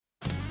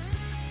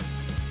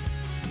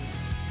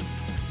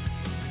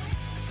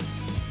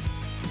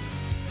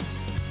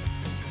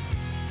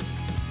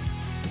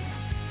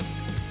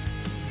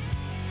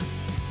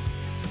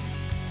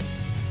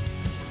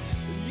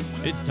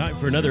It's time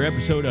for another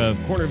episode of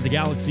Corner of the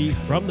Galaxy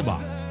from the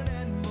Box,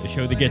 the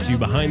show that gets you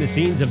behind the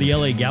scenes of the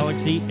LA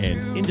Galaxy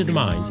and into the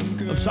minds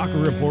of soccer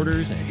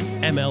reporters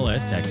and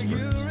MLS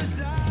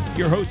experts.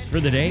 Your hosts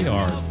for the day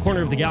are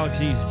Corner of the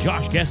Galaxy's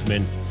Josh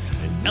Gessman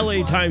and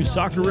LA Times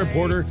soccer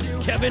reporter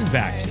Kevin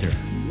Baxter.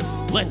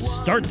 Let's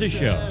start the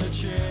show.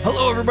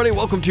 Hello, everybody.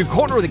 Welcome to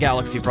Corner of the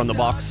Galaxy from the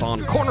Box on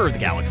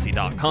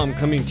cornerofthegalaxy.com,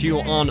 coming to you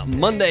on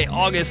Monday,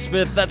 August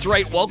 5th. That's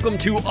right. Welcome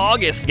to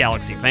August,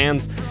 Galaxy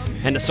fans.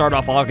 And to start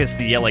off August,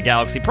 the LA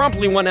Galaxy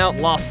promptly went out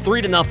and lost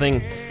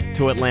 3-0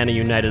 to Atlanta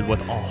United with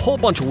a whole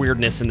bunch of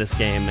weirdness in this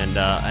game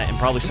and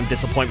probably some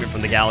disappointment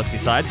from the Galaxy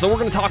side. So we're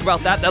going to talk about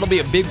that. That'll be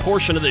a big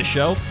portion of this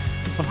show.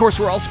 Of course,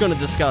 we're also going to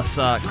discuss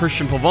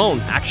Cristian Pavón,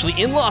 actually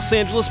in Los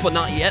Angeles, but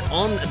not yet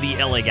on the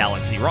LA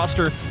Galaxy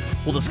roster.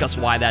 We'll discuss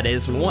why that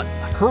is and what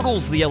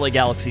hurdles the LA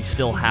Galaxy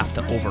still have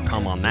to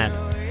overcome on that.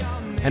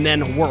 And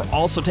then we're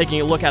also taking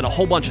a look at a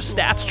whole bunch of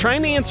stats,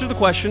 trying to answer the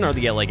question, are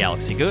the LA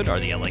Galaxy good? Are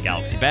the LA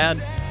Galaxy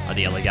bad? Are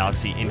the LA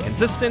Galaxy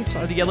inconsistent?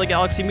 Are the LA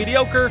Galaxy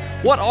mediocre?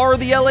 What are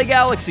the LA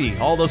Galaxy?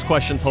 All those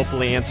questions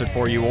hopefully answered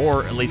for you,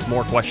 or at least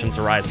more questions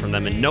arise from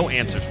them and no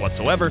answers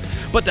whatsoever.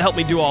 But to help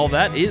me do all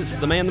that is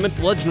the man, the myth,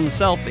 the legend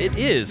himself. It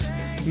is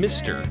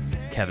Mr.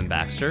 Kevin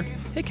Baxter.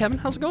 Hey, Kevin,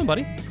 how's it going,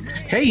 buddy?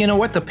 Hey, you know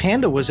what? The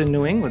Panda was in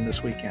New England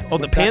this weekend. Oh,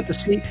 the Panda?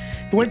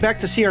 We went back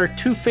to see our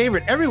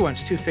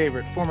everyone's two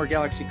favorite former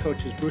Galaxy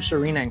coaches, Bruce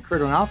Arena and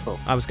Curt Onalfo.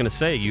 I was going to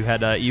say, you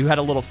had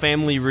a little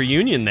family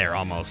reunion there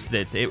almost.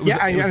 It was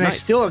nice. I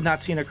still have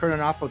not seen a Curt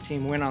Onalfo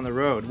team win on the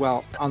road.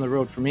 Well, on the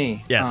road for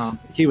me. Yes.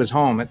 He was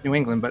home at New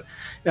England. But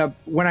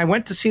when I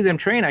went to see them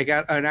train, I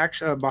got an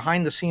actual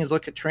behind-the-scenes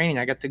look at training.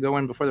 I got to go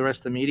in before the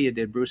rest of the media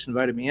did. Bruce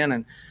invited me in,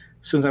 and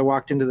as soon as I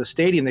walked into the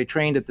stadium, they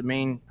trained at the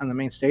main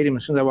stadium.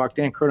 As soon as I walked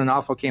in, Curt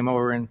Onalfo came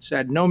over and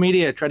said, "No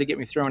media," tried to get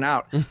me thrown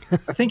out.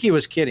 I think he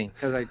was kidding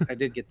because I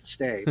did get to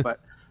stay.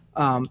 But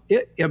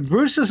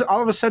Bruce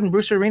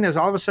Arena is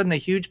all of a sudden a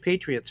huge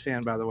Patriots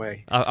fan, by the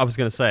way. I was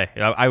going to say,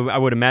 I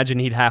would imagine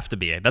he'd have to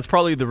be. That's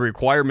probably the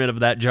requirement of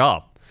that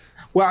job.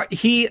 Well,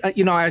 he,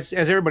 as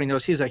everybody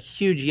knows, he's a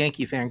huge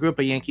Yankee fan, grew up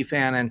a Yankee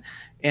fan,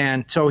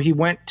 and so he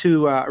went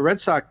to a Red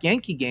Sox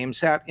Yankee game,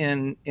 sat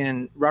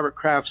in Robert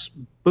Kraft's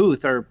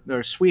booth or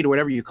suite or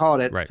whatever you call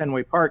it at right.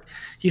 Fenway Park.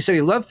 He said he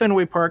loved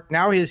Fenway Park.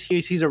 Now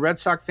he's a Red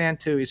Sox fan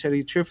too. He said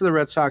he cheered for the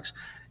Red Sox,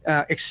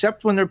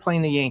 except when they're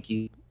playing the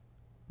Yankees.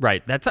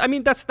 Right. That's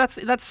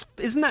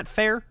isn't that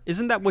fair?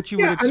 Isn't that what you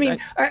would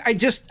expect? I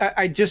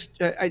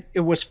mean,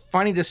 it was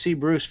funny to see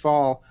Bruce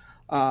fall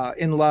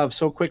in love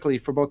so quickly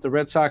for both the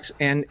Red Sox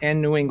and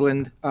New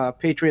England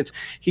Patriots.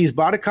 He's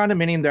bought a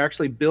condominium. They're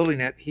actually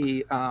building it.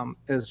 He's going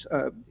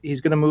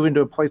to move into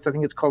a place, I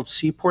think it's called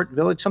Seaport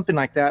Village, something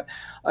like that,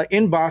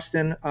 in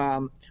Boston,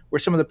 where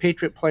some of the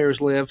Patriot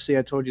players live. See,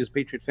 I told you he's a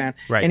Patriot fan.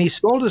 Right. And he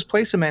sold his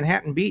place in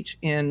Manhattan Beach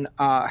in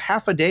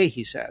half a day,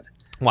 he said.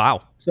 Wow.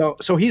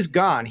 So he's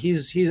gone.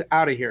 He's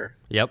out of here.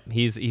 Yep,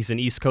 he's an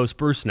East Coast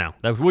Bruce now.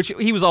 Which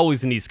he was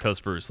always an East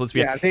Coast Bruce. Let's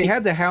be honest. They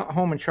had the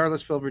home in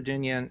Charlottesville,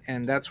 Virginia,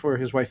 and that's where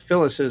his wife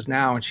Phyllis is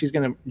now, and she's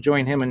going to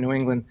join him in New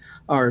England,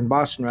 or in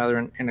Boston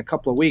rather, in a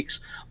couple of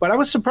weeks. But I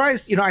was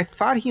surprised. I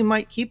thought he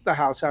might keep the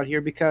house out here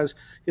because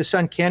his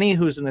son Kenny,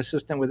 who's an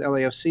assistant with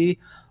LAFC,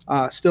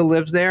 still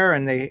lives there,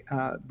 and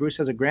Bruce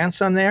has a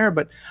grandson there.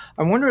 But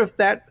I wonder if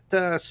that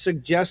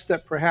suggests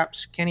that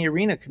perhaps Kenny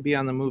Arena could be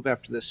on the move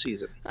after this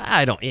season.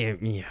 I don't.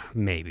 Yeah,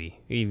 maybe.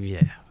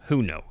 Yeah.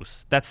 Who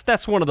knows?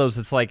 That's one of those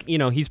that's like,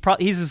 he's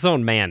his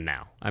own man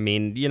now. I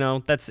mean,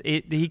 that's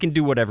it. He can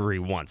do whatever he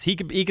wants. He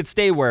could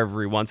stay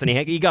wherever he wants, and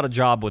he got a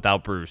job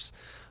without Bruce.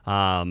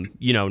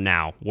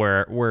 Now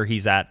where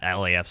he's at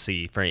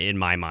LAFC in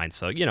my mind.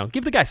 So,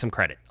 give the guy some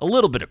credit, a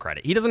little bit of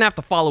credit. He doesn't have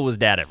to follow his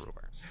dad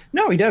everywhere.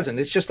 No, he doesn't.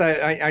 It's just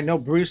I know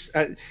Bruce.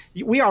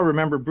 We all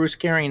remember Bruce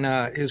carrying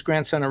his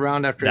grandson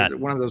around after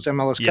one of those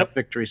MLS Cup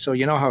victories. So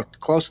you know how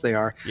close they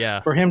are.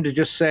 Yeah. For him to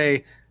just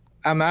say,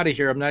 "I'm out of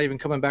here. I'm not even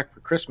coming back for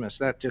Christmas."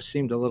 That just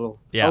seemed a little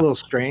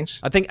strange.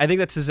 I think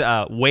that's his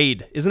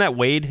Wade. Isn't that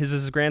Wade?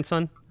 His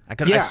grandson?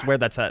 I swear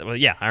that's I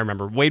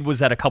remember. Wade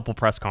was at a couple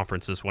press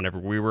conferences whenever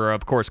we were,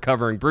 of course,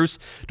 covering Bruce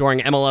during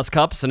MLS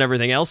Cups and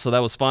everything else. So that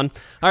was fun.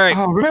 All right.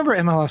 Oh, remember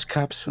MLS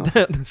Cups?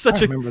 I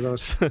remember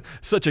those.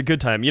 Such a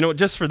good time.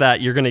 Just for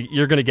that, you're gonna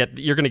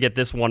get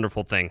this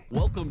wonderful thing.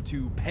 Welcome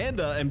to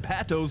Panda and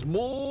Pato's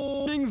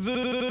Morning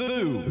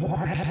Zoo.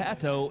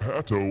 Pato,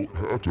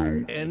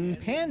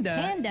 and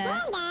Panda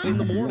in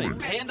the morning.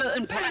 Panda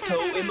and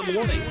Pato in the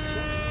morning.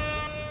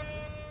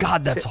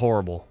 God, that's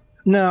horrible.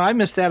 No, I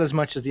missed that as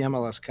much as the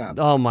MLS Cup.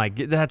 Oh my,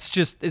 that's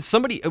just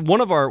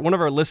one of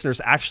our listeners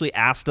actually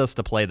asked us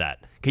to play that.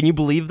 Can you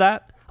believe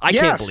that? I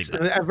can't believe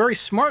that. A very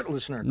smart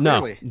listener,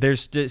 clearly. No,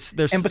 there's.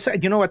 And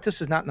besides, you know what? This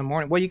is not in the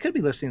morning. Well, you could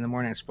be listening in the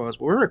morning, I suppose.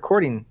 But we're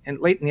recording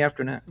late in the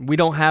afternoon. We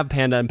don't have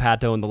Panda and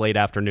Pato in the late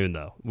afternoon,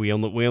 though. We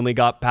only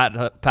got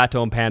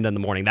Pato and Panda in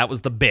the morning. That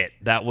was the bit.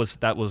 That was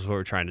what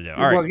we're trying to do.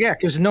 All right. Well, yeah,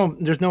 because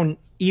there's no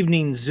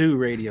evening zoo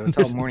radio. It's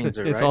all morning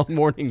zoo, right? It's all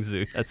morning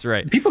zoo. That's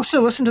right. People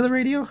still listen to the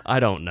radio? I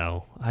don't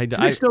know.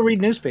 They still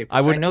read newspapers.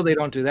 I know they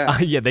don't do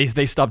that. Yeah,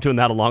 they stopped doing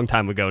that a long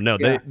time ago. No,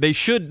 they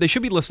should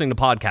be listening to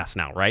podcasts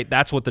now, right?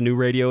 That's what the new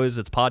radio is.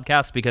 It's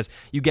podcasts because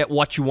you get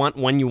what you want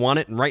when you want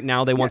it. And right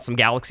now they want some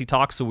Galaxy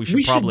talk, so we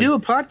should do a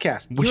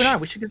podcast. You and I,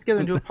 we should get together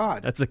and do a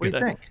pod. That's a what good.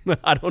 Do you think?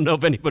 I don't know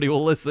if anybody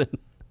will listen.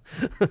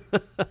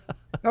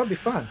 That would be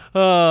fun.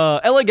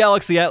 LA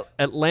Galaxy at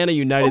Atlanta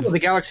United. The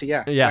Galaxy,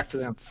 yeah. Back to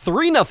them.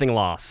 3-0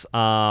 loss.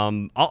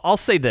 I'll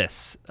say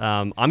this.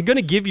 I'm going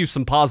to give you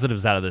some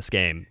positives out of this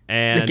game.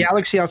 And the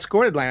Galaxy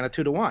outscored Atlanta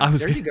 2-1.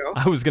 There you go.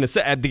 I was going to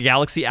say the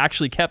Galaxy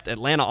actually kept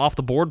Atlanta off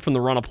the board from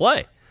the run of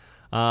play.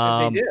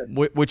 They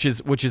did. Which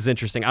is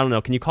interesting. I don't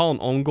know. Can you call an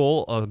own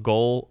goal a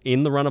goal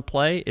in the run of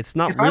play? It's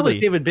not really. If I was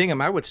David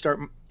Bingham, I would start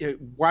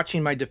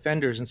watching my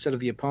defenders instead of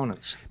the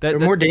opponents. They're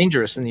more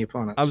dangerous than the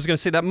opponents. I was going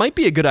to say that might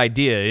be a good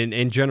idea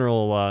in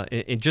general,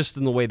 just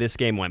in the way this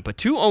game went. But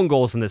 2 own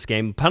goals in this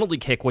game, penalty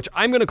kick, which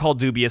I'm going to call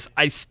dubious.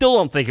 I still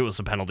don't think it was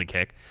a penalty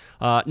kick.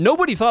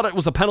 Nobody thought it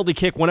was a penalty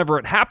kick whenever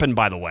it happened,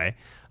 by the way.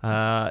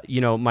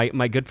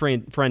 My good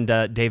friend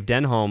Dave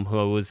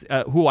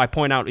Denholm, who I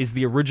point out is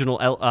the original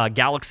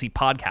Galaxy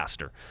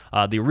podcaster,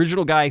 the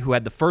original guy who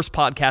had the first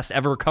podcast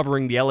ever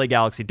covering the LA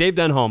Galaxy. Dave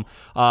Denholm,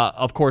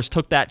 of course,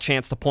 took that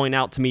chance to point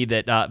out to me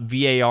that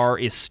VAR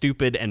is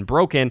stupid and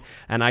broken,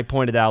 and I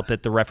pointed out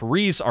that the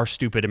referees are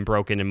stupid and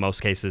broken in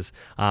most cases,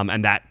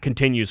 and that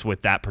continues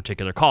with that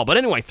particular call. But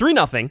anyway,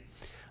 3-0.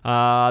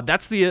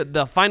 That's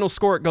the final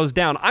score. It goes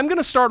down. I'm going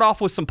to start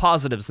off with some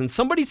positives. And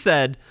somebody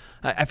said,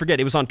 I forget,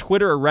 it was on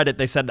Twitter or Reddit,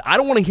 they said, I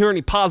don't want to hear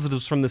any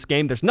positives from this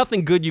game. There's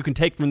nothing good you can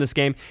take from this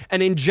game.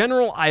 And in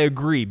general, I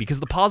agree, because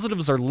the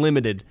positives are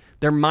limited.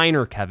 They're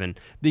minor, Kevin.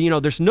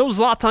 There's no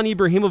Zlatan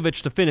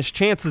Ibrahimovic to finish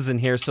chances in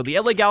here, so the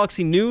LA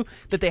Galaxy knew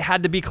that they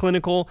had to be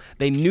clinical.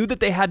 They knew that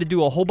they had to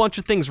do a whole bunch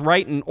of things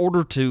right in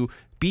order to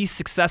be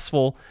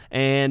successful,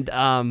 and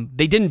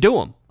they didn't do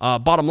them,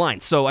 bottom line.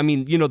 So,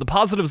 the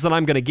positives that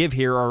I'm going to give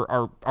here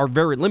are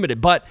very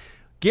limited. But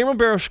Guillermo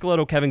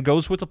Barros-Schelotto, Kevin,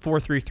 goes with a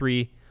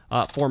 4-3-3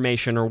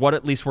 formation, or what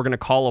at least we're going to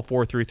call a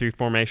 4-3-3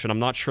 formation. I'm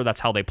not sure that's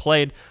how they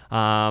played,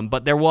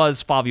 but there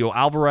was Fabio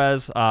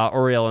Alvarez,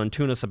 Oriol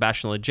Antuna,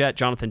 Sebastian Lletget,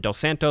 Jonathan Dos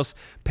Santos,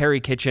 Perry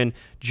Kitchen,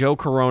 Joe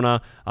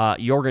Corona,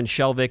 Jorgen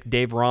Skjelvik,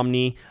 Dave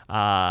Romney.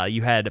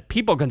 You had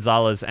Pipo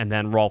Gonzalez and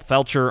then Rolf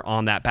Felcher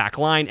on that back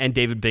line, and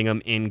David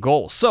Bingham in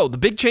goal. So the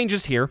big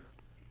changes here.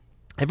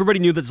 Everybody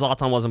knew that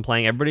Zlatan wasn't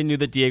playing. Everybody knew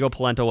that Diego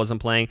Polenta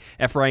wasn't playing.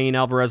 Efrain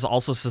Alvarez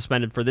also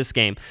suspended for this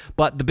game.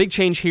 But the big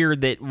change here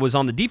that was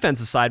on the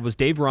defensive side was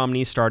Dave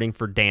Romney starting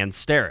for Dan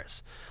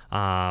Steres.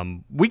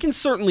 We can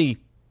certainly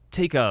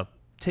take a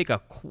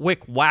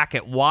quick whack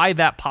at why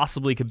that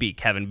possibly could be,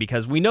 Kevin,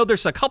 because we know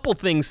there's a couple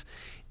things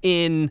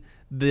in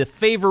the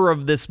favor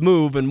of this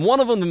move, and one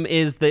of them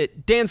is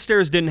that Dan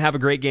Steres didn't have a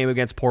great game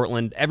against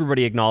Portland.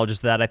 Everybody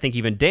acknowledges that. I think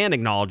even Dan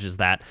acknowledges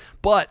that.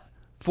 But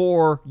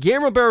for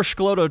Guillermo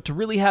Barros-Schelotto to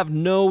really have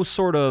no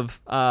sort of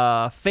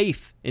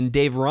faith in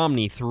Dave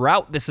Romney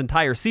throughout this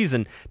entire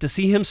season, to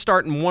see him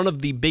start in one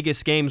of the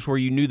biggest games where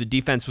you knew the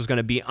defense was going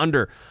to be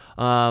under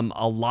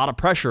a lot of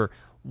pressure,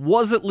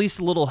 was at least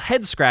a little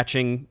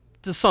head-scratching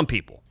to some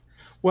people.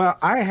 Well,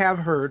 I have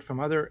heard from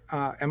other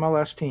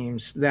MLS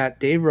teams that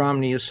Dave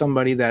Romney is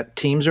somebody that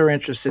teams are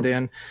interested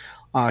in.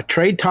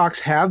 Trade talks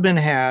have been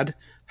had.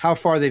 How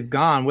far they've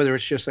gone, whether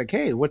it's just like,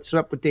 hey, what's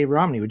up with Dave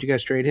Romney? Would you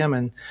guys trade him?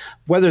 And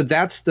whether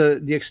that's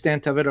the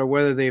extent of it, or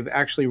whether they've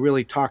actually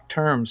really talked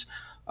terms.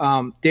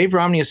 Dave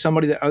Romney is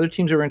somebody that other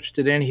teams are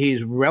interested in.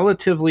 He's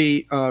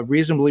relatively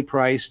reasonably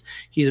priced.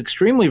 He's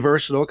extremely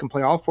versatile, can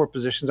play all 4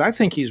 positions. I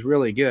think he's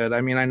really good.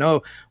 I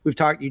know we've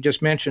talked, you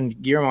just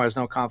mentioned Guillermo has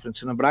no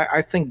confidence in him, but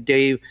I think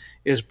Dave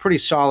is a pretty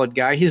solid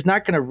guy. He's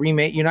not going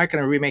to you're not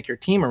going to remake your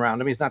team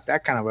around him. He's not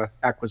that kind of a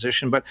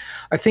acquisition, but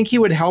I think he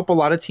would help a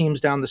lot of teams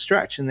down the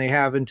stretch, and they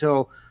have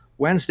until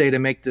Wednesday to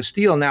make this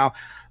deal. Now,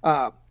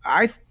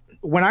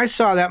 when I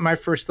saw that, my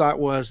first thought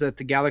was that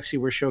the Galaxy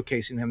were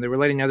showcasing him. They were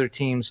letting other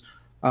teams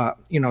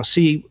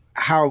see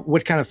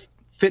what kind of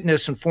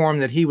fitness and form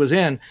that he was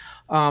in.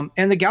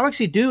 And the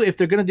Galaxy do, if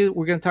they're going to do,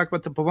 we're going to talk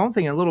about the Pavón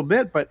thing in a little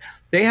bit, but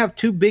they have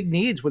 2 big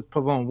needs with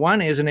Pavón.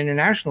 One is an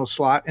international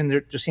slot, and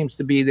there just seems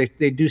to be,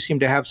 they do seem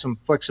to have some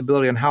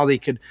flexibility on how they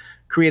could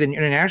create an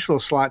international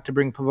slot to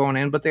bring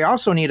Pavón in, but they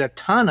also need a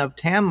ton of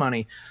TAM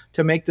money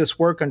to make this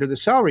work under the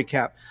salary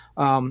cap.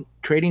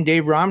 Trading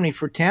Dave Romney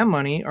for TAM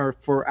money, or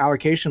for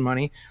allocation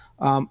money,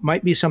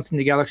 might be something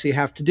the Galaxy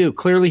have to do.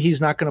 Clearly, he's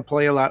not going to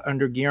play a lot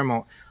under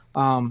Guillermo.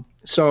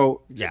 So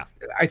yeah,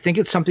 I think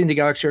it's something the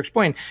Galaxy are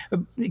exploring.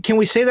 Can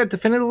we say that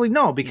definitively?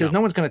 No, because no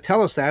one's going to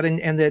tell us that.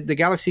 And the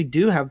Galaxy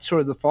do have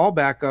sort of the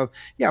fallback of,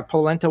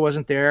 Polenta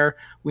wasn't there.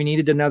 We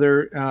needed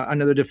another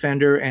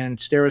defender, and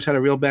Steres had a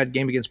real bad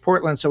game against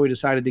Portland, so we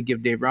decided to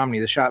give Dave Romney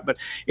the shot. But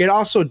it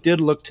also did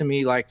look to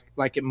me like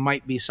it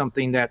might be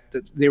something that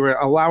they were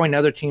allowing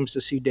other teams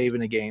to see Dave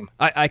in a game.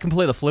 I can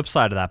play the flip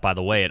side of that, by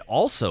the way. It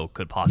also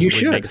could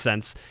possibly make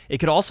sense. It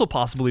could also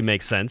possibly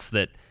make sense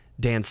that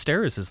Dan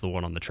Steres is the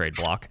one on the trade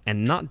block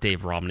and not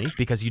Dave Romney,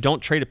 because you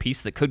don't trade a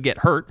piece that could get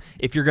hurt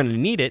if you're going to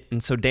need it.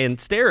 And so Dan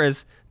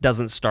Steres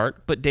doesn't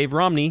start, but Dave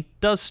Romney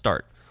does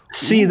start.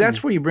 See,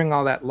 that's where you bring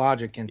all that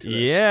logic into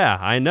this. Yeah,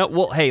 I know.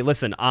 Well, hey,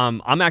 listen,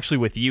 I'm actually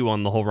with you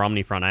on the whole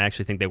Romney front. I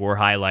actually think they were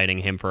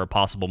highlighting him for a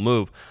possible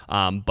move,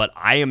 but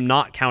I am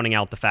not counting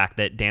out the fact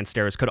that Dan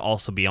Steres could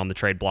also be on the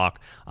trade block.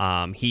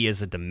 He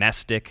is a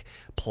domestic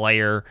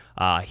player.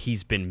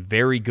 He's been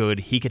very good.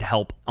 He could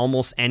help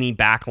almost any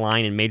back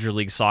line in Major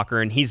League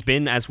Soccer, and he's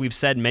been, as we've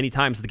said many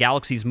times, the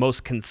Galaxy's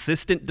most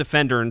consistent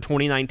defender in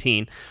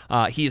 2019.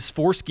 He has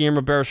forced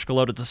Guillermo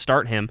Barros-Schelotto to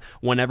start him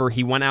whenever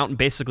he went out and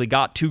basically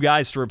got two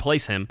guys to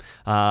replace him.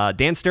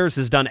 Dan Steres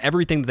has done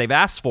everything that they've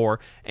asked for,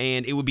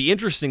 and it would be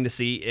interesting to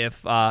see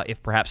if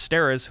perhaps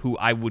Steres, who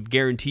I would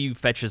guarantee you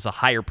fetches a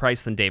higher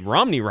price than Dave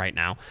Romney right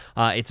now,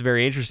 it's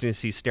very interesting to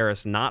see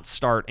Steres not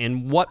start.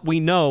 And what we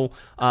know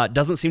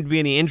doesn't seem to be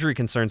any injury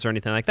concerns or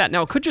anything like that.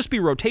 Now, it could just be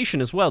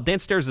rotation as well. Dan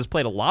Steres has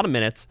played a lot of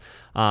minutes,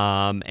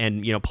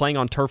 and playing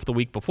on turf the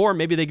week before,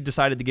 maybe they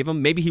decided to give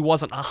him. Maybe he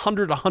wasn't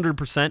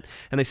 100%,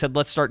 and they said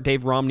let's start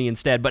Dave Romney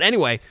instead. But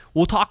anyway,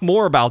 we'll talk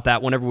more about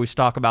that whenever we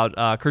talk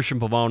about Christian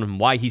Pavone and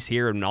why he's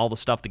here and all the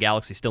stuff the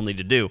Galaxy still need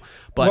to do.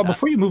 But well,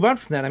 before you move on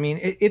from that, I mean,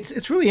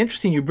 it's really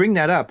interesting you bring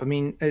that up. I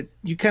mean,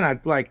 you kind of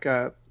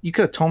you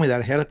could have told me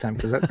that ahead of time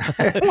because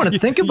I don't want to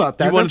think about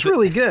that. That's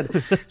really good.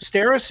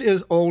 Steres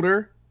is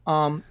older,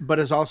 but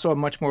is also a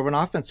much more of an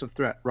offensive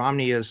threat.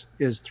 Romney is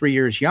 3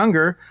 years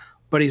younger,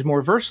 but he's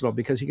more versatile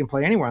because he can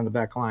play anywhere on the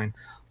back line.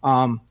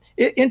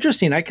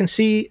 Interesting. I can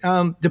see,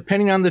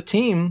 depending on the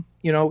team,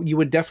 you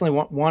would definitely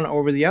want one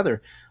over the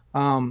other.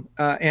 And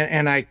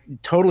I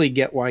totally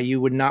get why you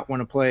would not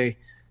want to play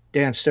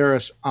Dan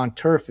Steres on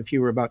turf if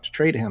you were about to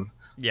trade him.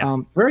 Yeah.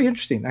 Very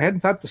interesting. I hadn't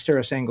thought the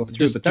Steres angle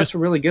through, but that's a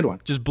really good one.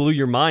 Just blew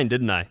your mind,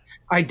 didn't I?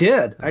 I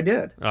did. All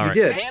you right.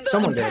 did. Panda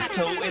Someone and did.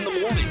 Pato in the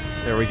morning.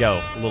 There we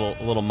go.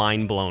 A little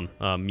mind blown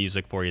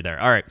music for you there.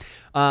 All right.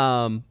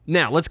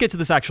 Now let's get to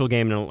this actual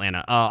game in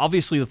Atlanta.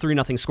 Obviously, the 3-0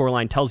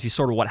 scoreline tells you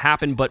sort of what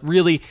happened, but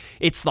really,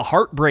 it's the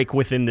heartbreak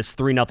within this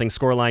 3-0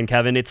 scoreline,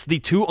 Kevin. It's the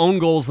 2 own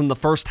goals in the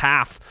first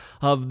half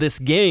of this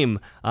game.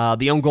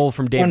 The own goal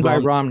from Dave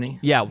Romney.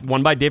 Yeah,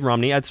 one by Dave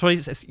Romney. That's what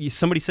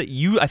somebody said.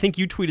 I think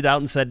you tweeted out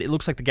and said it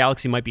looks like the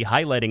Galaxy might be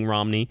highlighting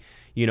Romney,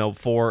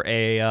 for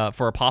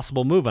a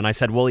possible move. And I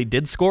said, well, he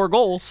did score a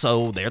goal,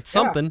 so there's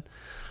something.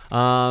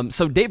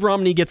 So Dave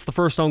Romney gets the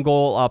first own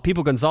goal.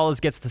 Pipo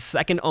Gonzalez gets the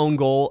second own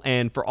goal.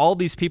 And for all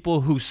these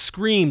people who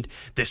screamed,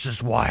 "This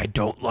is why I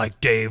don't like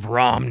Dave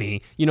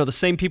Romney," the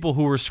same people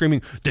who were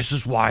screaming, "This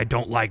is why I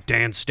don't like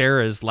Dan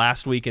Steres"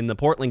 last week in the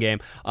Portland game,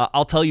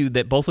 I'll tell you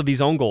that both of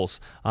these own goals,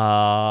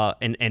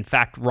 and in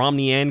fact,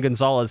 Romney and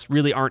Gonzalez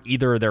really aren't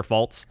either of their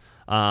faults.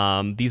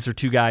 These are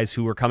two guys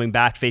who are coming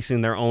back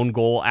facing their own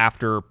goal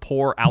after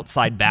poor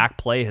outside back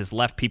play has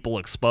left people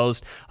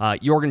exposed.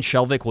 Jorgen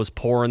Skjelvik was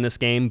poor in this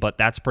game, but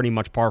that's pretty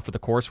much par for the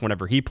course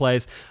whenever he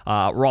plays.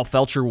 Rolf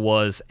Felcher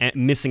was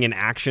missing in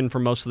action for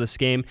most of this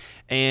game,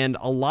 and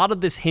a lot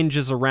of this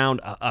hinges around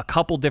a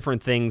couple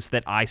different things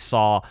that I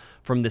saw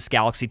from this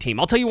Galaxy team.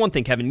 I'll tell you one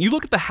thing, Kevin. You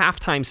look at the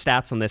halftime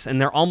stats on this,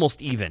 and they're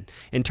almost even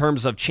in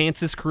terms of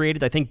chances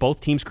created. I think both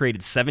teams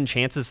created 7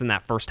 chances in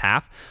that first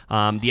half.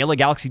 The LA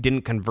Galaxy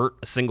didn't convert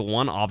a single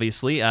one,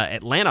 obviously.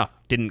 Atlanta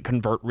didn't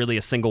convert really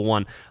a single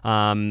one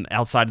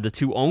outside of the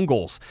 2 own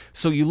goals.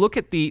 So you look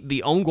at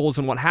the own goals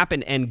and what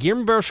happened, and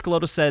Guillermo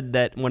Barros-Schelotto said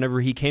that whenever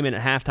he came in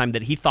at halftime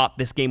that he thought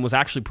this game was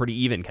actually pretty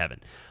even,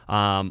 Kevin.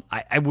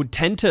 I would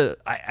tend to,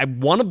 I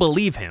want to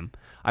believe him.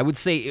 I would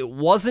say it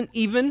wasn't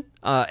even.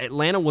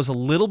 Atlanta was a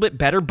little bit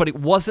better, but it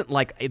wasn't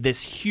like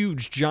this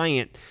huge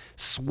giant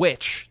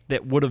switch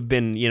that would have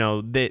been,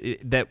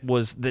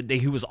 that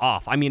he was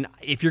off. I mean,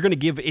 if you're going to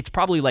give, it's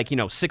probably like,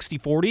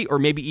 60-40 or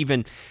maybe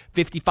even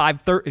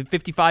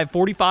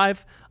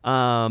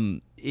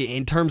 55-45.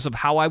 In terms of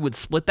how I would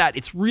split that,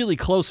 it's really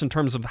close in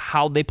terms of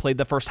how they played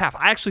the first half.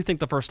 I actually think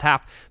the first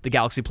half, the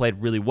Galaxy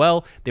played really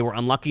well. They were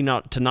unlucky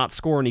to not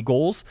score any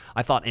goals.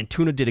 I thought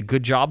Antuna did a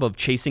good job of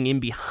chasing in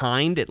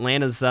behind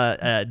Atlanta's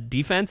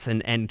defense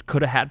and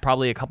could have had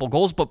probably a couple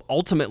goals, but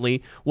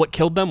ultimately what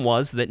killed them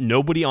was that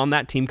nobody on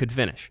that team could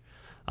finish.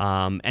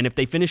 And if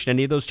they finished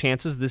any of those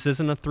chances, this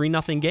isn't a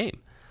 3-0 game.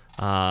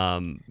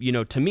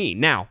 To me.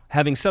 Now,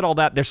 having said all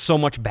that, there's so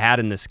much bad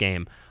in this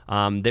game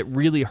that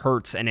really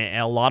hurts, and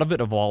a lot of it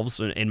evolves,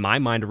 in my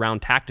mind,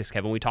 around tactics,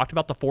 Kevin. We talked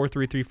about the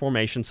 4-3-3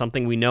 formation,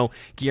 something we know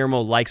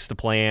Guillermo likes to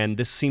play in.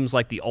 This seems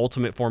like the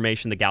ultimate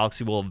formation the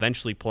Galaxy will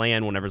eventually play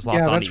in whenever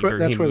Zlatan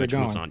Ibrahimovic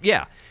moves on.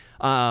 Yeah.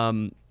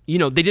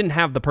 They didn't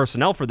have the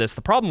personnel for this.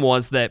 The problem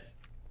was that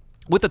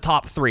with the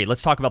top 3,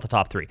 let's talk about the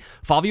top 3.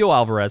 Fabio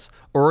Alvarez,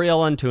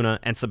 Uriel Antuna,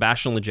 and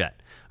Sebastian Lletget.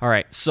 All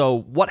right,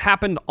 so what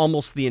happened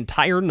almost the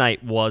entire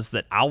night was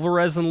that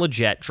Alvarez and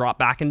Lletget dropped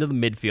back into the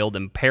midfield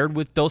and paired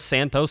with Dos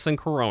Santos and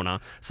Corona,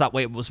 so that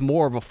way it was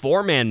more of a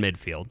 4-man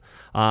midfield,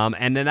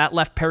 and then that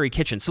left Perry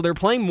Kitchen. So they're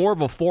playing more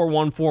of a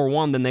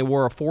 4-1-4-1 than they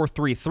were a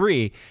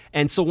 4-3-3,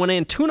 and so when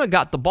Antuna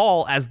got the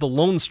ball as the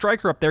lone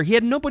striker up there, he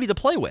had nobody to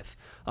play with.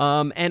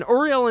 And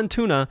Uriel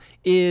Antuna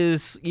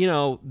is,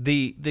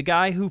 the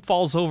guy who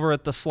falls over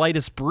at the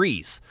slightest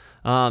breeze.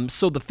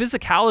 So the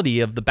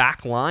physicality of the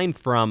back line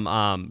from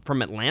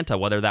Atlanta,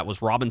 whether that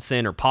was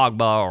Robinson or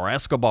Pogba or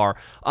Escobar,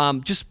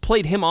 just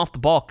played him off the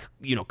ball,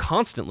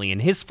 constantly,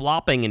 and his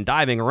flopping and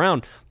diving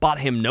around bought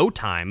him no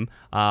time,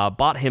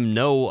 bought him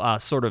no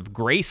sort of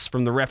grace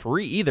from the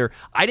referee either.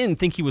 I didn't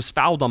think he was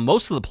fouled on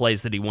most of the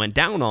plays that he went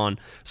down on.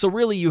 So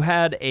really, you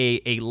had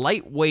a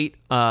lightweight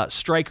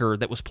striker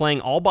that was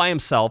playing all by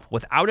himself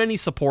without any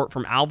support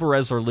from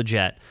Alvarez or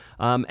Lletget.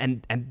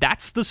 And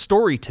that's the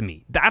story to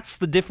me. That's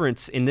the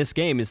difference in this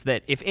game, is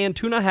that if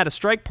Antuna had a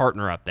strike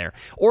partner up there,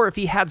 or if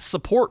he had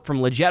support from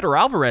Lletget or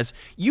Alvarez,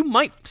 you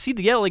might see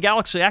the LA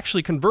Galaxy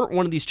actually convert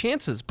one of these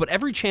chances. But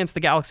every chance the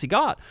Galaxy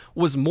got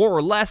was more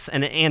or less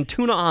an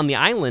Antuna on the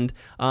island,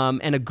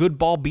 and a good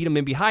ball beat him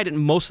in behind it.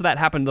 And most of that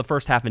happened in the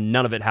first half, and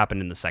none of it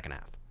happened in the second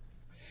half.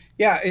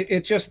 Yeah,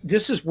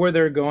 this is where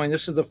they're going.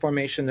 This is the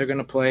formation they're going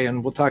to play,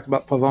 and we'll talk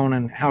about Pavone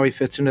and how he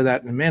fits into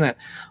that in a minute.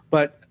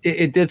 But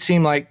it did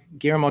seem like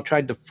Guillermo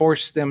tried to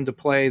force them to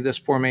play this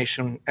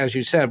formation, as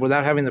you said,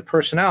 without having the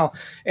personnel,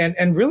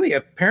 and really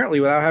apparently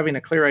without having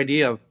a clear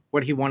idea of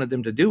what he wanted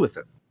them to do with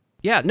it.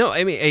 Yeah, no,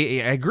 I mean,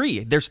 I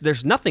agree.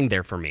 There's nothing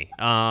there for me.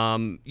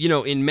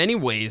 In many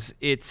ways,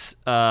 it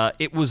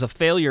was a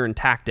failure in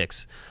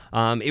tactics.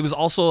 It was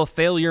also a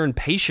failure in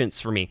patience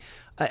for me.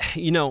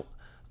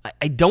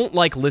 I don't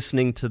like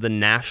listening to the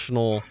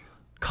national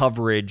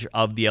coverage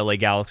of the LA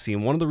Galaxy,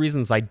 and one of the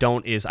reasons I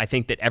don't is I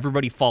think that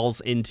everybody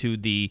falls into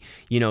the,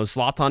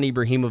 Zlatan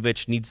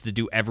Ibrahimovic needs to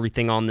do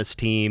everything on this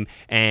team,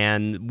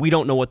 and we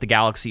don't know what the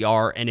Galaxy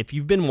are. And if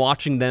you've been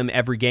watching them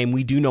every game,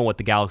 we do know what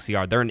the Galaxy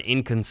are. They're an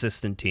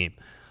inconsistent team.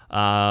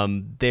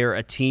 They're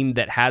a team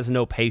that has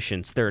no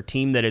patience. They're a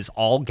team that is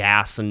all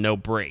gas and no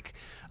break.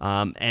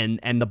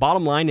 And the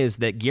bottom line is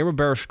that Guillermo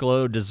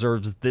Barros-Schelotto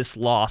deserves this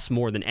loss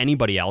more than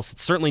anybody else.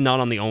 It's certainly not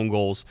on the own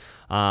goals.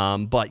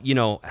 But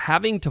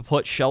having to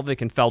put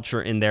Skjelvik and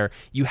Feltscher in there,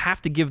 you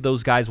have to give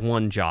those guys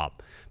one job,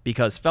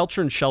 because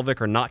Feltscher and Skjelvik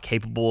are not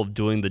capable of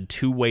doing the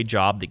two-way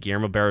job that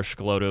Guillermo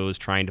Barros-Schelotto is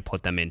trying to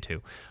put them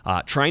into.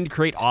 Trying to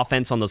create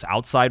offense on those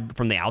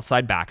from the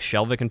outside backs,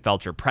 Skjelvik and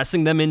Feltscher,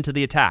 pressing them into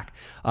the attack.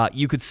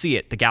 You could see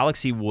it. The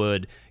Galaxy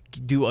would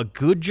do a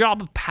good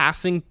job of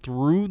passing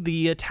through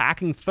the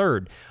attacking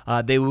third.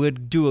 They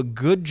would do a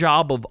good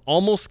job of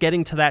almost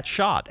getting to that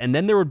shot, and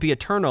then there would be a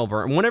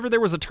turnover. And whenever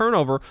there was a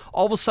turnover,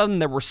 all of a sudden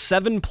there were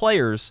 7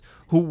 players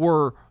who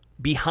were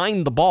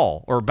behind the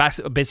ball, or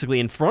basically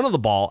in front of the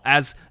ball,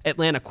 as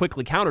Atlanta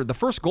quickly countered. The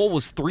first goal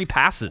was 3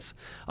 passes.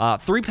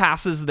 3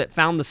 passes that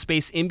found the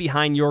space in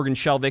behind Jorgen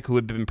Skjelvik, who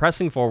had been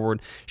pressing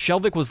forward.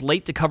 Skjelvik was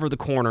late to cover the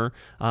corner.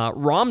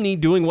 Romney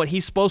doing what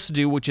he's supposed to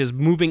do, which is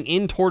moving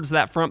in towards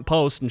that front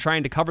post and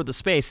trying to cover the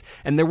space.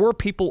 And there were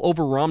people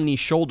over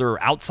Romney's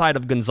shoulder outside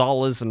of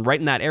Gonzalez and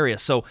right in that area.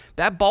 So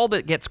that ball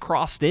that gets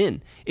crossed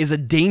in is a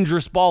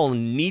dangerous ball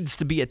and needs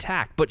to be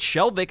attacked. But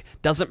Skjelvik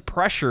doesn't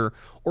pressure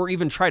or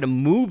even try to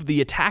move the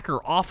attacker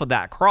off of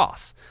that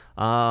cross.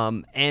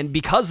 And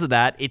because of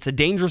that, it's a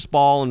dangerous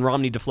ball, and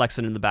Romney deflects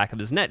it in the back of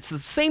his net. It's the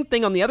same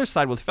thing on the other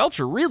side with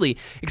Feltscher, really,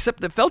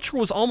 except that Feltscher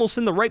was almost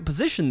in the right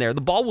position there.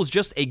 The ball was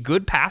just a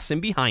good pass in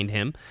behind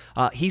him.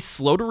 He's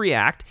slow to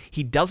react.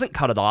 He doesn't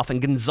cut it off,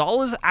 and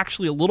Gonzalez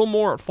actually a little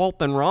more at fault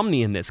than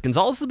Romney in this.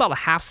 Gonzalez is about a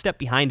half step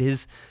behind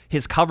his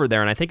cover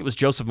there, and I think it was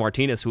Joseph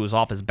Martinez who was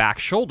off his back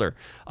shoulder.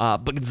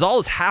 But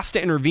Gonzalez has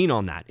to intervene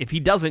on that. If he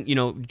doesn't,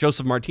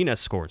 Joseph Martinez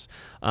scores.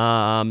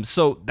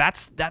 So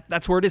that's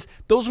where it is.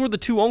 Those were the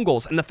 2 own goals.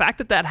 And the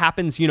fact that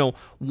happens,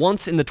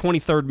 once in the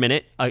 23rd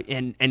minute,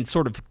 and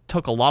sort of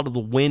took a lot of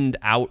the wind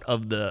out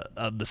of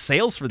the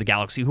sails for the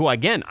Galaxy, who,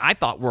 again, I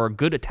thought were a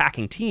good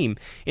attacking team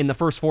in the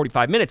first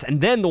 45 minutes.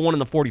 And then the one in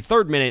the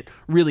 43rd minute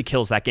really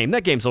kills that game.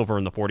 That game's over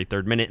in the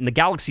 43rd minute, and the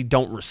Galaxy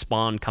don't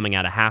respond coming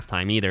out of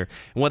halftime either.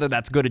 And whether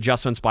that's good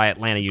adjustments by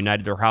Atlanta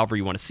United or however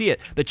you want to see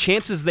it, the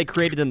chances they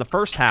created in the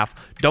first half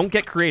don't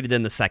get created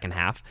in the second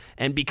half.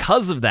 And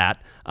because of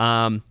that,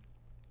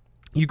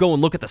 you go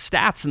and look at the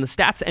stats, and the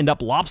stats end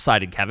up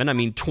lopsided, Kevin. I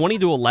mean,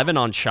 20-11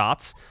 on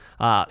shots,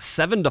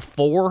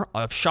 7-4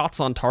 of shots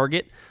on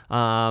target.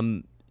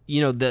 The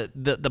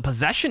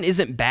possession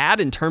isn't bad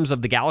in terms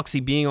of the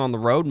Galaxy being on the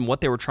road and what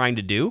they were trying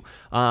to do.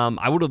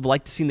 I would have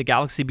liked to seen the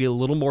Galaxy be a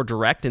little more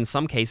direct in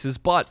some cases,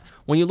 but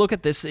when you look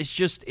at this,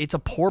 it's a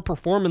poor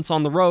performance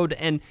on the road,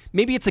 and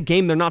maybe it's a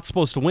game they're not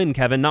supposed to win,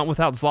 Kevin, not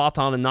without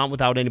Zlatan and not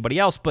without anybody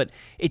else, but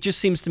it just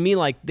seems to me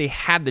like they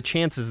had the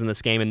chances in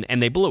this game,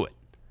 and they blew it.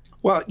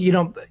 Well,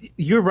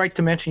 you're right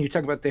to mention, you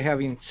talk about they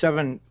having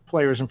 7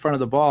 players in front of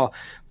the ball.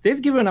 They've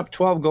given up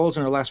 12 goals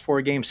in their last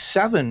 4 games,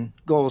 7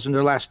 goals in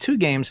their last 2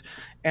 games,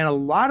 and a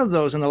lot of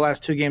those in the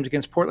last 2 games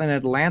against Portland and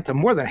Atlanta,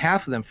 more than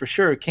half of them for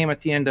sure, came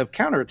at the end of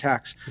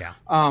counterattacks,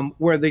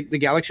 where the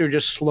Galaxy are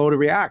just slow to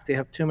react. They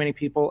have too many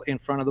people in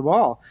front of the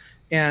ball.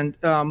 And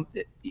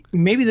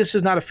maybe this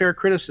is not a fair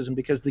criticism,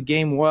 because the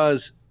game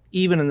was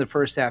even in the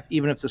first half,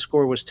 even if the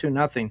score was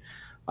 2-0.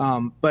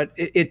 But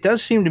it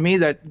does seem to me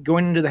that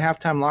going into the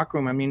halftime locker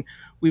room, I mean,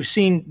 we've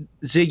seen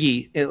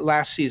Ziggy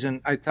last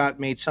season, I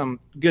thought, made some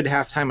good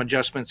halftime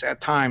adjustments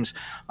at times.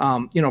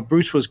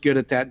 Bruce was good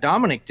at that.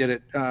 Dominic did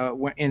it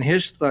in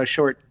his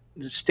short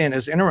stint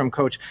as interim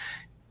coach,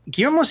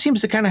 Guillermo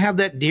seems to kind of have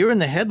that deer in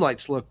the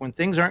headlights look when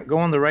things aren't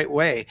going the right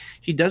way.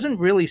 He doesn't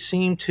really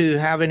seem to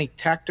have any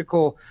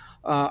tactical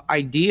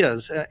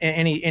ideas,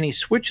 any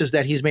switches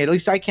that he's made. At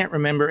least I can't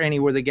remember any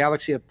where the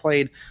Galaxy have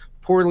played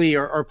poorly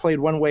or played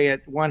one way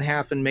at one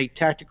half and made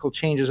tactical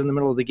changes in the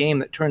middle of the game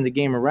that turned the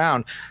game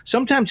around.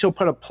 Sometimes he'll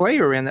put a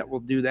player in that will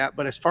do that,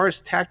 but as far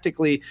as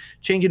tactically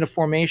changing the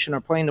formation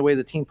or playing the way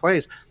the team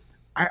plays,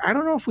 I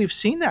don't know if we've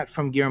seen that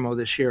from Guillermo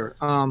this year.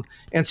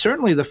 And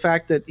certainly the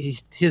fact that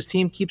his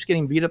team keeps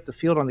getting beat up the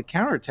field on the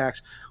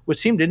counterattacks would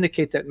seem to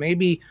indicate that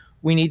maybe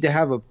we need to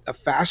have a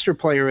faster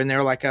player in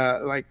there like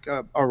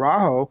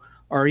Araujo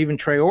or even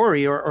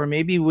Traore, or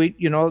maybe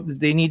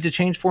they need to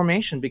change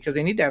formation because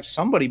they need to have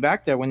somebody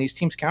back there when these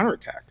teams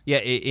counterattack. Yeah,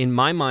 in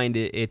my mind,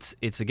 it's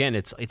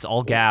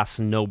all gas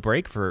and no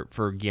break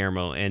for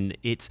Guillermo, and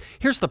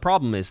here's the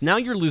problem is now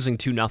you're losing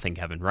 2-0,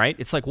 Kevin, right?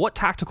 It's like, what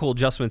tactical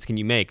adjustments can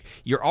you make?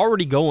 You're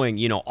already going,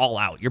 all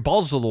out. Your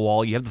ball's to the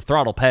wall. You have the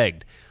throttle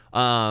pegged.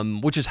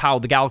 Which is how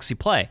the Galaxy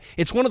play.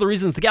 It's one of the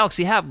reasons the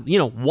Galaxy have,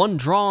 one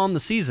draw on the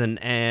season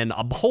and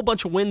a whole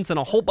bunch of wins and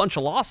a whole bunch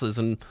of losses,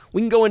 and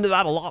we can go into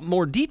that a lot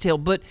more detail,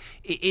 but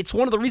it's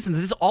one of the reasons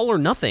this is all or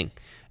nothing.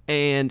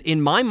 And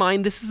in my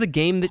mind, this is a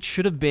game that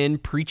should have been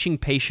preaching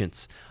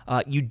patience.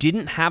 You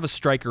didn't have a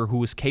striker who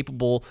was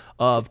capable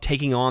of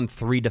taking on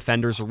 3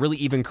 defenders or really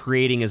even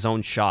creating his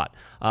own shot.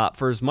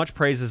 For as much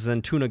praise as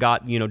Antuna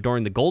got,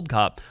 during the Gold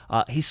Cup,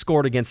 he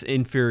scored against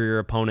inferior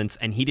opponents,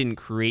 and he didn't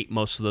create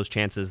most of those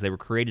chances. They were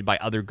created by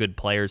other good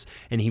players,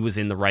 and he was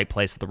in the right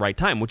place at the right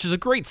time, which is a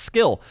great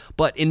skill.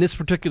 But in this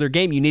particular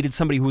game, you needed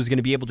somebody who was going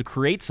to be able to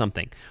create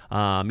something.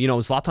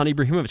 Zlatan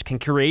Ibrahimovic can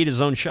create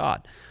his own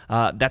shot.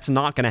 That's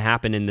not going to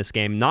happen in this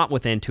game, not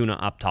with Antuna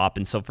up top.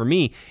 And so for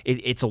me,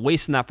 it's a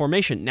waste in that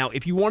formation. Now,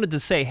 if you wanted to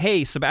say,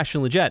 hey,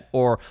 Sebastian Lletget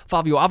or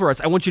Fabio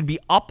Alvarez, I want you to be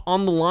up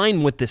on the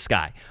line with this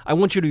guy. I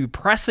want you to be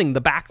pressing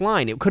the back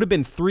line. It could have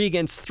been 3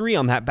 against 3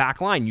 on that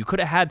back line. You could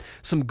have had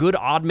some good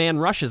odd man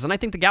rushes. And I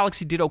think the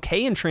Galaxy did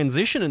okay in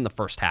transition in the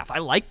first half. I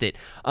liked it.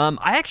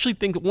 I actually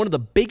think that one of the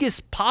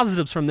biggest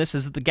positives from this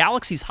is that the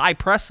Galaxy's high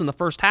press in the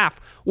first half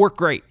worked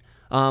great.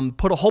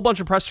 Put a whole bunch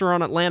of pressure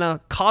on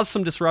Atlanta, caused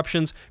some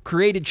disruptions,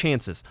 created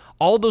chances.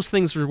 All those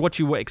things are what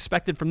you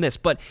expected from this.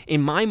 But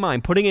in my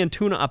mind, putting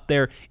Antuna up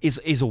there is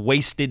a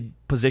wasted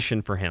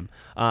position for him.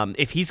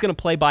 If he's going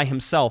to play by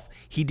himself,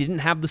 he didn't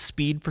have the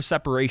speed for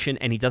separation,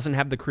 and he doesn't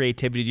have the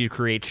creativity to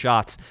create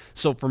shots.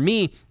 So for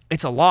me,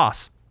 it's a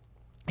loss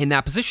in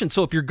that position.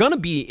 So if you're going to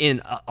be in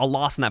a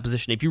loss in that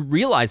position, if you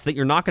realize that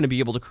you're not going to be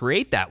able to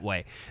create that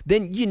way,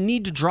 then you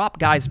need to drop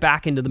guys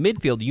back into the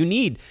midfield. You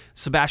need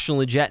Sebastian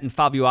Lletget and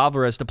Fabio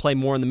Alvarez to play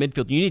more in the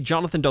midfield. You need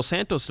Jonathan Dos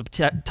Santos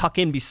to tuck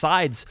in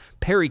besides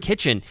Perry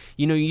Kitchen.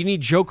 You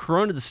need Joe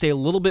Corona to stay a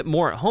little bit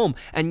more at home,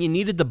 and you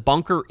needed to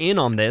bunker in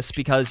on this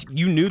because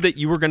you knew that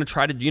you were going to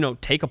try to,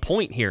 take a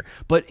point here.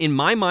 But in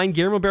my mind,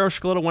 Guillermo Barros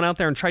Schelotto went out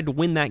there and tried to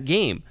win that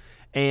game.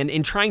 And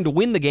in trying to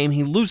win the game,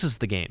 he loses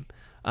the game.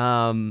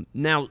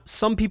 Now,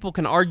 some people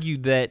can argue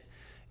that,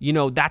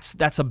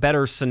 that's a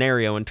better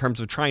scenario in terms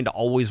of trying to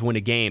always win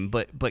a game.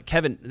 But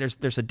Kevin,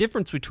 there's a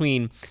difference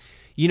between,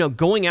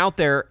 going out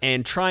there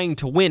and trying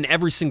to win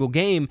every single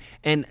game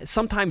and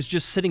sometimes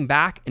just sitting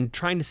back and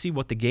trying to see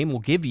what the game will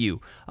give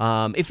you.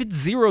 If it's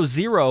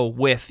 0-0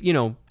 with,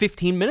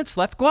 15 minutes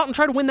left, go out and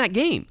try to win that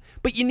game.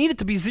 But you need it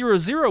to be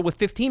 0-0 with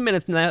 15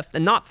 minutes left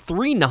and not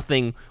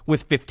 3-0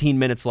 with 15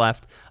 minutes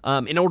left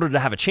in order to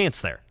have a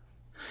chance there.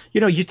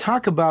 You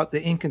talk about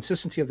the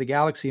inconsistency of the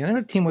Galaxy, and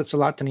they're a team with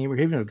Zlatan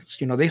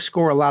Ibrahimovic. They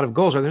score a lot of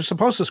goals, or they're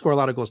supposed to score a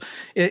lot of goals.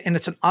 And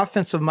it's an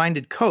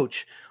offensive-minded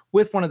coach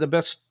with one of the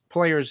best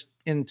players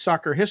in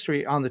soccer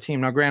history on the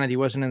team. Now, granted, he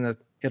wasn't in the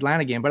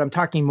Atlanta game, but I'm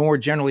talking more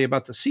generally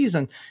about the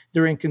season,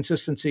 their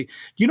inconsistency.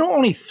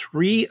 Only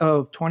 3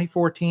 of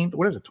 24 teams,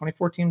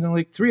 24 teams in the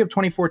league? 3 of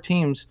 24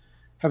 teams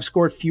have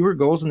scored fewer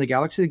goals than the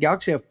Galaxy. The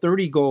Galaxy have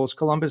 30 goals.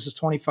 Columbus is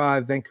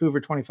 25,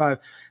 Vancouver 25,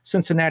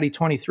 Cincinnati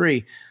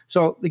 23.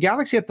 So the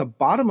Galaxy at the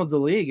bottom of the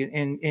league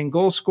in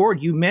goals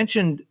scored. You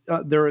mentioned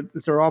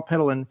they're all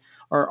pedal and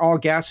are all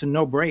gas and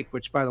no brake,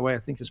 which, by the way, I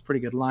think is a pretty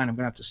good line. I'm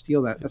going to have to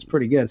steal that. That's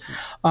pretty good.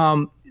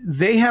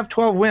 They have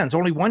 12 wins.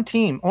 Only one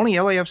team, only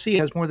LAFC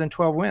has more than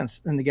 12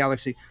 wins in the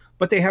Galaxy,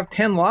 but they have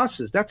 10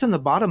 losses. That's in the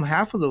bottom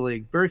half of the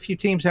league. Very few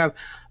teams have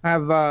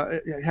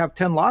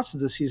 10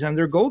 losses this season.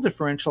 Their goal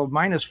differential of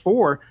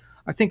 -4.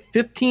 I think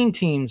 15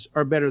 teams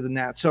are better than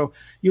that. So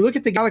you look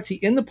at the Galaxy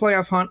in the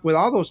playoff hunt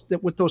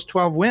with those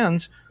 12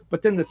 wins,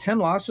 but then the 10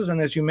 losses, and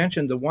as you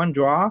mentioned, the 1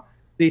 draw.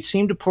 They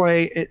seem to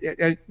play,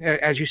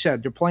 as you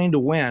said, they're playing to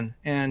win.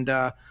 And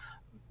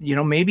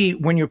maybe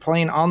when you're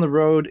playing on the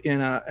road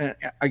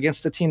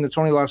against a team that's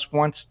only lost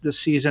once this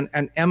season,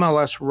 an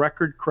MLS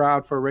record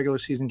crowd for a regular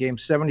season game,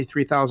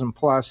 73,000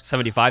 plus.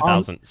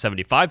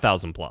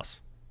 75,000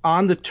 plus.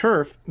 On the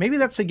turf, maybe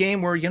that's a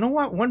game where,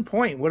 1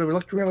 point would have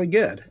looked really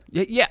good.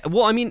 Yeah.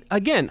 Well, I mean,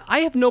 again, I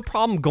have no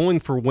problem going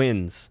for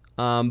wins,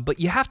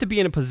 but you have to be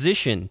in a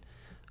position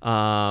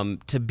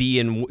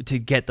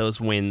to get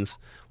those wins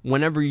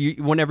whenever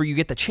you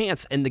get the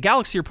chance. And the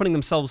Galaxy are putting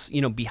themselves,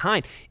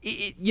 behind.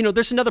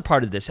 There's another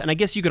part of this, and I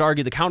guess you could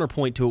argue the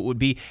counterpoint to it would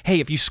be, hey,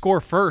 if you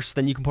score first,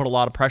 then you can put a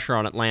lot of pressure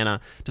on Atlanta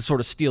to sort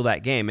of steal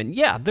that game. And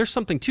yeah, there's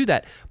something to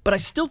that, but I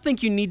still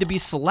think you need to be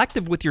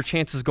selective with your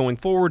chances going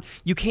forward.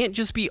 You can't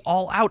just be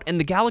all out. And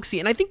the Galaxy,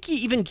 and I think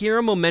even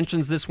Guillermo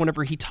mentions this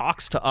whenever he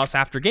talks to us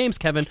after games,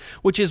 Kevin,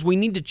 which is we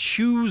need to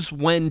choose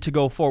when to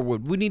go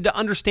forward. We need to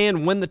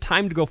understand when the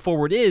time to go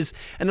forward is,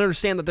 and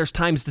understand that there's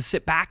times to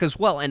sit back as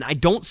well. And I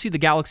don't see the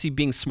Galaxy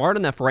being smart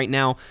enough right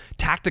now,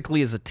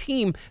 tactically as a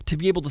team, to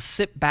be able to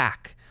sit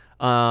back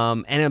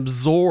and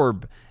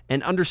absorb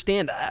and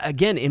understand.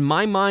 Again, in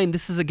my mind,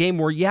 this is a game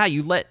where,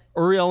 you let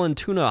Uriel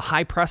Antuna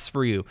high press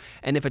for you.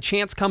 And if a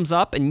chance comes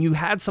up and you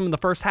had some in the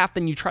first half,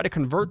 then you try to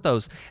convert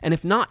those. And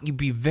if not, you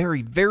be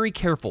very, very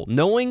careful,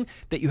 knowing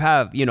that you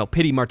have,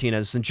 Pity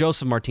Martinez and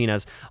Joseph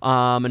Martinez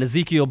and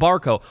Ezekiel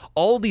Barco,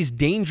 all these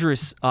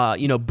dangerous,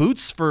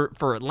 boots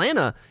for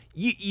Atlanta.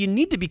 You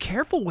need to be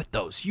careful with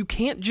those. You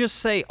can't just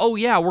say, oh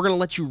yeah, we're going to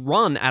let you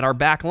run at our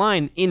back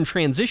line in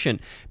transition,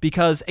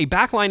 because a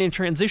back line in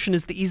transition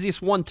is the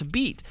easiest one to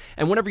beat.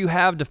 And whenever you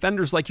have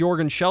defenders like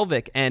Jorgen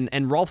Skjelvik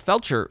and Rolf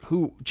Feltscher,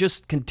 who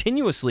just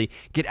continuously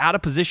get out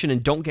of position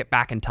and don't get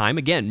back in time,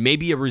 again,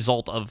 maybe a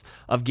result of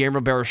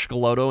Guillermo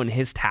Barros-Schelotto and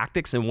his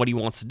tactics and what he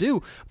wants to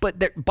do, but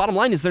the bottom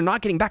line is they're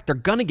not getting back. They're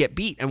going to get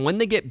beat. And when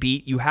they get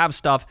beat, you have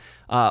stuff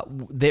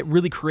that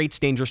really creates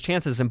dangerous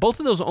chances. And both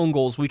of those own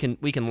goals, we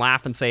can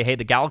laugh and say, hey,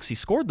 the Galaxy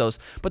scored those,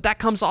 but that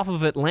comes off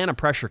of Atlanta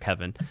pressure,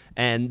 Kevin.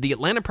 And the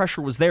Atlanta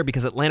pressure was there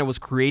because Atlanta was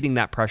creating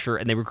that pressure,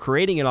 and they were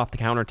creating it off the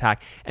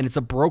counterattack, and it's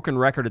a broken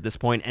record at this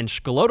point. And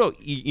Schelotto,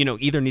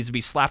 either needs to be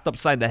slapped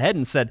upside the head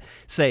and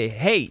say,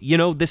 hey,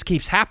 this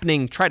keeps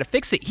happening, try to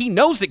fix it. He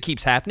knows it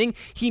keeps happening.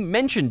 He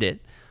mentioned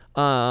it.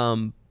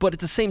 But at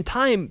the same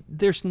time,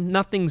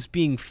 nothing's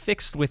being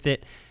fixed with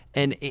it.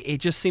 And it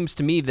just seems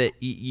to me that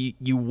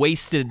you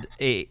wasted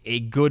a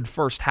good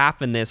first half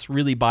in this,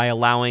 really, by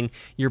allowing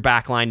your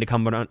back line to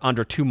come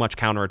under too much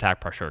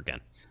counterattack pressure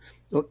again.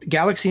 Well,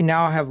 Galaxy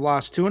now have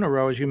lost 2 in a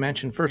row, as you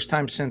mentioned, first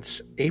time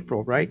since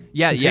April, right?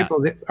 Yeah, since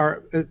April,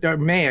 or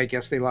May, I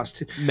guess they lost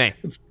 2. May.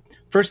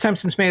 First time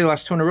since May they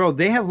lost 2 in a row.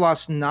 They have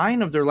lost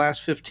 9 of their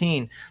last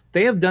 15.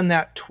 They have done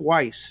that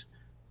twice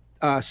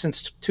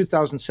since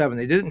 2007.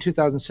 They did it in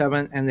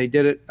 2007, and they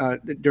did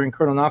it during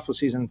Colonel Knopfler's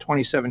season in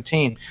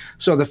 2017.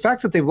 So the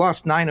fact that they've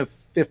lost 9 of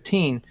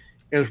 15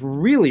 is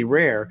really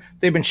rare.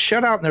 They've been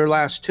shut out in their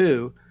last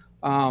 2.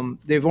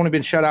 They've only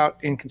been shut out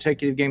in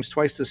consecutive games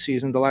twice this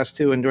season, the last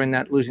 2, and during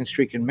that losing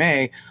streak in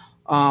May.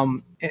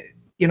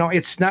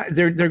 It's not.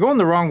 They're going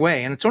the wrong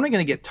way, and it's only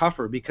going to get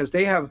tougher because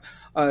they have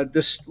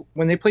this.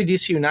 When they play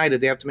DC United,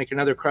 they have to make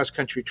another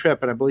cross-country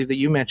trip, and I believe that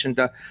you mentioned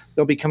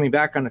they'll be coming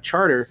back on a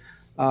charter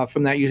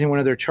from that, using one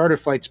of their charter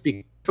flights.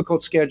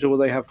 Difficult schedule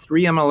where they have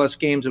 3 MLS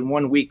games in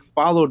 1 week,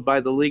 followed by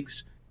the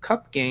League's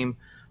Cup game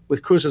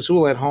with Cruz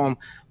Azul at home.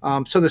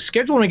 So the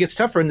schedule only gets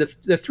tougher, and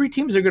the 3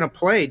 teams they're going to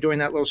play during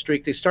that little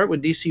streak, they start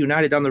with DC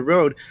United on the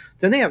road,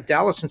 then they have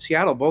Dallas and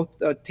Seattle, both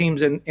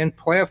teams in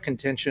playoff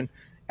contention,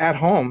 at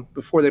home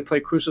before they play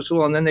Cruz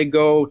Azul, and then they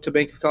go to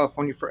Banc of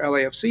California for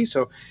LAFC.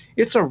 So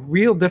it's a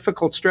real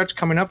difficult stretch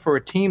coming up for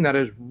a team that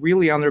is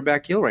really on their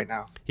back heel right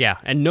now. Yeah,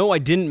 and no, I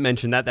didn't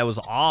mention that. That was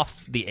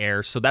off the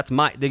air, so that's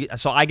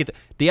so I get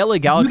the LA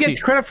Galaxy. You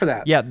get credit for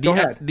that. Yeah,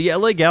 the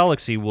LA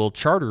Galaxy will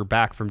charter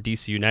back from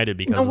DC United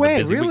because of the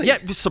busy really?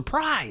 week. Yeah,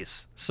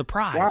 surprise.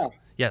 Wow.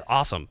 Yeah,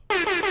 awesome.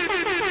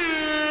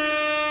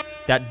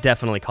 That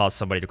definitely caused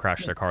somebody to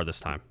crash their car this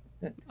time.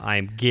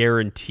 I'm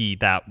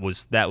guaranteed that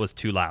was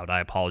too loud.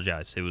 I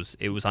apologize.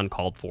 It was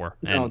uncalled for.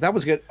 No, that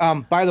was good.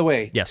 By the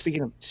way, yes.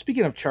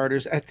 Speaking of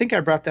charters, I think I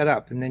brought that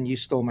up, and then you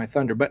stole my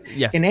thunder. But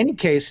yes. In any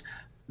case,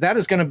 that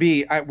is going to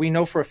be. We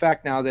know for a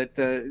fact now that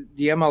the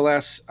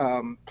MLS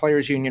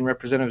Players Union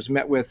representatives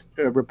met with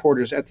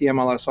reporters at the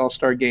MLS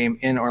All-Star Game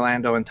in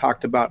Orlando and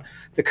talked about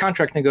the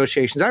contract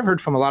negotiations. I've heard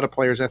from a lot of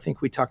players. I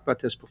think we talked about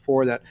this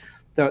before, that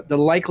the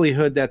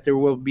likelihood that there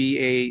will be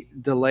a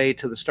delay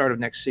to the start of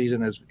next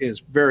season is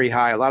very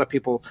high. A lot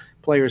of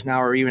players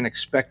now are even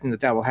expecting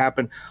that will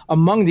happen.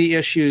 Among the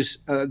issues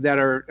that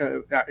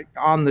are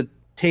on the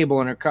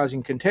table and are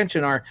causing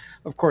contention are,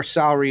 of course,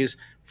 salaries,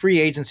 free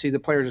agency. The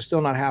players are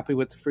still not happy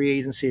with the free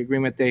agency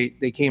agreement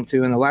they came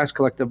to in the last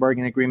collective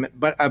bargaining agreement.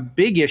 But a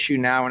big issue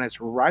now, and it's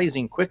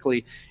rising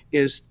quickly,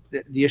 is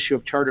the issue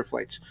of charter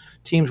flights.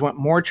 Teams want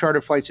more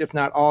charter flights, if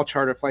not all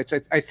charter flights.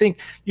 I think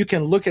you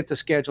can look at the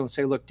schedule and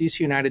say, look, DC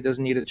United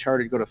doesn't need a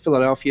charter to go to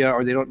Philadelphia,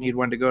 or they don't need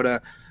one to go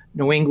to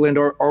New England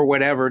or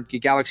whatever. The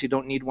Galaxy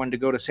don't need one to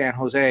go to San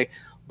Jose.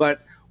 But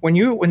when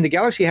the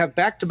Galaxy have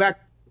back-to-back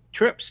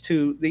trips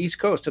to the East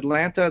Coast,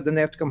 Atlanta, then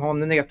they have to come home,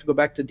 then they have to go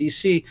back to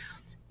DC,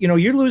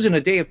 you're losing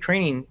a day of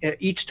training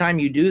each time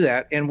you do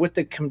that. And with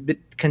the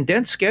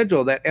condensed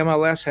schedule that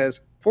MLS has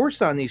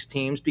forced on these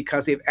teams,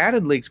 because they've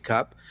added Leagues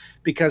Cup,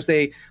 because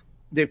they've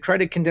tried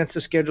to condense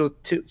the schedule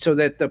so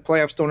that the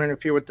playoffs don't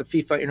interfere with the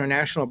FIFA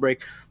international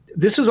break.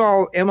 This is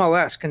all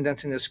MLS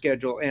condensing the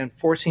schedule and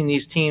forcing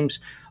these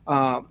teams,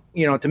 to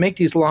make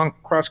these long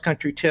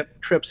cross-country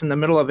trips in the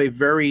middle of a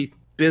very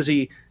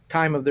busy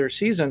time of their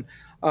season.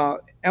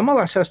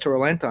 MLS has to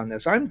relent on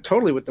this. I'm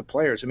totally with the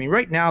players. I mean,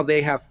 right now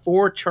they have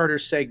 4 charter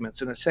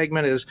segments, and a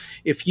segment is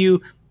if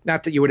you,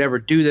 not that you would ever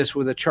do this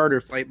with a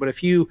charter flight, but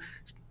if you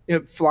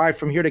fly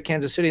from here to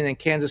Kansas City and then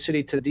Kansas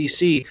City to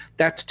DC,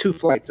 that's 2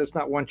 flights. That's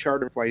not 1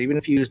 charter flight, even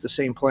if you use the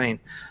same plane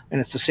and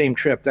it's the same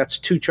trip. That's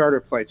 2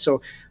 charter flights.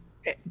 So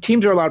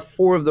teams are allowed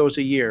 4 of those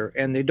a year,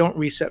 and they don't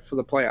reset for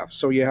the playoffs.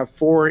 So you have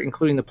 4,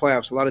 including the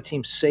playoffs. A lot of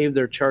teams save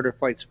their charter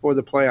flights for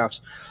the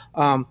playoffs.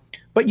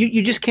 But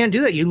you just can't do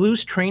that. You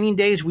lose training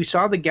days. We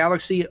saw the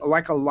Galaxy,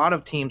 like a lot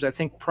of teams, I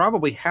think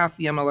probably half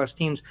the MLS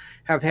teams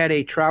have had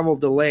a travel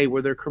delay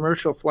where their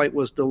commercial flight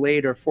was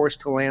delayed or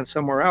forced to land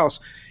somewhere else,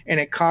 and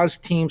it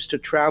caused teams to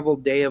travel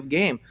day of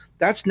game.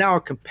 That's now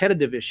a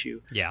competitive issue.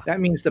 Yeah.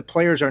 That means the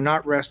players are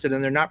not rested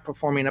and they're not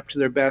performing up to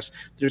their best.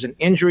 There's an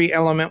injury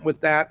element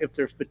with that. If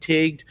they're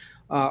fatigued,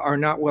 are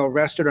not well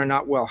rested, are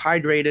not well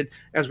hydrated.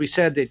 As we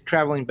said, they're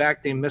traveling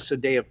back, they miss a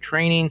day of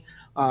training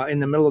in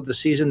the middle of the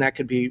season. That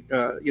could be,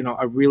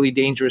 a really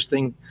dangerous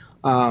thing.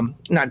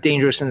 Not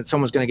dangerous in that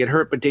someone's going to get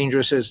hurt, but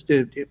dangerous as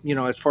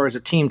far as a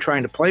team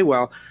trying to play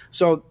well.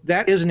 So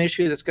that is an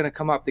issue that's going to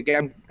come up.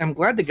 I'm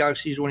glad the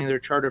Galaxy is winning their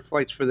charter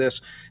flights for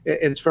this.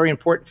 It's very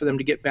important for them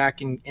to get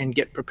back and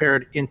get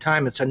prepared in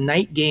time. It's a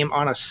night game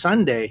on a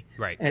Sunday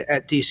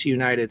at DC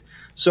United.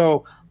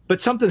 So, but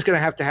something's going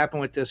to have to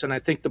happen with this, and I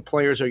think the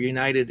players are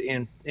united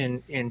in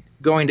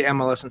going to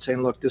MLS and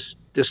saying, "Look, this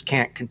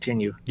can't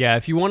continue." Yeah,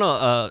 if you want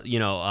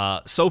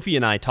to, Sophie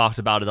and I talked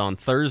about it on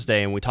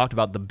Thursday, and we talked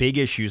about the big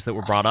issues that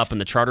were brought up in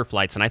the charter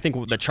flights, and I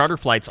think the charter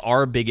flights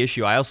are a big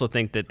issue. I also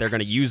think that they're going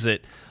to use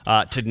it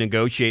to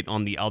negotiate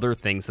on the other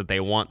things that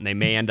they want, and they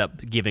may end up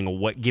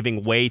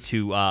giving way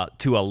to a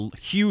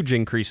huge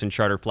increase in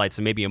charter flights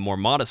and maybe a more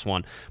modest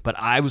one. But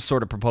I was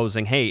sort of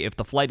proposing, hey, if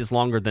the flight is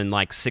longer than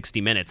like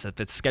 60 minutes, if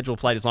its scheduled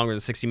flight is longer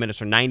than 60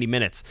 minutes or 90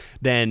 minutes,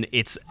 then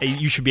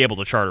you should be able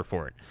to charter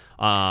for it.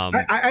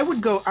 I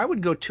would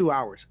go 2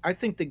 hours. I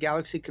think the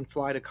Galaxy can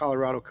fly to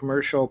Colorado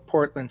commercial,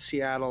 Portland,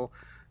 Seattle,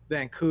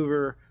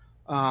 Vancouver.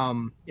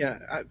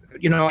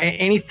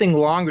 Anything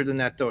longer than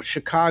that though.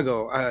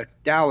 Chicago,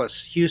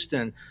 Dallas,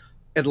 Houston,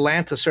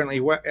 Atlanta,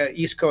 certainly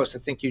East Coast. I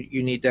think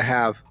you need to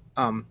have.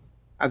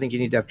 I think you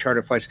need to have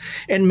charter flights,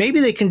 and maybe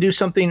they can do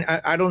something.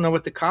 I don't know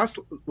what the cost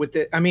with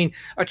it. I mean,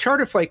 a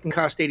charter flight can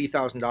cost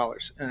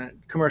 $80,000.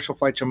 Commercial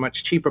flights are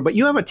much cheaper. But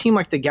you have a team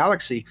like the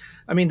Galaxy.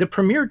 I mean, the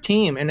premier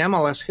team in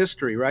MLS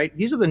history, right?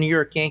 These are the New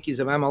York Yankees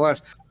of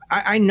MLS.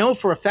 I know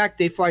for a fact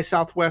they fly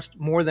Southwest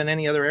more than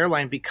any other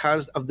airline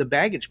because of the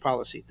baggage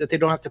policy, that they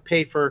don't have to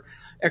pay for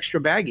extra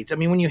baggage. I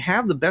mean, when you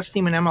have the best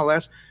team in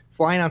MLS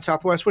flying on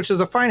Southwest, which is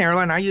a fine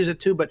airline, I use it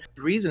too, but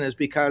the reason is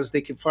because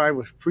they can fly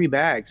with free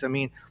bags. I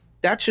mean,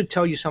 that should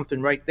tell you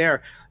something right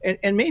there.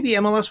 And maybe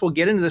MLS will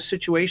get into the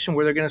situation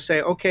where they're going to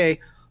say, okay,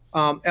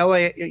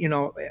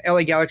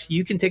 LA Galaxy,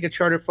 you can take a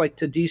charter flight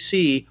to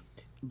DC,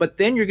 but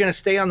then you're going to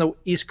stay on the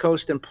East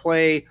Coast and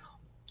play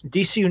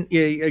DC.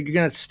 You're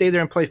going to stay there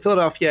and play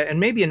Philadelphia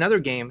and maybe another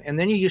game. And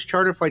then you use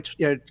charter flights,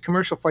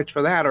 commercial flights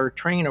for that, or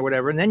train or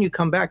whatever. And then you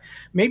come back.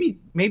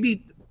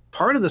 Maybe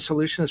part of the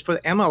solution is for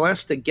the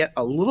MLS to get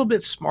a little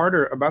bit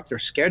smarter about their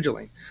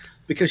scheduling.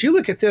 Because you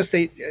look at this,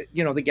 the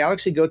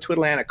Galaxy go to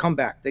Atlanta, come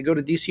back. They go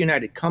to DC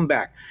United, come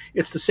back.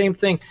 It's the same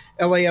thing.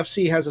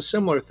 LAFC has a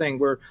similar thing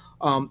where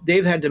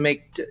they've had to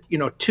make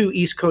 2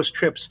 East Coast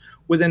trips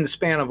within the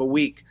span of a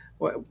week.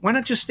 Why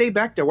not just stay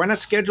back there? Why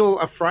not schedule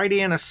a Friday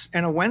and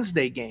a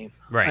Wednesday game,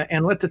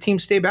 and let the team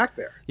stay back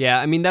there? Yeah,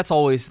 I mean that's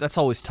always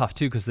tough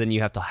too, because then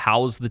you have to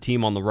house the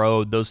team on the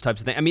road, those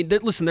types of things. I mean,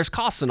 listen, there's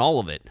costs in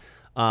all of it.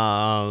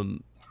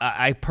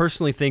 I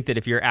personally think that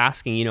if you're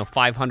asking,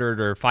 $500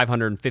 or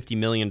 $550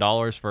 million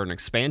for an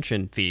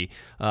expansion fee,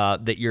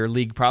 that your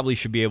league probably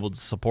should be able to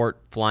support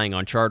flying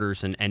on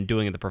charters and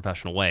doing it the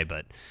professional way.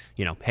 But,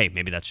 hey,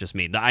 maybe that's just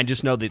me. I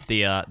just know that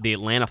the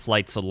Atlanta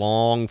flight's a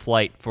long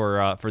flight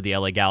for the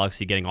LA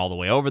Galaxy, getting all the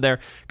way over there,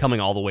 coming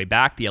all the way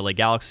back. The LA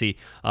Galaxy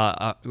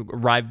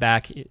arrived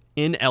back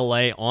in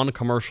LA on a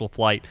commercial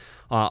flight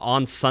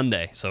on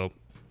Sunday. So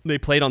they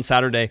played on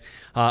Saturday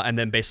and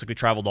then basically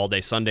traveled all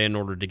day Sunday in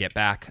order to get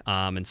back.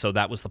 And so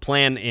that was the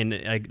plan.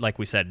 And like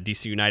we said,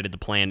 DC United, the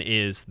plan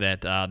is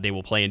that they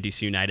will play in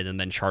DC United and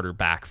then charter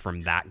back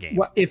from that game.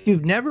 Well, if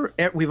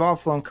we've all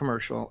flown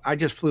commercial. I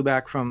just flew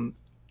back from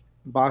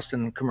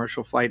Boston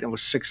commercial flight. It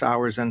was 6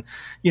 hours, and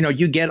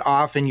you get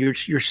off and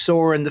you're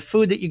sore, and the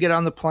food that you get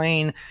on the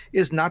plane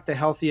is not the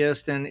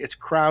healthiest, and it's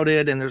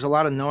crowded, and there's a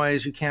lot of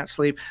noise. You can't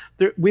sleep.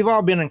 We've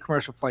all been in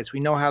commercial flights. We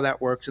know how that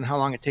works and how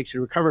long it takes you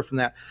to recover from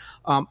that.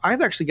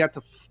 I've actually got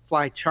to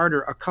fly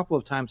charter a couple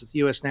of times with the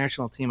U.S.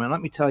 national team, and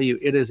let me tell you,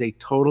 it is a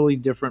totally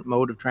different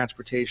mode of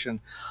transportation.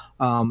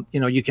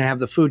 You can have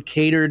the food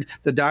catered.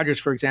 The Dodgers,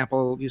 for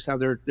example, used to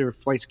have their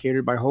flights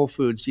catered by Whole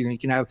Foods. You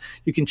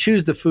can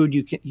choose the food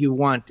you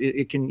want.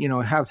 It can,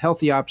 have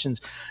healthy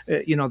options.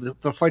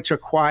 The flights are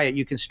quiet.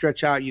 You can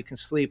stretch out. You can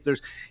sleep.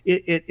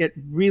 It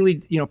really,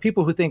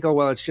 people who think, oh,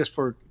 well, it's just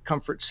for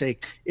comfort's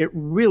sake, it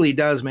really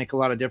does make a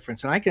lot of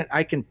difference. And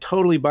I can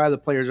totally buy the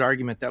player's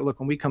argument that, look,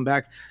 when we come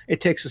back,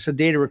 it takes us a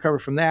day to recover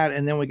from that,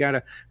 and then we got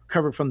to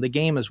recover from the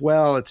game as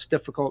well. It's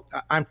difficult.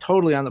 I'm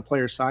totally on the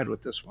player's side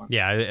with this one.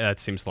 Yeah, that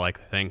seems like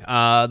the thing.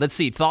 Let's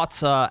see.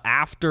 Thoughts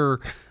after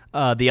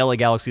the LA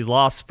Galaxy's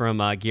loss from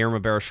Guillermo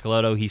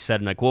Barros-Schelotto. He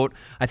said, and I quote,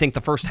 "I think the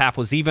first half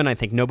was even. I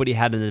think nobody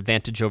had an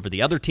advantage over the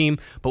other team,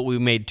 but we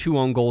made 2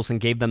 own goals and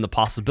gave them the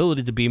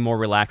possibility to be more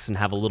relaxed and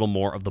have a little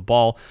more of the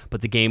ball, but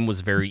the game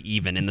was very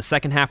even. In the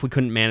second half, we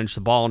couldn't manage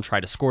the ball and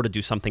try to score to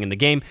do something in the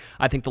game.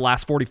 I think the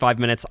last 45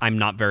 minutes, I'm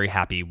not very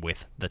happy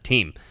with the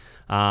team."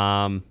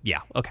 Yeah,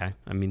 okay.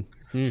 I mean,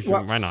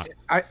 why not?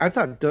 I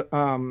thought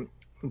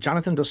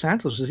Jonathan Dos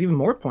Santos was even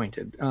more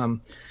pointed.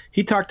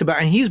 He talked about,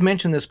 and he's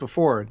mentioned this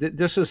before,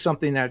 this is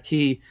something that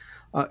he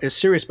is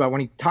serious about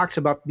when he talks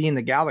about being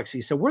the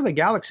Galaxy. So we're the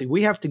Galaxy.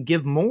 We have to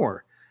give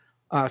more,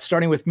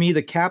 starting with me,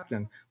 the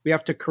captain. We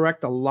have to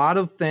correct a lot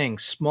of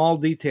things, small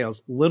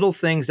details, little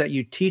things that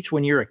you teach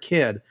when you're a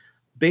kid,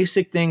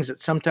 basic things that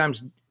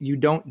sometimes you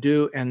don't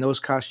do, and those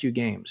cost you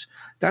games.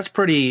 That's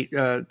pretty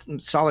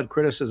solid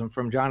criticism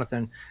from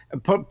Jonathan,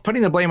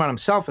 putting the blame on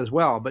himself as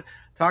well, but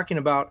talking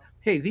about,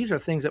 hey, these are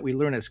things that we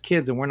learn as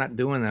kids and we're not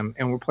doing them,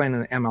 and we're playing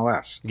in the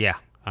MLS. Yeah,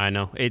 I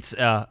know. It's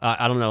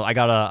I don't know. I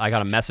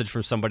got a message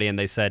from somebody, and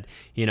they said,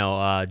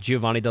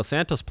 Giovanni Dos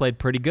Santos played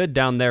pretty good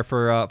down there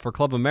for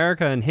Club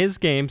America in his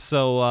game.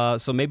 So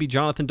maybe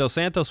Jonathan Dos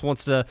Santos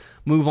wants to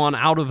move on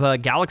out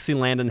of Galaxy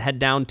Land and head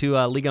down to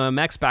Liga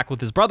MX back with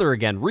his brother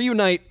again,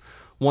 reunite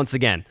once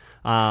again.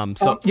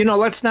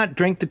 Let's not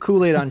drink the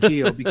Kool-Aid on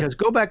Gio, because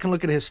go back and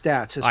look at his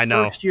stats. His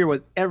first year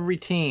with every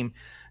team,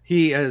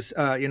 he is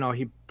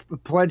he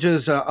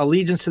pledges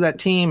allegiance to that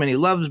team, and he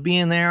loves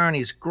being there, and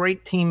he's a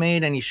great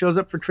teammate, and he shows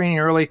up for training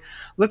early.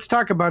 Let's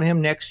talk about him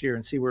next year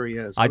and see where he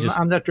is.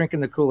 I'm not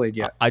drinking the Kool-Aid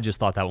yet. I just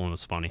thought that one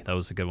was funny. That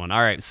was a good one.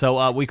 All right,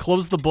 so we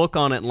closed the book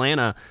on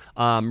Atlanta.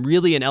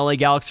 Really an LA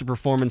Galaxy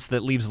performance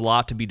that leaves a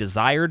lot to be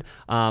desired.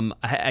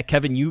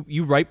 Kevin,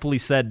 you rightfully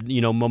said,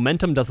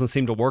 momentum doesn't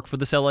seem to work for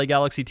this LA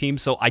Galaxy team,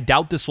 so I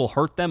doubt this will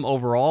hurt them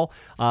overall,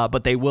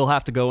 but they will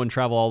have to go and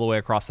travel all the way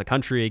across the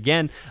country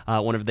again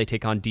whenever they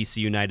take on DC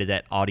United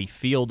at Audi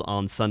Field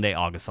on Sunday,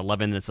 August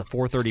 11th. It's a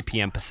 4:30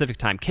 p.m. Pacific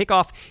time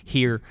kickoff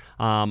here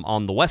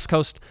on the West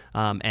Coast,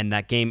 and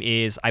that game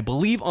is, I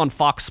believe, on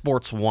Fox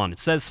Sports 1. It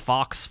says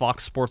Fox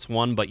Sports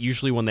 1, but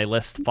usually when they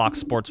list Fox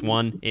Sports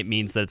 1, it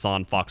means that it's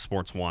on Fox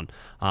Sports 1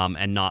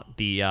 and not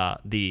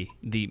the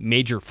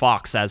major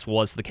Fox, as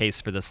was the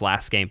case for this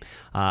last game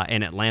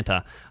in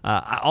Atlanta.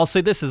 I'll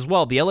say this as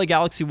well. The LA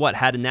Galaxy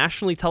had a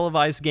nationally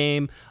televised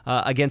game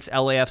against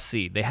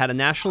LAFC. They had a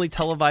nationally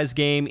televised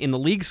game in the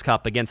Leagues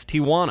Cup against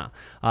Tijuana.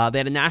 They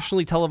had a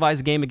nationally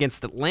televised game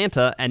against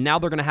Atlanta, and now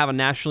they're going to have a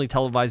nationally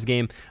televised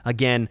game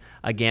again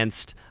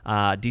against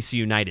DC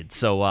United.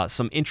 So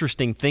some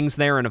interesting things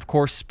there. And of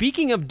course,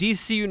 speaking of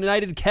DC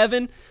United,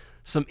 Kevin,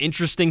 some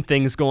interesting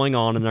things going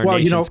on in their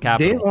nation's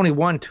capital. They've only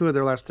won 2 of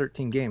their last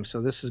 13 games,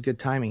 so this is good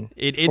timing.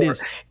 It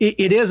is.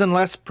 It is,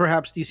 unless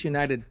perhaps DC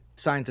United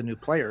signs a new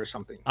player or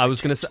something. I was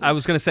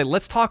gonna say,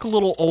 let's talk a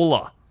little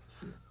Ola.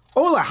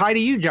 Ola, hi to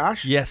you,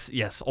 Josh.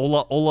 Yes.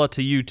 Ola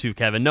to you too,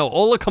 Kevin. No,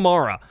 Ola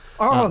Kamara.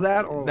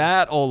 That Ola.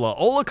 That Ola.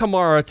 Ola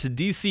Kamara to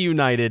DC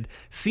United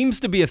seems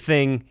to be a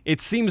thing.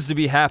 It seems to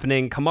be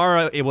happening.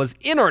 Kamara, it was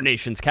in our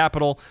nation's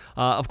capital.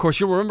 Of course,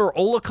 you'll remember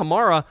Ola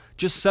Kamara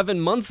just 7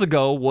 months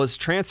ago was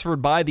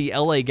transferred by the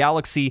LA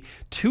Galaxy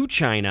to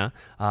China.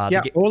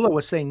 Ola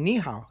was saying ni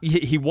hao.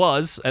 He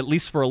was, at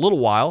least for a little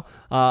while.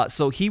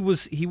 So he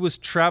was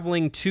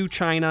traveling to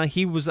China.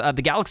 He was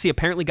the Galaxy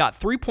apparently got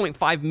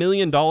 $3.5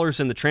 million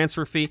in the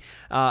transfer fee,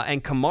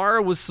 and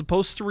Kamara was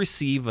supposed to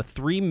receive a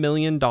 $3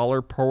 million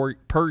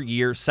per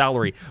year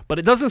salary. But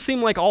it doesn't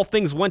seem like all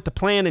things went to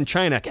plan in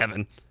China,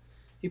 Kevin.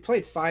 He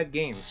played 5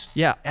 games.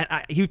 Yeah, and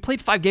he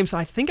played 5 games, and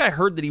I think I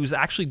heard that he was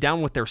actually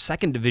down with their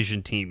second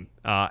division team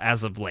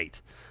as of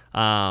late.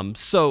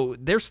 So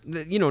there's,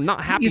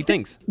 not happy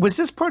things. Was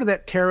this part of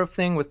that tariff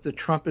thing with the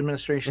Trump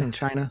administration in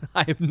China?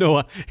 I have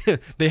no.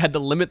 They had to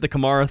limit the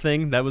Kamara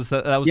thing. That was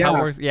how it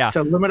works. Yeah, it's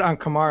a limit on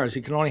Kamaras.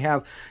 You can only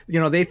have.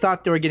 They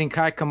thought they were getting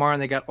Kai Kamara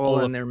and they got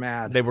Ola, and they're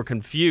mad. They were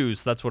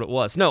confused. That's what it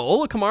was. No,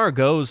 Ola Kamara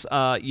goes,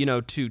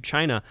 to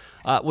China.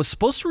 Was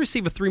supposed to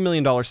receive a $3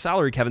 million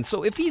salary, Kevin.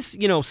 So if he's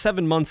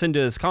 7 months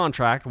into his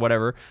contract,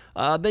 whatever,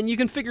 then you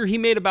can figure he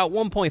made about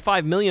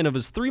 $1.5 million of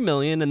his $3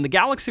 million, and the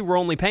Galaxy were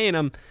only paying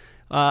him.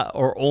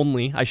 Or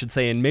only, I should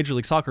say, in Major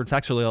League Soccer, it's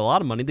actually a lot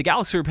of money. The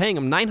Galaxy were paying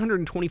him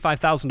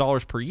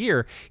 $925,000 per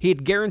year. He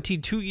had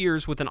guaranteed 2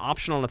 years with an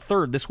option on a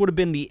third. This would have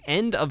been the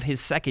end of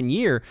his second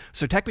year,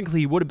 so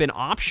technically he would have been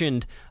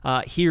optioned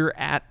here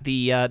at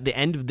the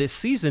end of this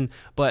season.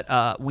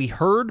 But we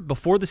heard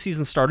before the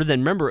season started,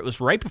 and remember, it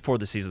was right before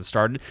the season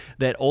started,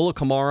 that Ola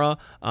Kamara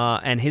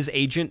and his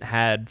agent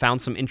had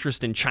found some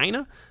interest in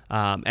China.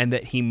 and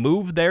that he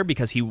moved there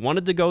because he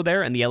wanted to go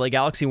there, and the LA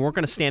Galaxy weren't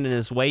going to stand in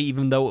his way,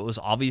 even though it was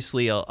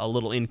obviously a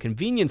little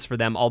inconvenience for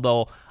them,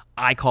 although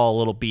I call a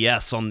little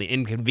BS on the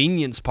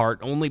inconvenience part,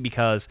 only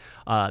because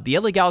the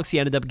LA Galaxy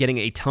ended up getting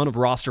a ton of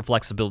roster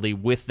flexibility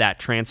with that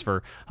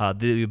transfer.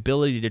 The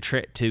ability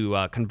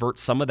to convert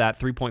some of that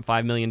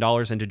 $3.5 million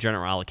into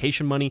general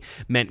allocation money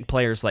meant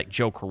players like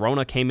Joe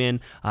Corona came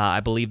in. I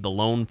believe the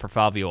loan for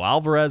Fabio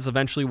Alvarez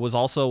eventually was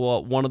also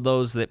one of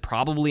those that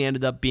probably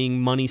ended up being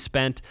money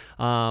spent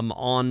from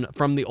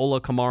the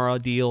Ola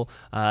Kamara deal.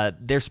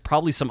 There's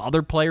probably some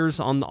other players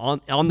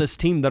on this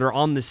team that are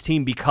on this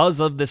team because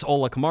of this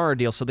Ola Kamara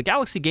deal. So the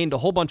Galaxy gained a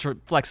whole bunch of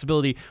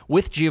flexibility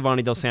with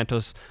Giovanni Dos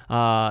Santos,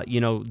 doing the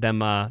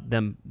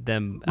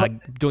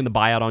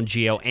buyout on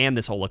Gio and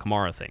this Ola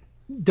Kamara thing.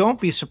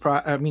 Don't be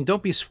surprised. I mean,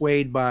 don't be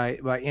swayed by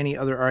any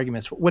other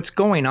arguments. What's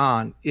going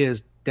on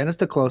is Dennis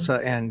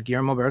DeClosa and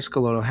Guillermo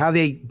Barros-Schelotto have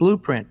a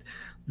blueprint.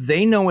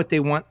 They know what they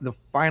want the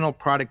final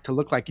product to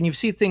look like. And you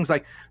see things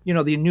like,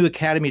 the new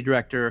academy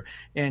director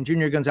and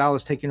Junior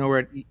Gonzalez taking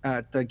over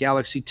at the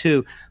Galaxy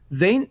 2.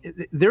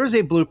 There is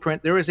a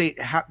blueprint.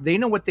 They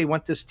know what they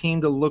want this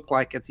team to look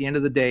like at the end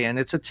of the day. And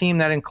it's a team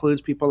that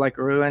includes people like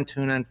Uriel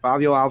Antuna and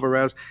Fabio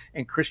Alvarez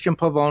and Christian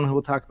Pavón, who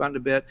we'll talk about in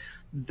a bit.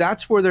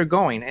 That's where they're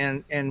going.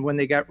 And when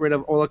they got rid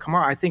of Ola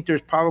Kamara, I think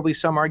there's probably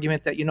some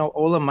argument that,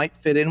 Ola might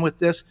fit in with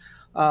this,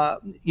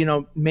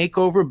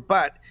 makeover,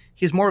 but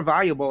he's more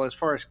valuable as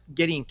far as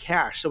getting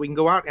cash. So we can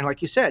go out and,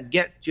 like you said,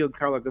 get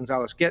Giancarlo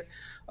Gonzalez, get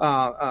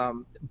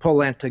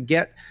Polenta,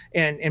 get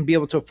and be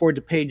able to afford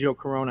to pay Joe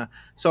Corona.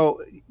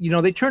 So,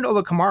 they turned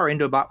Ola Kamara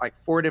into about like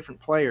 4 different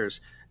players,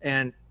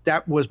 and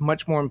that was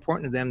much more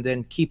important to them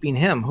than keeping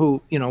him,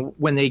 who,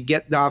 when they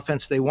get the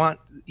offense they want,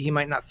 he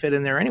might not fit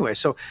in there anyway.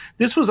 So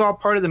this was all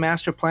part of the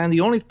master plan.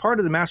 The only part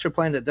of the master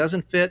plan that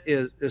doesn't fit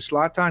is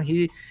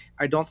Zlatan.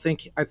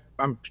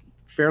 I'm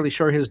fairly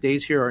sure his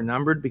days here are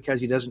numbered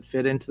because he doesn't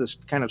fit into this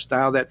kind of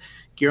style that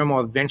Guillermo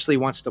eventually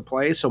wants to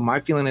play. So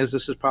my feeling is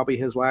this is probably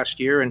his last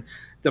year, and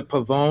the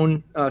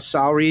Pavón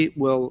salary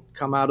will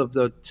come out of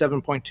the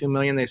 $7.2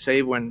 million they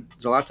save when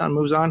Zlatan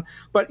moves on.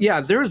 But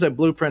yeah, there is a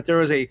blueprint.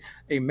 There is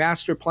a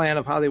master plan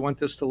of how they want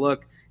this to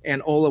look.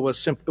 And Ola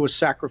was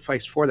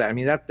sacrificed for that. I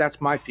mean,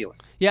 that's my feeling.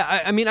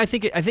 Yeah, I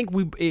think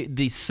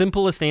the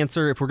simplest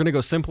answer, if we're going to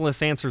go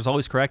simplest answer is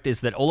always correct,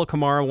 is that Ola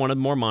Kamara wanted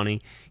more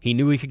money. He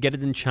knew he could get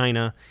it in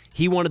China.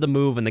 He wanted to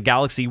move, and the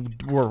Galaxy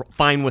were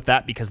fine with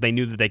that because they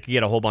knew that they could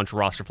get a whole bunch of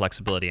roster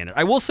flexibility in it.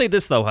 I will say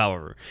this, though,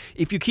 however.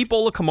 If you keep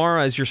Ola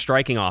Kamara as your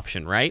striking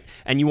option, right,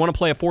 and you want to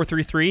play a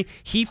 4-3-3,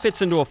 he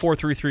fits into a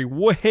 4-3-3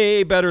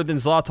 way better than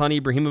Zlatan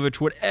Ibrahimovic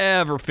would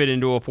ever fit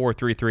into a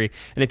 4-3-3.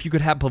 And if you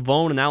could have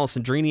Pavón and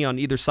Alessandrini on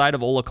either side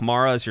of Ola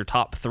Kamara as your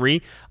top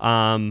 3,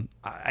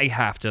 I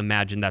have to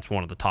imagine that's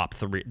one of the top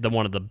 3,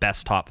 one of the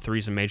best top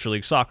 3s in Major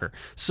League Soccer.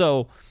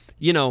 So,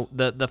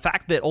 the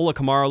fact that Ola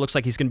Kamara looks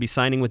like he's going to be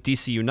signing with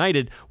DC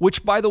United,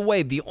 which, by the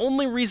way, the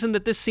only reason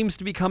that this seems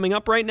to be coming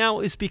up right now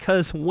is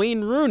because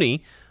Wayne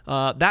Rooney,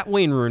 that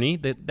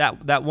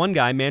one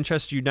guy,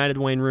 Manchester United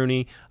Wayne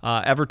Rooney,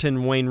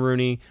 Everton Wayne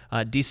Rooney,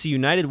 DC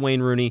United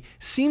Wayne Rooney,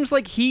 seems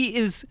like he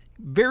is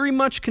very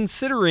much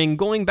considering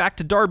going back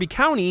to Derby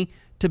County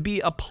to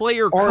be a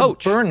player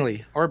coach. Or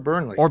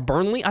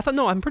Burnley. I thought,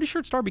 no, I'm pretty sure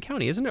it's Derby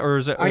County, isn't it? Or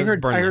is it? I heard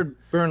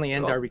Burnley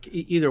and Derby,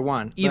 either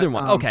one.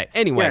 Okay.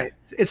 Anyway,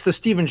 yeah, it's the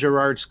Steven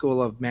Gerrard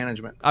School of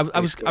Management. I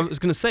was going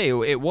to say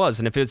it was,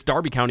 and if it's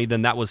Derby County,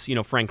 then that was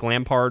Frank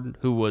Lampard,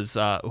 who was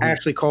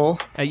Ashley Cole.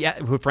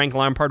 Frank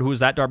Lampard, who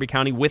was at Derby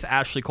County with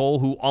Ashley Cole,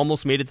 who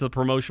almost made it to the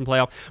promotion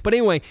playoff. But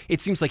anyway,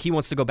 it seems like he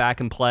wants to go back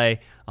and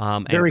play.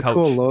 Very coach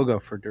cool logo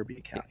for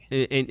Derby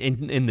County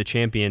in the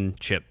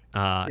championship.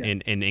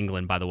 In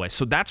England, by the way.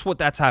 So that's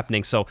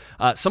happening. So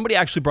somebody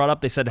actually brought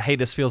up, they said, hey,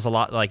 this feels a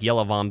lot like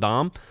Jelle Van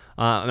Damme.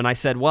 And I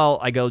said,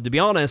 to be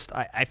honest,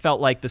 I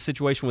felt like the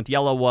situation with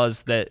Jelle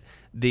was that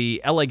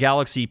the LA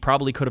Galaxy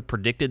probably could have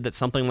predicted that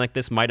something like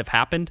this might have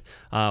happened,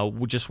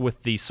 just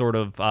with the sort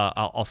of,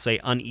 I'll say,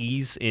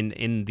 unease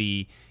in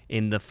the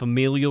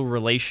familial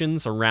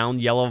relations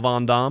around Jelle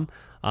Van Damme.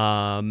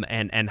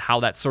 And how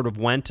that sort of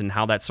went and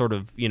how that sort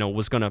of,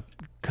 was going to,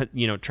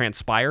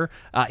 transpire.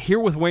 Here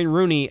with Wayne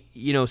Rooney,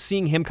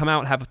 seeing him come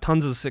out, have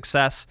tons of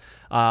success,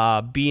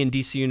 be in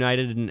DC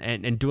United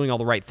and doing all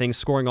the right things,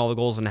 scoring all the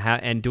goals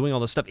and doing all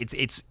this stuff,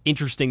 it's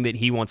interesting that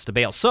he wants to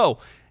bail. So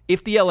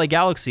if the LA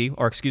Galaxy,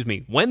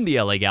 when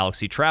the LA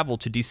Galaxy travel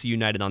to DC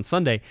United on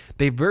Sunday,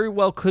 they very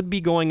well could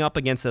be going up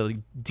against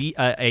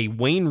a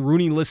Wayne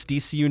Rooney-less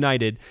DC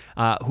United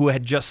who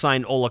had just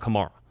signed Ola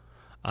Kamara.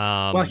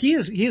 Well, he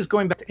is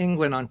going back to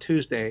England on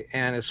Tuesday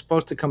and is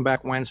supposed to come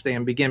back Wednesday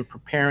and begin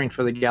preparing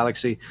for the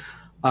Galaxy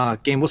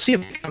game. We'll see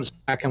if he comes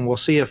back, and we'll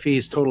see if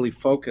he's totally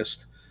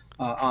focused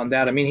on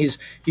that. I mean,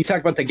 he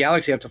talked about the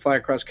Galaxy have to fly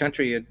across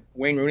country, and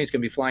Wayne Rooney's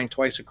going to be flying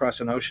twice across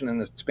an ocean in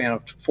the span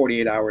of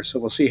 48 hours. So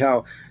we'll see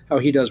how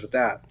he does with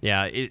that.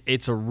 Yeah,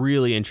 it's a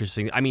really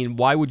interesting. I mean,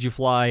 why would you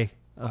fly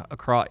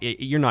across.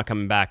 You're not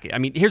coming back. I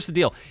mean, here's the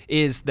deal: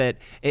 is that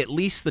at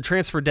least the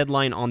transfer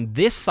deadline on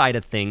this side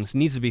of things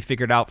needs to be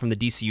figured out from the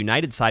DC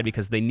United side,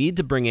 because they need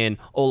to bring in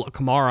Ola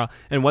Kamara,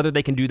 and whether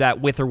they can do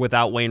that with or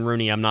without Wayne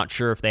Rooney, I'm not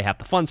sure if they have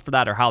the funds for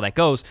that or how that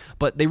goes.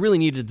 But they really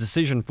need a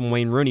decision from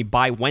Wayne Rooney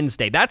by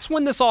Wednesday. That's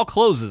when this all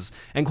closes,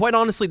 and quite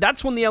honestly,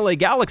 that's when the LA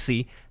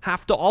Galaxy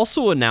have to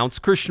also announce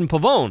Christian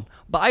Pavón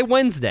by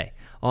Wednesday.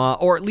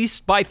 Or at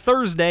least by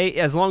Thursday,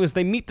 as long as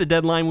they meet the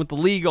deadline with the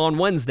league on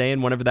Wednesday,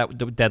 and whenever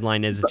that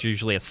deadline is, it's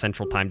usually a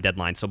Central Time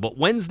deadline. So, but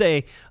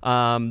Wednesday,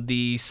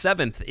 the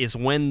 7th, is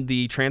when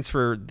the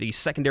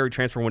secondary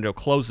transfer window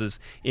closes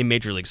in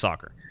Major League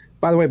Soccer.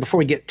 By the way, before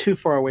we get too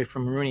far away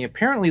from Rooney,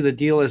 apparently the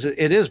deal is,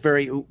 it is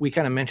very, we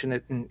kind of mentioned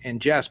it in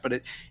jest,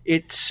 but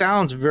it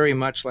sounds very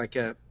much like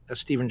a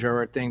Steven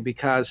Gerrard thing,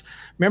 because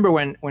remember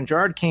when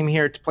Gerrard came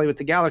here to play with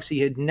the Galaxy,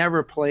 he had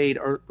never played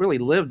or really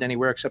lived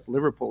anywhere except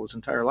Liverpool his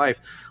entire life.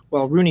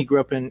 Well, Rooney grew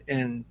up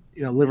in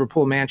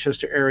Liverpool,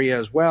 Manchester area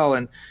as well,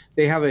 and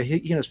they have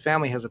his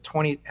family has a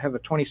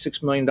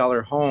 $26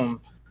 million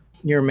home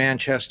near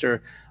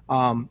Manchester.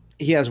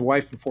 He has a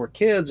wife and 4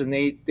 kids, and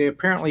they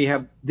apparently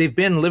they've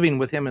been living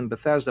with him in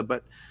Bethesda,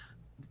 but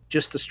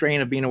just the strain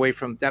of being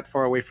that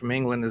far away from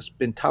England has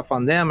been tough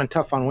on them and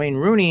tough on Wayne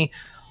Rooney.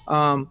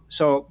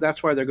 So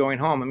that's why they're going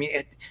home. I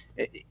mean,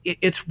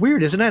 it's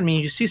weird, isn't it? I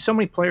mean, you see so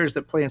many players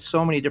that play in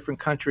so many different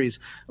countries.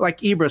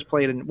 Like Ibra's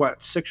played in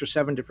 6 or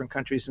 7 different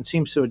countries and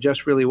seems to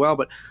adjust really well.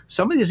 But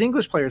some of these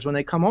English players, when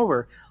they come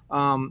over,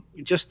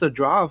 just the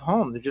draw of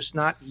home, they're just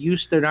not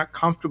used. They're not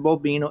comfortable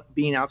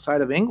being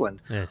outside of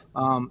England. Yeah.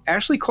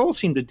 Ashley Cole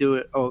seemed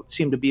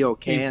to be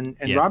okay,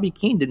 and Robbie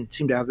Keane didn't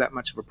seem to have that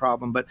much of a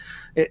problem. But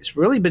it's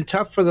really been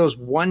tough for those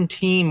one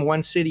team,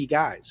 one city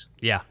guys.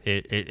 Yeah,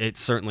 it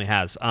certainly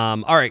has.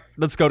 All right,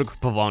 let's go to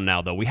Pavón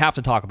now, though. We have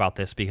to talk about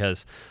this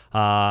because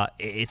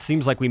it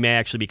seems like we may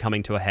actually be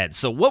coming to a head.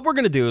 So what we're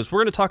going to do is we're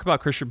going to talk about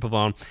Christian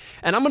Pavón,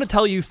 and I'm going to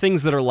tell you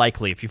things that are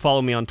likely. If you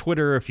follow me on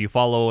Twitter, if you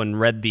follow and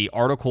read the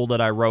article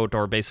that I wrote,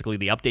 or basically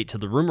the update to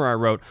the rumor I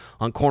wrote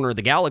on Corner of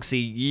the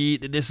Galaxy,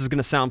 this is going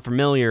to sound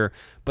familiar,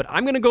 but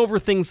I'm going to go over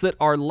things that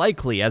are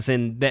likely, as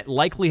in that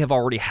likely have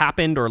already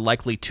happened or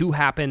likely to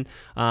happen,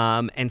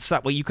 and so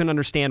that way you can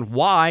understand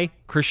why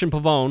Christian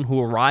Pavón, who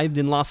arrived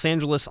in Los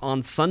Angeles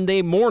on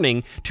Sunday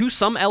morning, to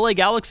some LA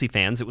Galaxy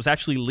fans, it was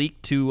actually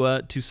leaked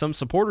to some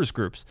supporters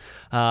groups,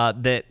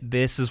 that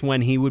this is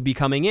when he would be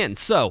coming in.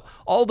 So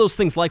all those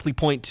things likely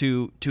point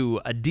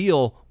to a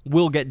deal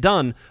will get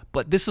done,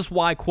 but this is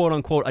why,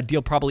 quote-unquote, a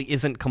deal probably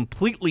isn't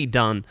completely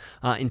done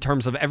in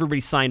terms of everybody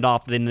signed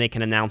off, then they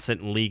can announce it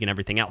in league and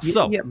everything else.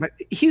 Yeah, but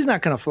he's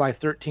not going to fly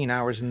 13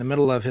 hours in the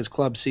middle of his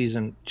club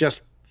season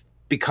just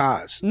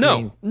because.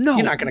 No.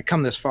 You're not going to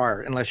come this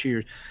far unless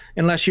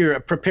you're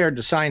prepared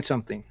to sign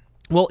something.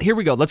 Well, here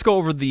we go. Let's go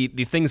over the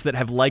things that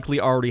have likely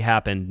already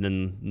happened,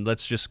 and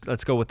let's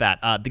go with that.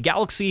 The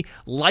Galaxy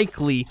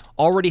likely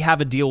already have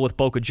a deal with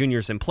Boca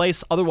Juniors in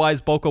place. Otherwise,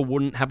 Boca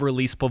wouldn't have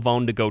released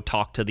Pavón to go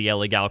talk to the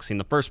LA Galaxy in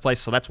the first place.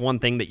 So that's one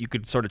thing that you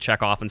could sort of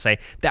check off and say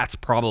that's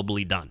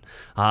probably done.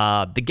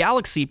 The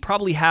Galaxy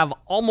probably have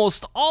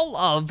almost all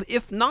of,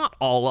 if not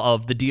all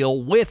of, the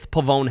deal with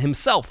Pavón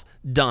himself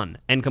done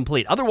and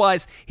complete.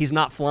 Otherwise, he's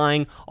not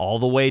flying all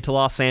the way to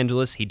Los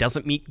Angeles. He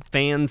doesn't meet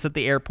fans at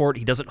the airport.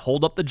 He doesn't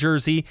hold up the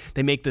jersey.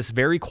 They make this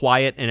very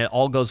quiet, and it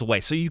all goes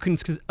away. So you can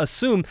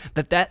assume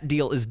that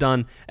deal is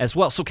done as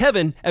well. So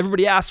Kevin,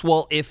 everybody asks,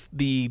 well, if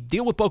the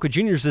deal with Boca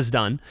Juniors is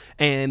done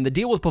and the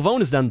deal with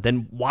Pavón is done,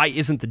 then why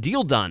isn't the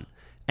deal done?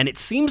 And it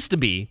seems to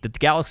be that the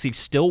Galaxy is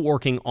still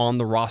working on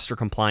the roster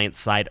compliance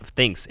side of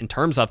things in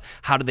terms of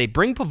how do they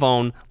bring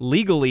Pavón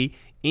legally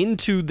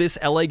into this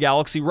LA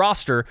Galaxy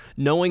roster,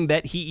 knowing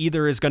that he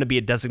either is going to be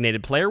a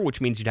designated player,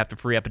 which means you'd have to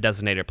free up a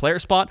designated player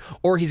spot,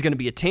 or he's going to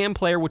be a TAM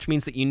player, which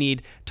means that you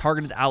need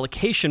targeted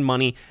allocation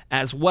money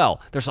as well.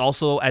 There's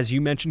also, as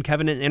you mentioned,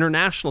 Kevin, an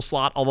international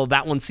slot, although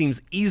that one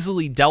seems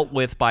easily dealt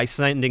with by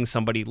sending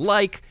somebody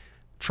like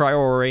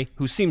Traore,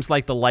 who seems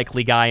like the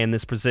likely guy in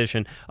this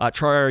position,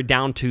 Traore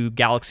down to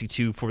Galaxy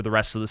 2 for the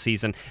rest of the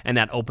season, and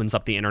that opens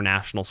up the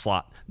international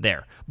slot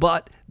there.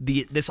 But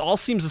this all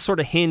seems to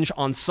sort of hinge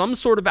on some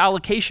sort of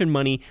allocation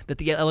money that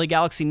the LA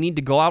Galaxy need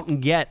to go out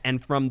and get,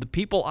 and from the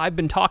people I've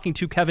been talking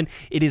to, Kevin,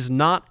 it is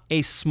not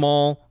a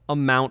small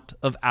amount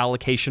of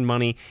allocation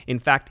money. In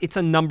fact, it's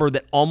a number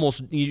that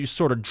almost, you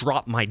sort of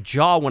dropped my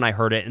jaw when I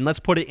heard it, and let's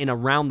put it in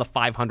around the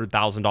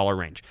 $500,000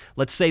 range.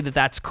 Let's say that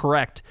that's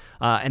correct,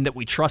 and that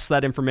we trust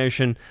that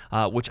information,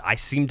 which I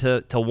seem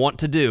to want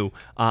to do.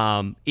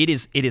 It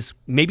is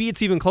maybe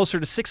it's even closer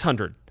to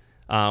 600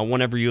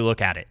 whenever you look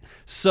at it.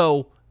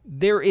 So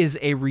there is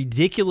a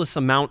ridiculous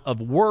amount of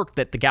work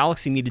that the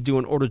Galaxy need to do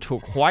in order to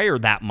acquire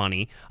that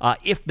money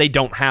if they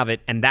don't have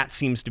it, and that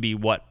seems to be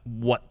what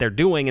they're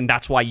doing, and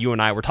that's why you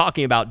and I were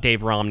talking about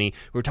Dave Romney,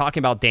 we were talking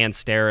about Dan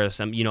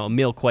Steres,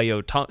 Emil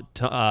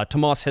Cuello,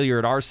 Tomas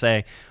Hilliard-Arce.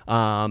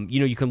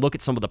 You can look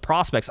at some of the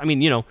prospects. I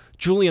mean,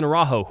 Julian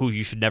Araujo, who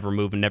you should never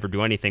move and never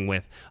do anything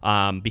with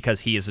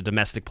because he is a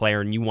domestic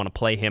player and you want to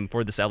play him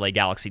for this LA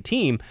Galaxy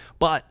team,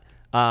 but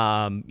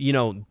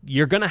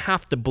you're going to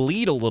have to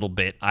bleed a little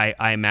bit,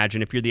 I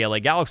imagine, if you're the LA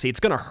Galaxy. It's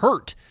going to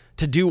hurt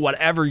to do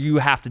whatever you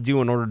have to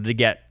do in order to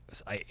get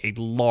a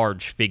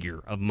large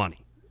figure of money.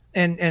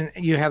 And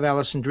you have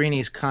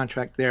Alessandrini's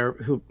contract there,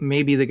 who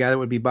may be the guy that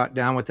would be bought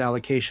down with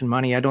allocation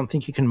money. I don't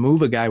think you can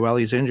move a guy while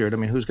he's injured. I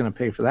mean, who's going to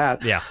pay for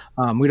that? Yeah.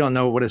 We don't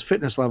know what his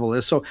fitness level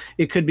is. So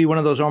it could be one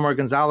of those Omar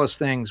Gonzalez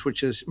things,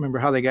 which is, remember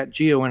how they got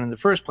Gio in the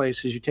first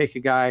place, is you take a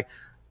guy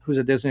who's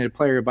a designated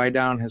player, buy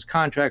down his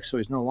contract so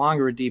he's no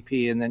longer a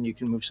DP, and then you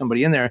can move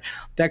somebody in there.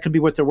 That could be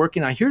what they're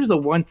working on. Here's the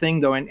one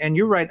thing, though, and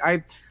you're right.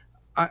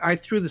 I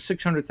threw the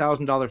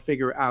 $600,000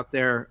 figure out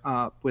there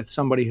with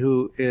somebody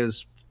who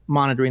is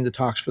monitoring the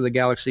talks for the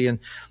Galaxy, and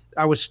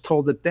I was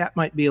told that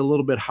might be a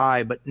little bit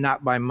high, but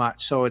not by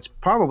much. So it's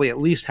probably at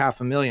least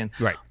 $500,000.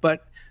 Right.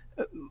 But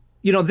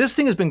this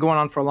thing has been going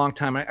on for a long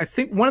time. I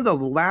think one of the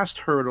last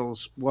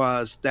hurdles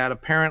was that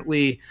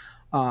apparently,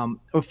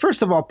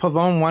 first of all,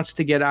 Pavón wants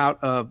to get out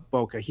of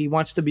Boca. He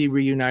wants to be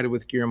reunited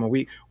with Guillermo.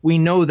 We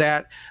know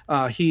that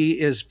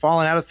he is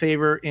fallen out of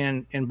favor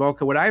in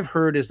Boca. What I've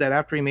heard is that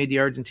after he made the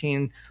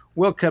Argentine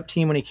World Cup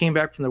team, when he came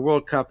back from the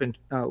World Cup in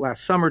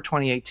last summer,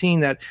 2018,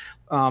 that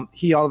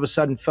he all of a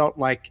sudden felt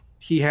like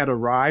he had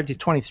arrived. He's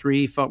 23.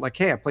 He felt like,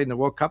 hey, I played in the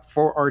World Cup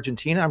for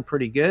Argentina. I'm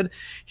pretty good.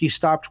 He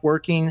stopped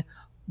working.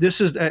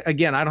 This is,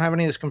 again, I don't have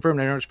any of this confirmed.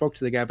 I never spoke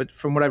to the guy, but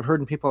from what I've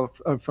heard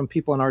from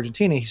people in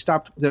Argentina, he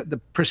stopped. The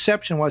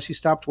perception was he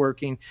stopped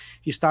working.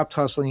 He stopped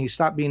hustling. He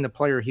stopped being the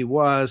player he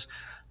was.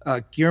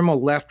 Guillermo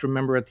left,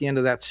 remember, at the end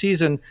of that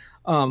season.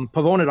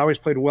 Pavón had always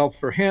played well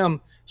for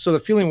him. So the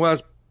feeling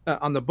was,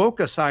 on the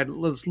Boca side,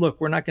 look,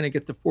 we're not going to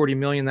get the $40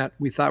 million that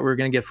we thought we were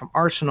going to get from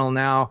Arsenal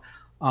now.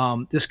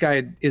 This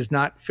guy is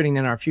not fitting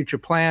in our future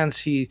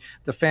plans. The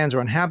fans are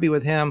unhappy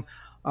with him.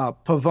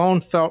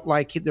 Pavón felt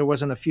like there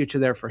wasn't a future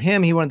there for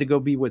him. He wanted to go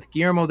be with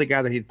Guillermo, the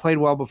guy that he'd played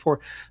well before.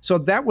 So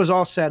that was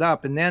all set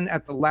up. And then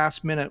at the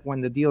last minute,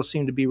 when the deal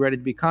seemed to be ready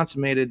to be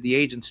consummated, the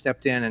agent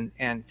stepped in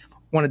and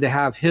wanted to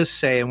have his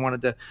say and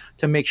wanted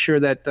to make sure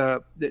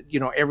that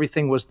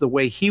everything was the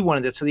way he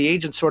wanted it. So the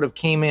agent sort of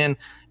came in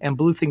and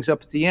blew things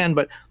up at the end.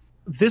 But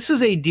this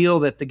is a deal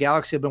that the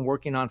Galaxy have been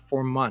working on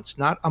for months,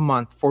 not a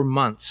month, for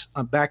months,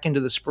 back into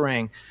the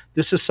spring.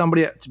 This is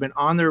somebody that's been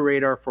on their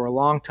radar for a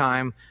long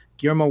time.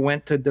 Guillermo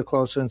went to De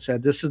Closa and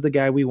said, this is the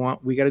guy we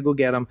want. We got to go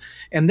get him.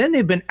 And then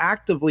they've been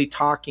actively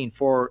talking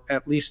for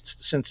at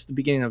least since the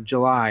beginning of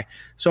July.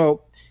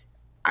 So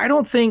I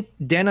don't think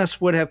Dennis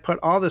would have put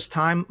all this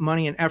time,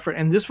 money, and effort,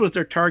 and this was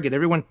their target.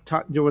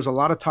 There was a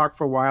lot of talk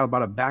for a while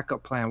about a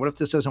backup plan. What if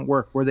this doesn't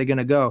work? Where are they going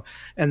to go?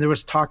 And there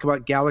was talk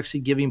about Galaxy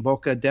giving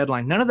Boca a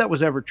deadline. None of that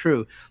was ever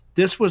true.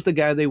 This was the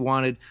guy they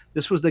wanted.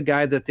 This was the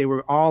guy that they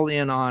were all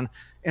in on.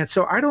 And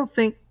so I don't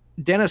think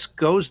Dennis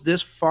goes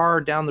this far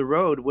down the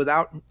road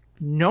without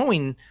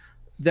knowing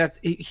that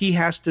he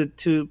has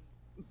to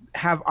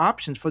have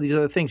options for these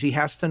other things. He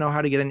has to know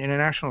how to get an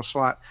international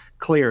slot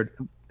cleared.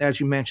 As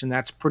you mentioned,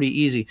 that's pretty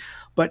easy.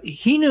 But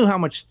he knew how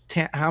much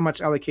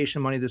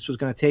allocation money this was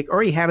going to take,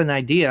 or he had an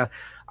idea.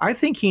 I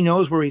think he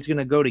knows where he's going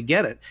to go to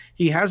get it.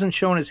 He hasn't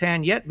shown his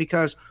hand yet,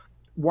 because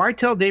why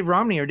tell Dave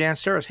Romney or Dan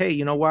Steros, hey,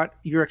 you know what,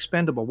 you're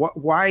expendable?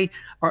 Why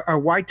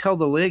tell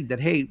the league that,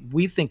 hey,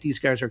 we think these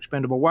guys are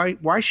expendable?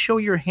 Why show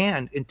your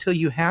hand until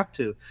you have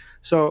to?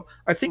 So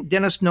I think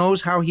Dennis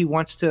knows how he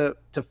wants to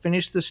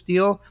finish this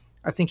deal.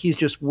 I think he's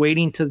just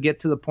waiting to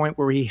get to the point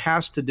where he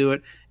has to do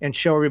it and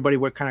show everybody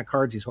what kind of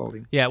cards he's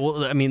holding. Yeah,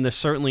 well, I mean, there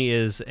certainly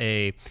is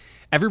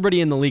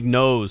everybody in the league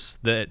knows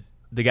that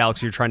the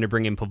Galaxy are trying to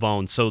bring in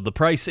Pavón. So the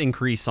price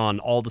increase on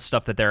all the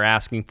stuff that they're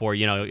asking for,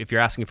 if you're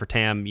asking for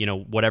TAM,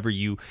 whatever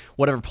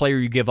player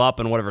you give up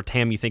and whatever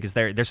TAM you think is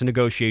there's a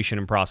negotiation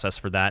and process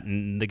for that.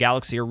 And the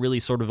Galaxy are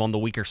really sort of on the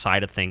weaker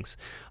side of things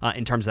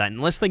in terms of that.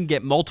 Unless they can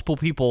get multiple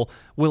people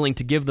willing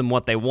to give them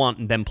what they want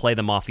and then play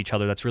them off each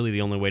other, that's really the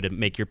only way to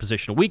make your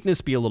position a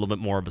weakness be a little bit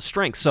more of a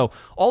strength. So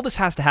all this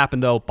has to happen,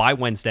 though, by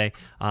Wednesday.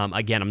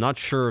 Again, I'm not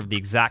sure of the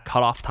exact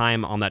cutoff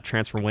time on that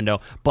transfer window,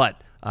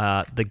 but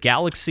the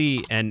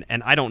Galaxy, and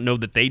I don't know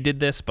that they did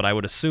this, but I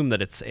would assume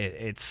that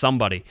it's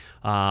somebody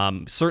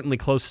certainly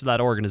close to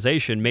that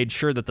organization, made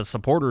sure that the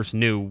supporters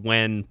knew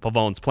when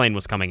Pavón's plane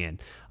was coming in.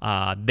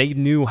 They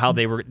knew how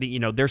they were.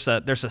 There's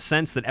a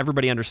sense that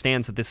everybody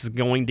understands that this is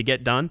going to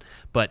get done,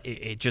 but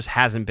it just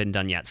hasn't been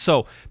done yet.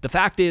 So the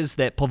fact is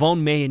that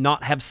Pavón may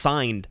not have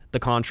signed the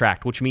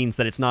contract, which means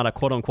that it's not a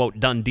quote-unquote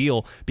done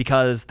deal,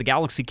 because the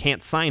Galaxy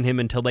can't sign him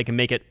until they can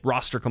make it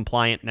roster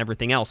compliant and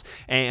everything else.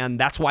 And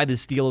that's why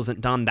this deal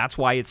isn't done. That's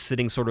why it's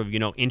sitting sort of,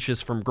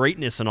 inches from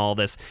greatness and all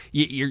this.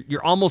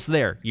 You're almost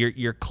there.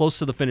 You're close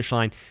to the finish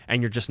line,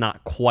 and you're just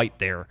not quite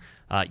there.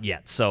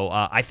 yet. So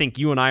I think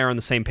you and I are on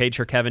the same page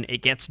here, Kevin.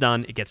 It gets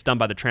done. It gets done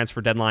by the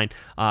transfer deadline.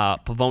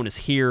 Pavone is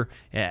here.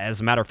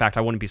 As a matter of fact,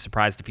 I wouldn't be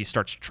surprised if he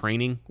starts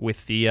training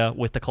with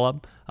the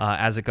club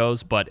as it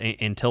goes. But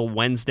until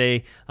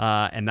Wednesday,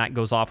 and that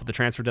goes off with the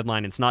transfer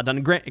deadline, it's not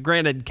done.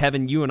 Granted,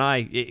 Kevin, you and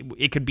I,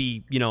 it could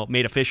be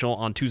made official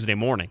on Tuesday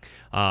morning.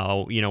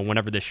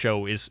 Whenever this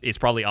show is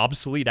probably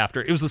obsolete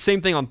after. It was the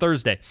same thing on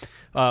Thursday,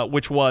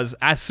 which was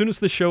as soon as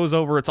the show is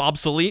over, it's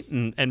obsolete,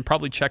 and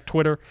probably check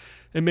Twitter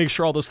and make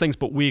sure all those things.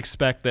 But we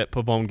expect that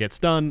Pavone gets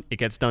done. It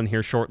gets done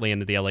here shortly,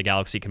 and that the LA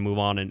Galaxy can move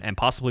on, and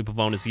possibly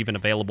Pavone is even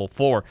available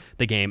for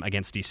the game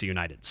against DC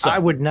United. So I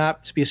would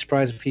not be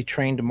surprised if he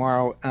trained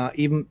tomorrow,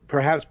 even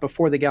perhaps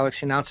before the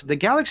Galaxy announced it. The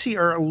Galaxy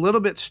are a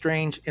little bit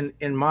strange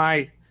in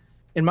my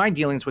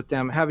dealings with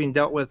them, having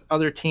dealt with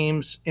other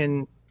teams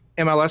in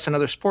MLS and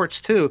other sports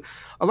too.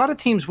 A lot of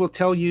teams will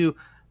tell you,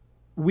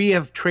 we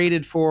have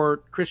traded for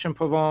Christian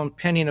Pavone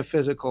pending a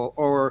physical,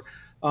 or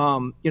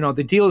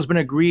the deal has been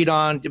agreed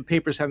on, the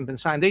papers haven't been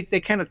signed. They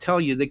kind of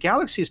tell you. The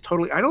Galaxy is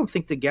totally, I don't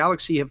think the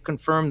Galaxy have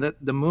confirmed that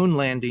the moon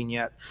landing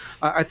yet.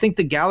 I think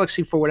the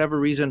Galaxy, for whatever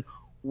reason,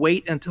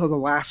 wait until the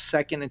last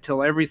second,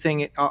 until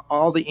everything,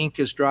 all the ink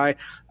is dry.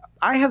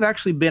 I have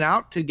actually been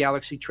out to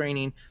Galaxy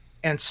training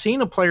and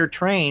seen a player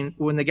train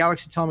when the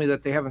Galaxy tell me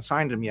that they haven't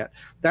signed him yet.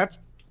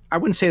 I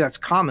wouldn't say that's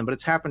common, but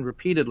it's happened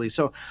repeatedly.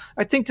 So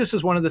I think this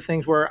is one of the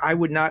things where I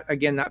would not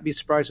be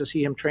surprised to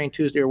see him train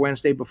Tuesday or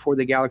Wednesday before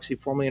the Galaxy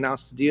formally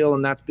announced the deal.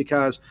 And that's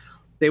because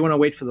they want to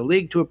wait for the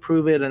league to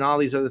approve it and all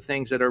these other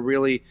things that are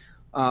really,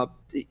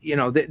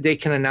 they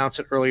can announce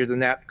it earlier than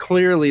that.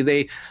 Clearly,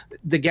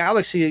 the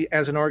Galaxy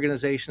as an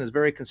organization is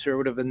very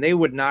conservative, and they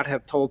would not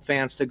have told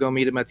fans to go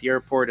meet him at the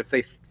airport if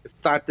they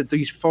thought that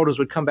these photos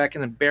would come back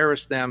and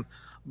embarrass them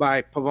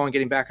by Pavone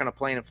getting back on a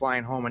plane and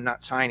flying home and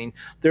not signing.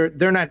 They're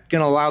not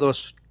going to allow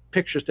those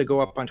pictures to go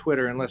up on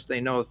Twitter unless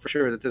they know for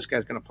sure that this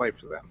guy's going to play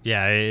for them.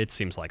 Yeah, it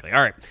seems likely. All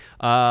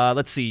right,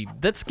 let's see.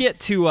 Let's get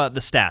to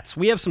the stats.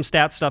 We have some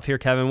stat stuff here,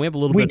 Kevin. We have a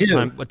little bit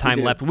of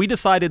time left. We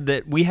decided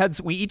that we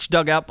each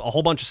dug up a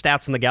whole bunch of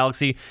stats in the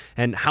Galaxy,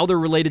 and how they're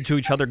related to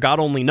each other, God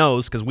only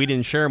knows, because we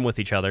didn't share them with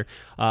each other.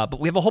 But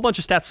we have a whole bunch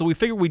of stats, so we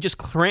figured we just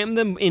cram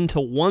them into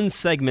one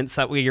segment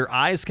so that way your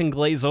eyes can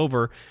glaze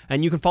over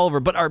and you can follow over.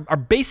 But our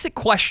basic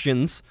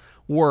questions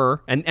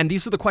were, and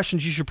these are the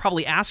questions you should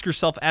probably ask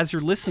yourself as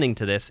you're listening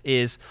to this,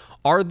 is,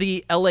 are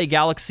the LA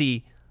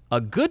Galaxy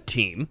a good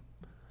team?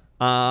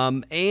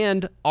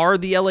 And are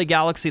the LA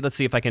Galaxy, let's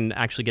see if I can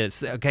actually get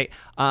it. Okay.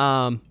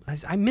 I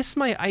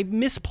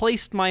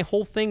misplaced my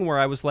whole thing where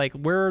I was like,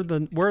 where are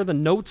the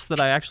notes that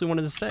I actually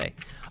wanted to say?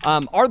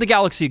 Are the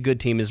Galaxy a good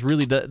team is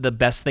really the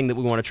best thing that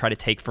we want to try to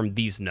take from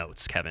these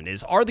notes, Kevin,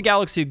 is, are the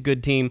Galaxy a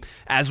good team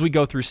as we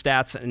go through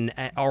stats,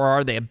 or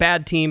are they a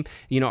bad team?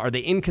 Are they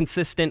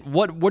inconsistent?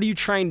 What are you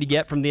trying to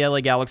get from the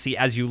LA Galaxy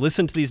as you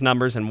listen to these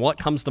numbers, and what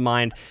comes to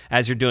mind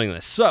as you're doing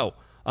this? So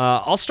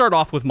I'll start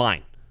off with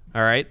mine.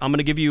 All right, I'm going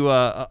to give you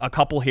a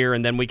couple here,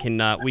 and then we can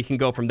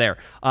go from there.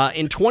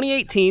 In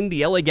 2018,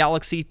 the LA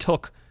Galaxy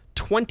took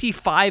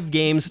 25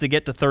 games to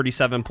get to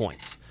 37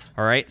 points.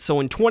 All right, so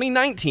in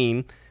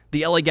 2019,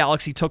 the LA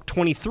Galaxy took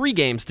 23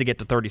 games to get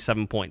to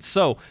 37 points.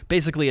 So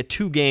basically a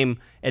 2-game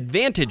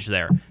advantage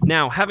there.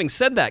 Now, having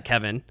said that,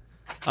 Kevin,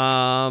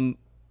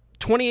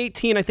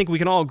 2018, I think we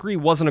can all agree,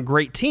 wasn't a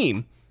great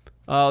team.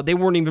 They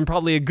weren't even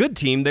probably a good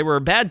team. They were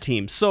a bad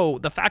team. So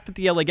the fact that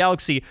the LA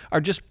Galaxy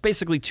are just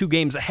basically 2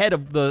 games ahead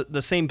of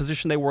the same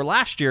position they were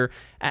last year,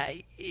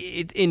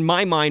 it, in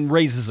my mind,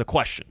 raises a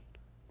question.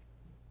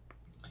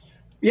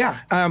 Yeah.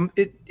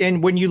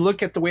 And when you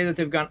look at the way that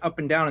they've gone up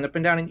and down,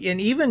 and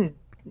even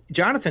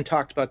Jonathan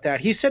talked about that.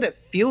 He said it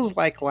feels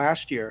like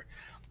last year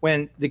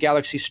when the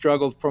Galaxy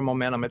struggled for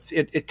momentum.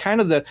 It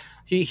kind of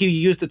he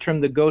used the term,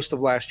 the ghost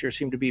of last year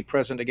seemed to be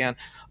present again.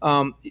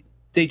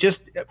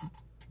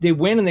 They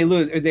win and they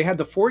lose. They had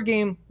the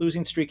 4-game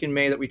losing streak in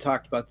May that we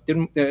talked about.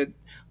 They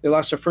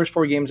lost their first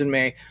 4 games in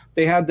May.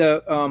 They had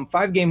the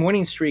 5-game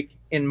winning streak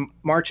in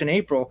March and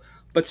April.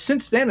 But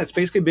since then, it's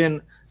basically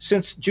been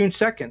since June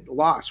 2nd,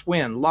 loss,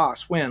 win,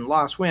 loss, win,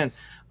 loss, win.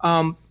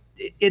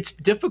 It's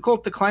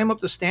difficult to climb up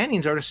the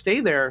standings or to stay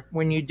there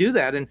when you do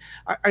that. And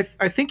I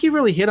think you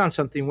really hit on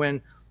something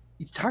when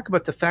you talk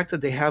about the fact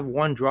that they have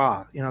 1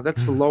 draw.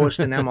 That's the lowest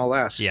in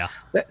MLS. Yeah.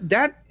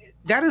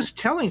 That is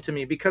telling to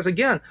me, because,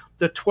 again,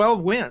 the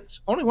 12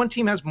 wins, only one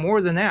team has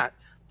more than that.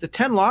 The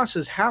 10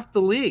 losses, half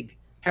the league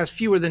has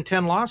fewer than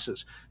 10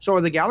 losses. So are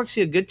the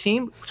Galaxy a good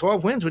team?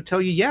 12 wins would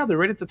tell you, yeah, they're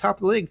right at the top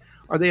of the league.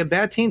 Are they a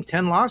bad team?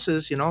 10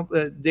 losses,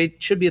 they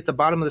should be at the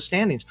bottom of the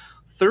standings.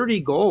 30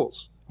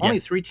 goals. Only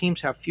 3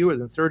 teams have fewer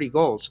than 30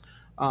 goals.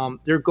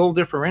 Their goal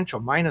differential,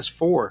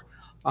 -4.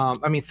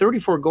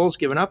 34 goals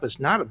given up is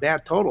not a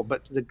bad total,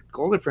 but the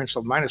goal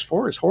differential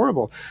 -4 is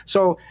horrible.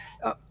 So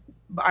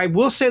I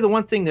will say the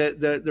one thing,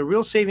 the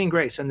real saving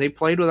grace, and they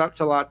played without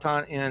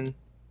Zlatan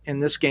in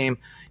this game,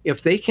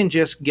 if they can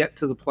just get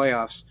to the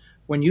playoffs.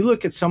 When you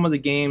look at some of the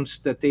games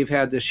that they've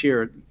had this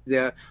year,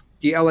 the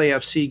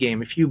LAFC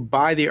game, if you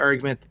buy the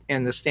argument,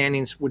 and the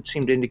standings would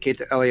seem to indicate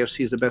that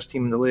LAFC is the best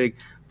team in the league,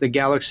 the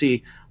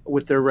Galaxy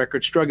with their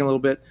record struggling a little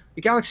bit.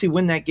 The Galaxy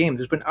win that game.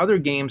 There's been other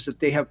games that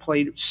they have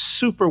played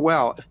super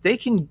well. If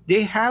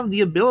they have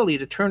the ability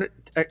to turn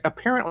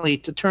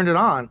it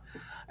on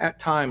at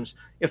times.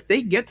 If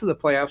they get to the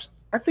playoffs,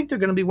 I think they're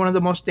going to be one of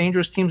the most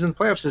dangerous teams in the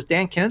playoffs. As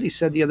Dan Kennedy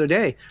said the other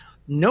day,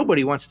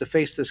 nobody wants to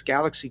face this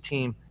Galaxy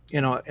team,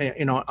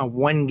 a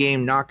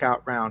one-game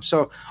knockout round.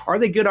 So are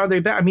they good? Are they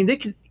bad? I mean, they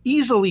could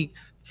easily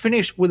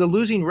finish with a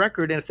losing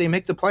record, and if they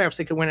make the playoffs,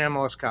 they could win an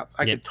MLS Cup.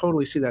 I could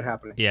totally see that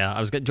happening.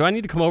 Yeah, do I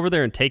need to come over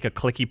there and take a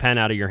clicky pen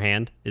out of your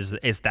hand? Is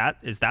that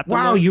the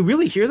Wow, you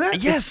really hear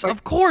that? Yes,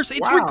 of course.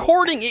 It's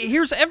recording. It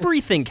hears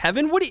everything,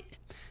 Kevin. What do you...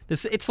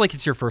 It's like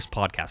it's your first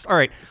podcast. All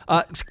right,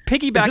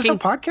 piggybacking. Is this a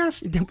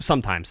podcast?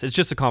 Sometimes. It's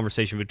just a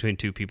conversation between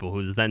two people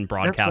who's then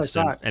broadcast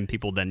and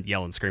people then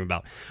yell and scream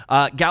about.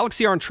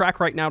 Galaxy are on track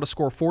right now to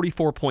score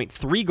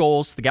 44.3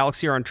 goals. The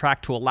Galaxy are on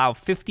track to allow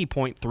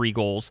 50.3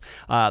 goals.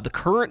 The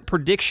current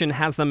prediction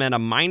has them at a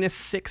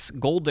 -6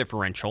 goal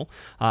differential.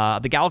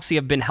 The Galaxy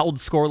have been held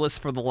scoreless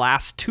for the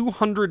last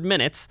 200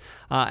 minutes,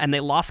 and they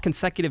lost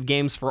consecutive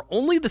games for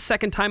only the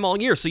second time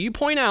all year. So you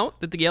point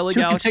out that the LA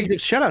Galaxy... 2 consecutive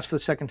shutouts for the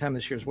second time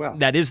this year as well.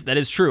 That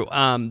is true.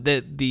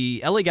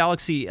 The LA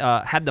Galaxy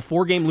had the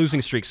 4-game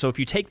losing streak. So if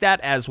you take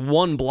that as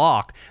one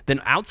block, then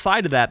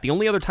outside of that, the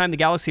only other time the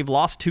Galaxy have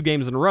lost 2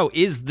 games in a row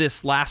is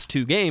this last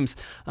 2 games.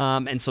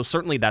 And so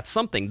certainly that's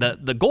something.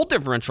 The goal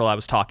differential I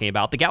was talking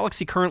about, the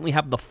Galaxy currently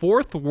have the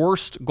 4th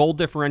worst goal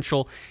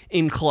differential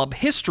in club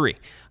history.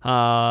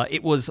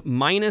 It was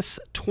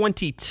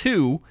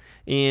 -22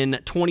 in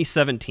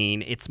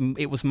 2017.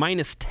 It was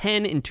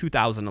 -10 in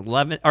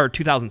 2011 or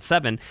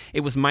 2007. It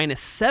was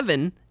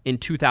 -7 in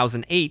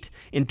 2008.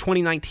 In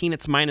 2019,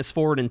 it's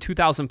 -4. And in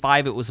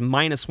 2005, it was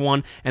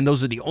 -1. And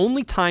those are the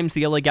only times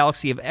the LA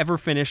Galaxy have ever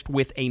finished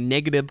with a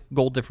negative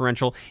goal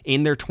differential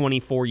in their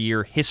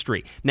 24-year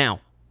history. Now,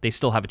 they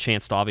still have a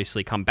chance to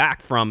obviously come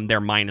back from their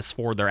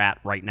 -4 they're at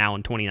right now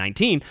in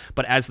 2019.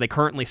 But as they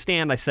currently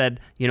stand, I said,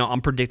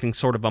 I'm predicting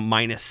sort of a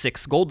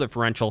 -6 goal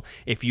differential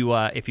if you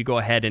go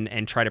ahead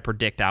and try to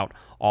predict out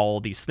all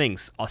these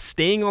things.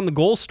 Staying on the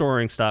goal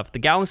scoring stuff, the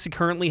Galaxy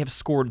currently have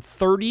scored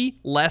 30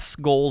 less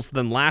goals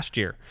than last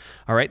year.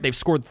 All right, they've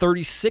scored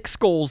 36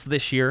 goals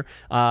this year.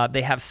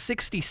 They have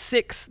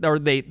 66, or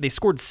they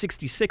scored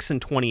 66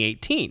 in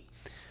 2018.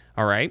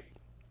 All right.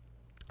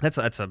 That's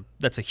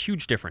a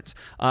huge difference.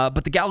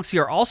 But the Galaxy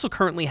are also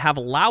currently have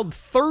allowed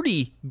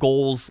 30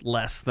 goals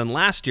less than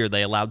last year.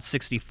 They allowed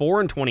 64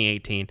 in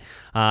 2018,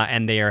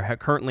 and they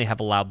currently have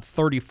allowed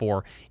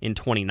 34 in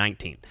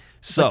 2019.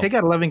 So but they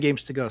got 11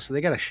 games to go, so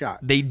they got a shot.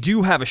 They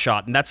do have a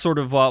shot, and that's sort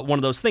of one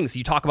of those things.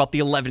 You talk about the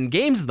 11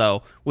 games,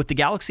 though, with the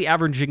Galaxy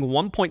averaging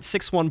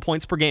 1.61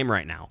 points per game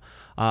right now.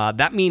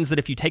 That means that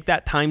if you take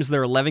that times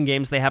their 11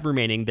 games they have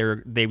remaining,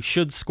 they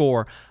should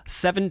score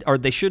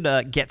they should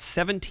get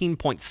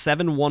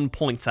 17.71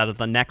 points out of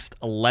the next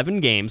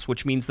 11 games,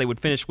 which means they would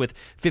finish with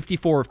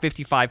 54 or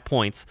 55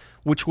 points,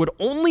 which would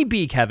only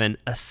be, Kevin,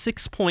 a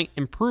 6-point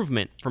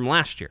improvement from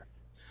last year.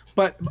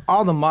 But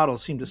all the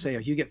models seem to say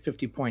if you get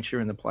 50 points, you're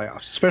in the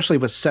playoffs, especially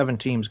with 7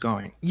 teams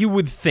going. You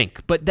would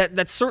think, but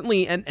that's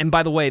certainly, and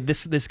by the way,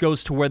 this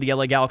goes to where the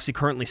LA Galaxy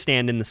currently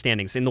stand in the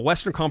standings. In the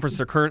Western Conference,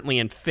 they're currently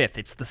in 5th.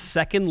 It's the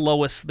second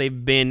lowest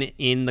they've been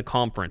in the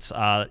conference.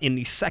 In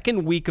the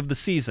second week of the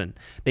season,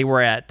 they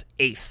were at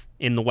 8th.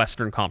 In the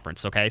Western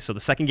Conference, okay? So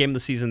the second game of the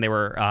season, they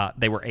were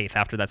 8th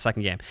after that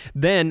second game.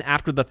 Then,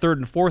 after the 3rd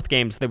and 4th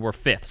games, they were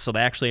 5th. So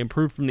they actually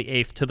improved from the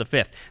 8th to the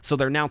 5th. So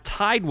they're now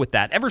tied with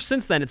that. Ever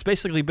since then, it's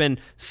basically been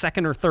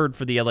 2nd or 3rd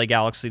for the LA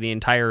Galaxy the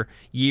entire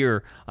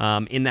year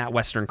in that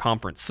Western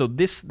Conference. So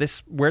this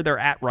where they're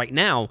at right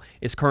now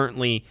is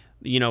currently,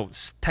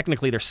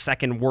 technically their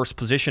second worst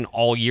position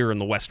all year in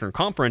the Western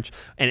Conference.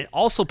 And it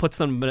also puts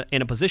them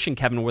in a position,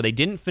 Kevin, where they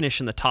didn't finish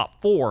in the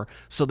top 4.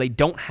 So they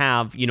don't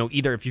have,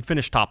 either if you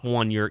finish top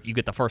 1, you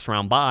get the first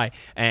round bye.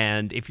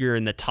 And if you're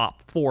in the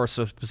top 4,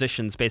 so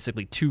positions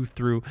basically 2,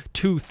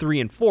 3,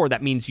 and 4,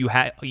 that means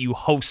you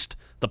host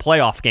the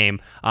playoff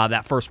game,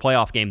 that first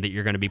playoff game that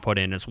you're going to be put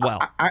in as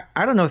well.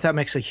 I don't know if that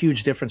makes a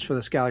huge difference for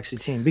this Galaxy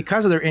team.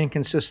 Because of their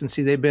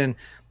inconsistency, they've been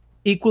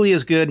equally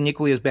as good and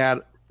equally as bad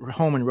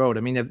home and road.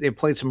 I mean, they've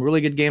played some really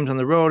good games on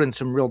the road and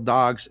some real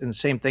dogs, and the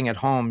same thing at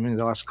home.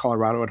 They lost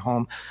Colorado at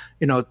home.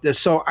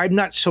 So I'm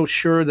not so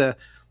sure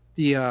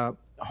the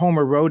home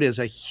or road is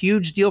a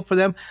huge deal for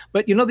them.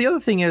 But the other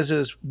thing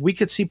is we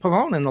could see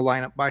Pavone in the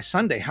lineup by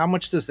Sunday. How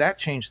much does that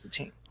change the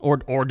team?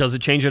 Or does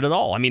it change it at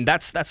all? I mean,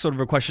 that's sort of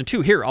a question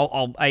too. Here,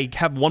 I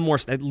have one more.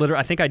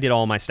 I think I did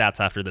all my stats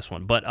after this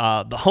one. But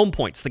the home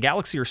points, the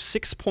Galaxy are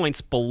 6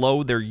 points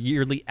below their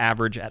yearly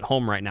average at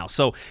home right now.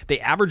 So they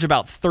average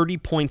about 30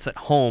 points at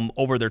home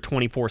over their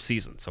 24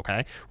 seasons.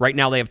 Okay, right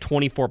now they have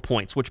 24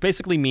 points, which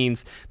basically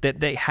means that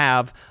they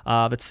have.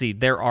 Let's see,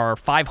 there are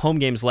 5 home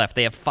games left.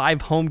 They have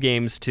 5 home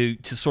games to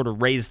sort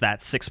of raise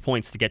that 6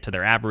 points to get to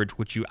their average,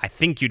 which I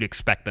think you'd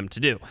expect them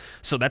to do.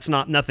 So that's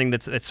nothing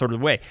that's sort of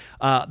the way.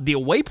 The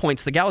away away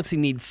points, the Galaxy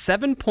needs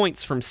 7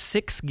 points from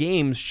 6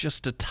 games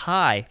just to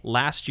tie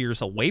last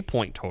year's away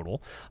point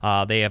total.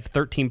 They have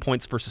 13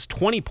 points versus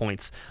 20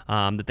 points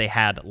that they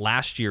had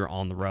last year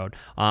on the road.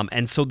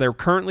 And so they're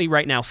currently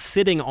right now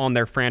sitting on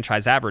their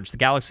franchise average. The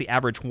Galaxy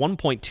average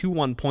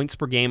 1.21 points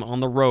per game on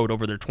the road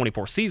over their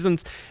 24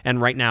 seasons,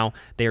 and right now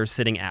they are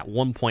sitting at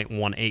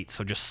 1.18,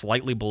 so just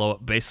slightly below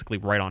it, basically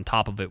right on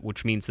top of it,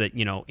 which means that,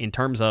 in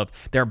terms of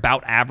they're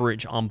about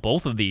average on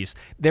both of these.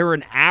 They're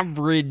an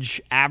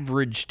average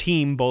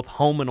team, both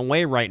home and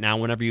away right now,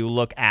 whenever you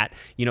look at,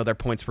 their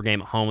points per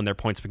game at home and their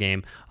points per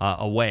game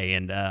away.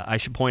 And I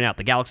should point out,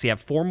 the Galaxy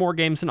have 4 more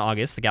games in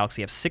August. The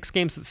Galaxy have 6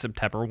 games in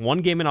September, 1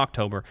 game in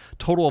October,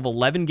 total of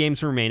 11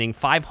 games remaining,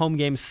 5 home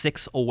games,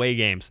 6 away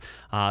games.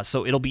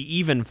 So it'll be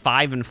even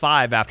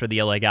 5-5 after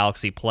the LA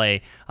Galaxy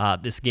play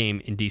this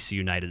game in DC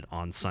United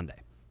on Sunday.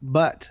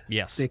 But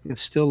yes, they can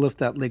still lift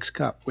that Leagues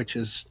Cup, which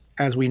is,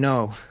 as we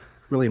know,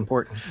 really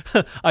important.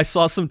 I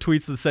saw some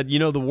tweets that said,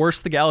 the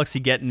worse the Galaxy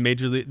get in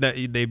Major League, that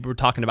they were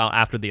talking about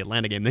after the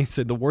Atlanta game. They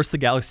said, the worse the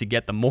Galaxy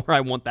get, the more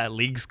I want that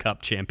Leagues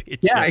Cup championship.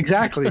 Yeah,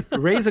 exactly.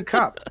 Raise a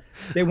cup.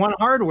 They want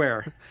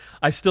hardware.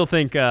 I still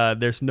think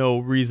there's no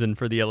reason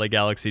for the LA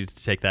Galaxy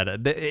to take that.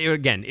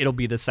 Again, it'll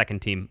be the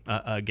second team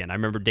again. I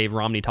remember Dave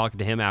Romney talking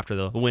to him after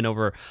the win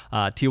over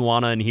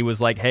Tijuana, and he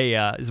was like,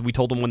 hey, we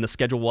told him when the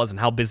schedule was and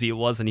how busy it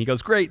was, and he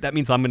goes, great, that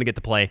means I'm going to get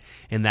to play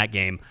in that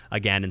game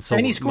again. And so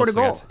he scored a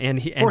goal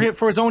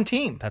for his own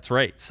team. That's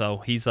right. So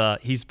he's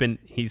been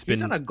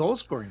on a goal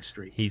scoring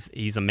streak.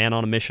 He's a man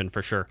on a mission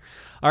for sure.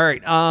 All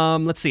right,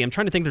 let's see. I'm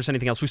trying to think if there's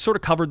anything else. We've sort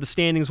of covered the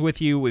standings with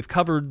you. We've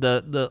covered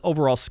the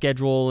overall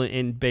schedule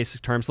in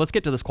basic terms. Let's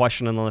get to this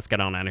question and then let's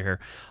get on out of here.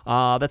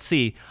 Let's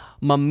see.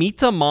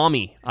 Mamita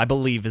Mommy, I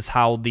believe, is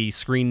how the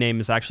screen name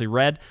is actually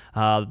read.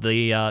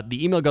 The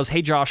email goes,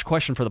 hey, Josh,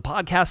 question for the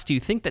podcast. Do you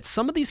think that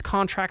some of these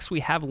contracts we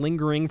have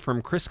lingering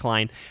from Chris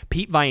Klein,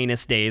 Pete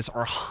Vagenas days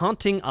are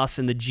haunting us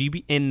in that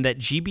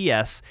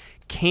GBS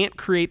can't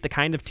create the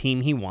kind of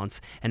team he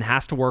wants and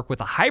has to work with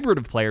a hybrid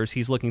of players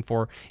he's looking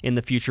for in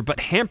the future, but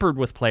hampered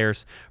with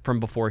players from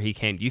before he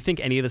came? Do you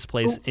think any of this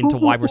plays into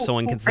why we're so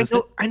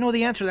inconsistent? I know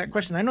the answer to that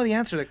question.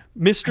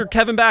 Mr.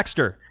 Kevin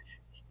Baxter.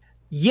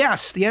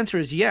 Yes, the answer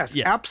is yes.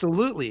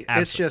 Absolutely.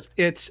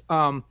 It's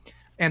and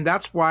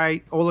that's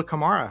why Ola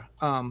Kamara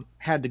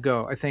had to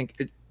go. I think,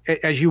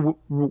 as you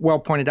well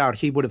pointed out,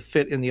 he would have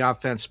fit in the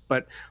offense,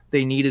 but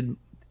they needed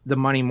the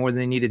money more than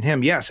they needed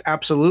him. Yes,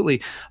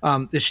 absolutely.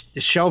 The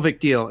Shelvik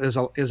deal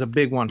is a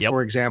big one. Yep.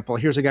 For example,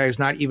 here's a guy who's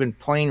not even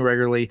playing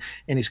regularly,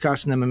 and he's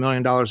costing them $1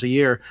 million a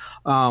year.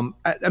 I'm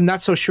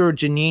not so sure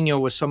Juninho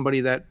was somebody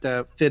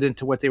that fit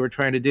into what they were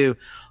trying to do.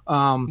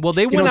 Well,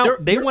 they went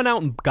out. They went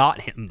out and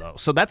got him though,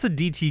 so that's a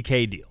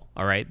DTK deal.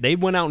 All right, they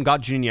went out and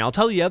got Juninho. I'll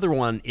tell you, the other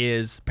one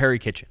is Perry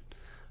Kitchen.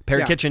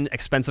 Kitchen,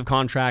 expensive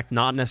contract,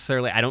 not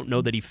necessarily. I don't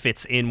know that he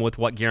fits in with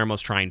what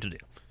Guillermo's trying to do.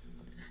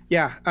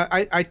 Yeah,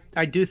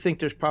 I do think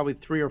there's probably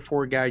 3 or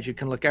 4 guys you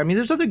can look at. I mean,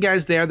 there's other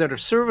guys there that are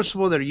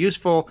serviceable, that are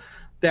useful,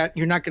 that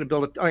you're not going to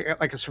build like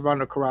a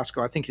Servando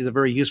Carrasco. I think he's a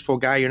very useful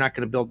guy. You're not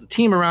going to build the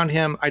team around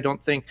him. I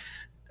don't think,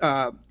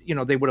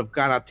 they would have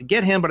gone out to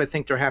get him, but I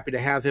think they're happy to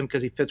have him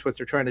because he fits what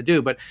they're trying to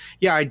do. But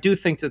yeah, I do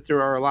think that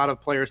there are a lot of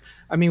players.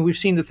 I mean, we've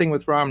seen the thing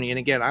with Romney, and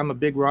again, I'm a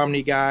big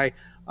Romney guy.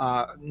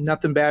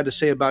 Nothing bad to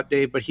say about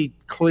Dave, but he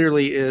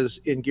clearly is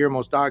in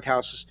Guillermo's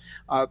doghouse.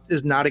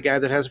 Is not a guy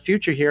that has a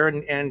future here,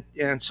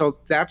 and so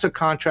that's a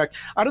contract.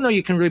 I don't know.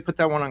 You can really put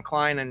that one on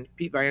Klein and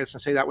Pete Vagenas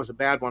and say that was a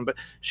bad one, but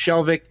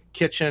Shelvik,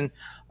 Kitchen,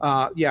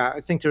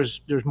 I think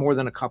there's more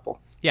than a couple.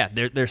 Yeah,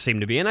 there seem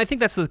to be. And I think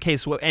that's the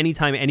case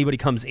anytime anybody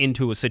comes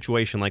into a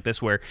situation like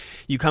this where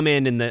you come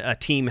in and a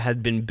team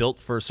had been built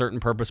for a certain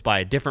purpose by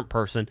a different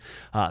person.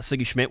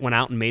 Sigi Schmidt went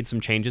out and made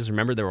some changes.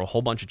 Remember, there were a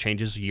whole bunch of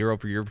changes year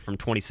over year from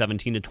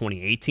 2017 to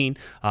 2018.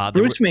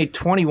 Bruce made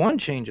 21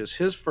 changes,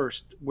 his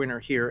first winter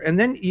here. And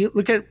then you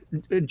look at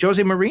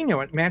Jose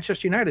Mourinho at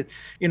Manchester United.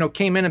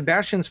 Came in and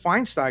Bastian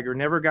Schweinsteiger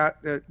never got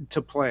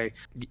to play.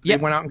 They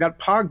went out and got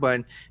Pogba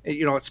and,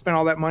 it spent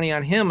all that money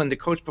on him. And the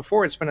coach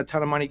before it spent a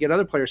ton of money to get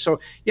other players. So,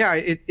 yeah,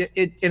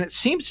 it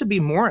seems to be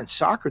more in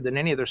soccer than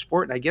any other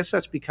sport, and I guess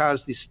that's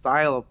because the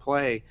style of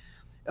play,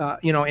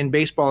 in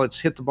baseball, it's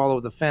hit the ball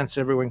over the fence.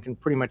 Everyone can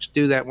pretty much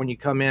do that. When you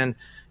come in,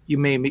 you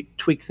may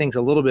tweak things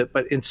a little bit,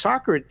 but in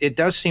soccer, it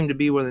does seem to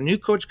be when a new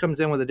coach comes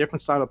in with a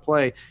different style of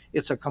play,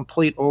 it's a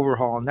complete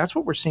overhaul, and that's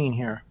what we're seeing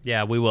here.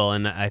 Yeah, we will,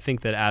 and I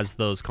think that as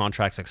those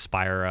contracts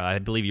expire, I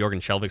believe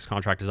Jorgen Shelvik's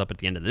contract is up at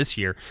the end of this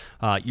year,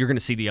 you're going to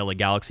see the LA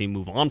Galaxy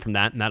move on from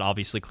that, and that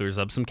obviously clears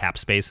up some cap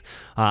space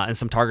and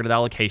some targeted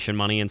allocation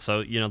money, and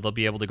so they'll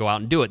be able to go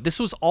out and do it. This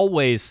was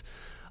always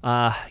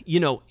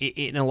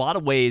In a lot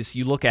of ways,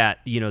 you look at,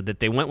 that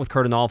they went with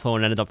Curt Onalfo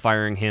and ended up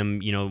firing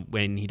him,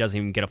 when he doesn't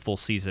even get a full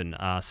season.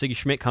 Sigi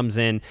Schmidt comes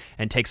in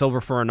and takes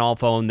over for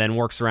Onalfo and then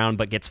works around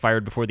but gets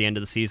fired before the end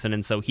of the season,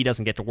 and so he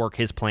doesn't get to work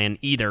his plan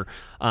either.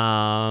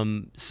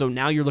 So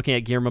now you're looking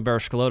at Guillermo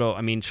Barros-Schelotto.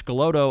 I mean,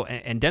 Schelotto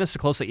and Dennis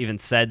DeClosa even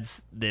said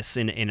this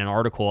in an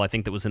article, I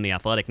think that was in The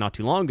Athletic not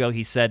too long ago.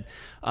 He said,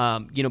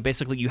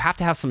 basically you have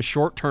to have some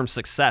short-term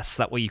success.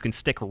 That way you can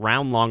stick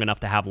around long enough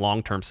to have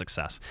long-term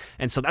success.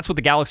 And so that's what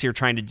the Galaxy are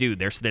trying to do.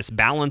 There's this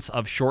balance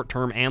of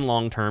short-term and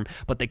long-term,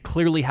 but they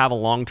clearly have a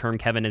long-term,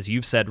 Kevin, as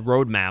you've said,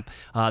 roadmap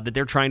that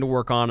they're trying to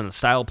work on and the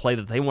style of play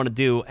that they want to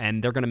do,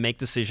 and they're going to make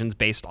decisions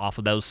based off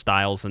of those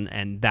styles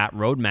and that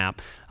roadmap.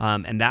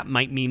 And that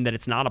might mean that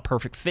it's not a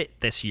perfect fit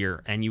this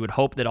year, and you would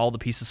hope that all the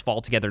pieces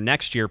fall together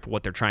next year for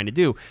what they're trying to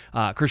do.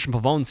 Cristian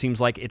Pavón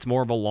seems like it's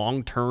more of a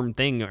long-term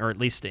thing, or at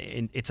least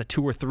it's a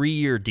 2 or 3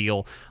 year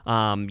deal,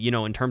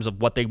 in terms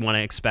of what they want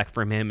to expect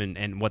from him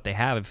and what they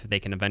have if they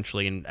can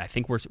eventually, and I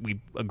think we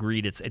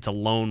agreed it's a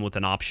loan with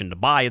an option to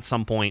buy at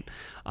some point.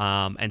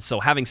 And so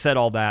having said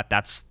all that,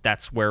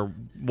 that's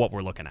what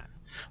we're looking at.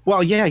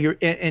 Well, yeah,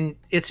 and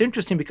it's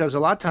interesting because a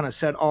lot of times I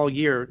said all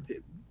year,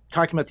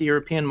 talking about the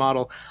European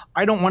model,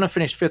 I don't want to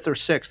finish 5th or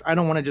 6th. I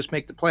don't want to just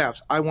make the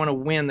playoffs. I want to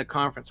win the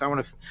conference. I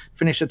want to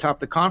finish atop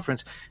the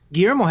conference.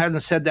 Guillermo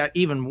hasn't said that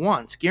even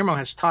once. Guillermo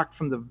has talked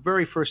from the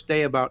very first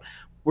day about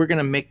we're going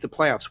to make the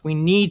playoffs. We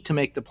need to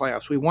make the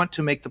playoffs. We want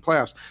to make the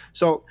playoffs.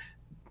 So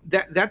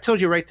that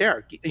tells you right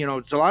there.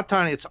 It's a lot of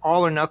time. It's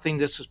all or nothing.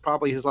 This is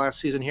probably his last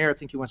season here. I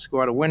think he wants to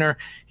go out a winner.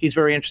 He's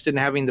very interested in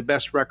having the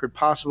best record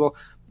possible.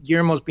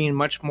 Guillermo's being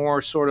much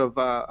more sort of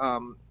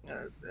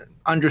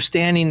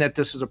understanding that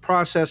this is a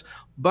process,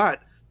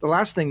 but the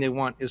last thing they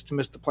want is to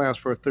miss the playoffs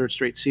for a 3rd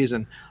straight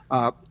season.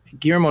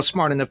 Guillermo's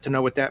smart enough to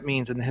know what that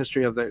means in the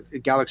history of the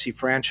Galaxy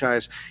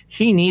franchise.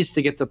 He needs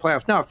to get to the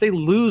playoffs. Now, if they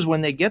lose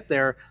when they get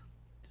there,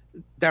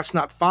 that's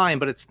not fine,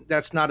 but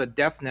that's not a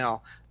death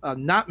knell.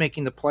 Not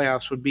making the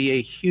playoffs would be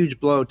a huge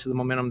blow to the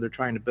momentum they're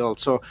trying to build.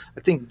 So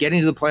I think getting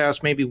to the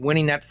playoffs, maybe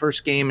winning that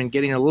first game and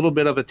getting a little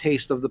bit of a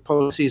taste of the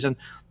postseason,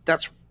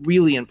 that's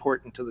really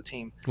important to the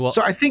team. Well,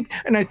 so I think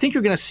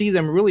you're going to see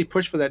them really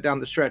push for that down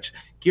the stretch.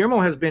 Guillermo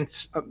has been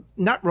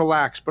not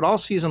relaxed, but all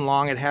season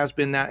long it has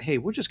been that, hey,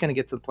 we're just going to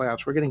get to the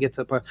playoffs. We're going to get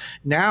to the playoffs.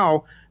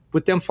 Now,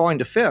 with them falling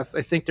to 5th,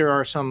 I think there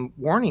are some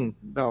warning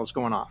bells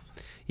going off.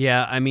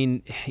 Yeah, I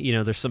mean,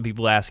 there's some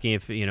people asking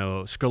if,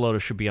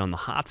 Schelotto should be on the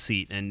hot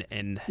seat,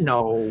 and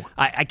no.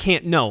 I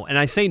can't, no. And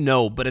I say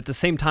no, but at the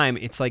same time,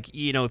 it's like,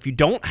 if you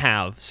don't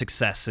have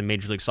success in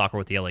Major League Soccer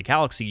with the LA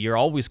Galaxy, you're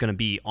always going to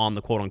be on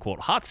the quote-unquote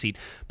hot seat,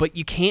 but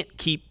you can't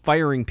keep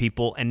firing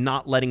people and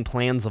not letting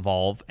plans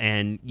evolve,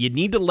 and you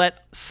need to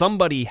let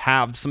somebody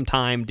have some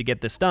time to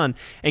get this done,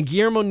 and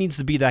Guillermo needs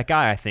to be that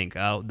guy, I think.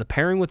 The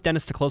pairing with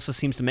Dennis DeClosa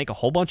seems to make a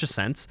whole bunch of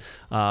sense.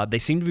 They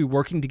seem to be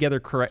working together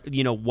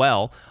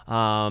well.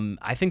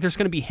 I think there's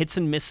going to be hits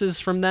and misses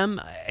from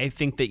them. I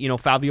think that,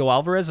 Fabio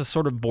Alvarez is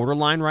sort of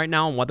borderline right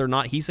now on whether or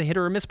not he's a hit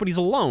or a miss, but he's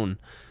alone.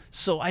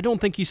 So I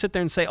don't think you sit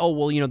there and say, oh,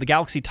 well, the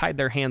Galaxy tied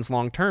their hands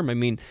long term. I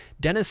mean,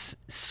 Dennis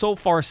so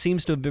far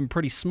seems to have been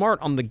pretty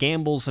smart on the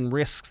gambles and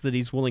risks that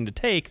he's willing to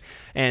take.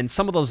 And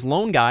some of those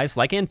lone guys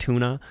like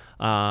Antuna,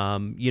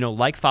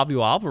 like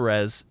Fabio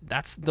Alvarez,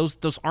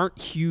 those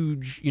aren't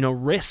huge,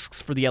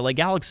 risks for the LA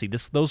Galaxy.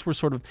 Those were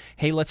sort of,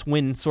 hey, let's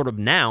win sort of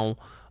now.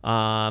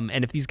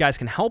 And if these guys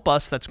can help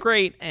us, that's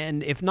great.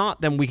 And if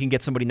not, then we can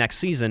get somebody next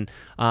season.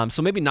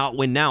 So maybe not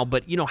win now,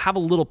 but, have a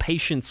little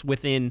patience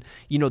within,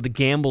 the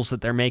gambles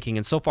that they're making.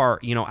 And so far,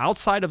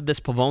 outside of this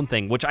Pavón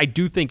thing, which I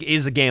do think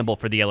is a gamble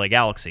for the LA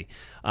Galaxy,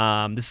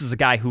 this is a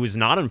guy who is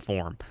not in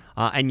form.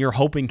 And you're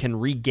hoping can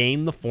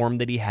regain the form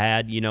that he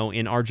had,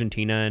 in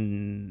Argentina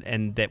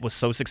and that was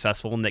so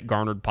successful and that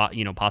garnered,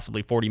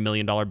 possibly $40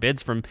 million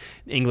bids from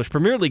English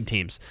Premier League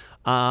teams.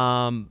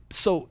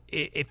 So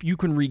if you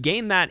can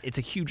regain that, it's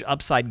a huge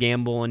upside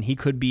gamble, and he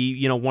could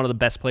be, one of the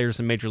best players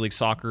in Major League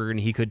Soccer, and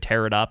he could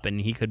tear it up,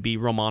 and he could be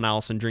Romain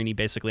Alessandrini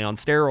basically on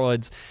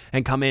steroids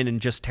and come in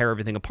and just tear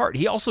everything apart.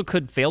 He also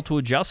could fail to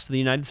adjust to the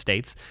United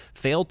States,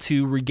 fail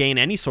to regain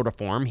any sort of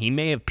form. He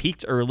may have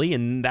peaked early,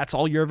 and that's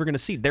all you're ever going to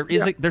see.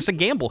 There's a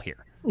gamble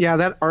here. Yeah,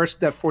 that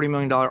 $40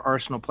 million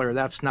Arsenal player,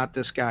 that's not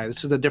this guy.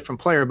 This is a different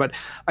player. But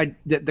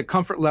the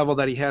comfort level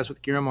that he has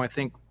with Guillermo, I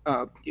think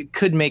it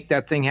could make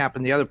that thing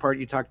happen. The other part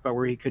you talked about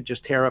where he could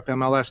just tear up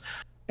MLS.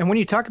 And when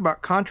you talk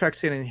about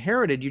contracts that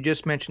inherited, you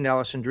just mentioned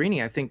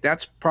Alessandrini. I think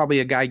that's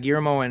probably a guy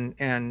Guillermo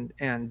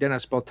and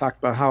Dennis both talked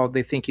about how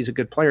they think he's a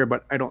good player,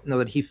 but I don't know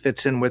that he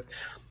fits in with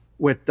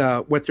what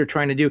they're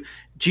trying to do.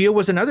 Gio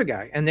was another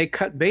guy, and they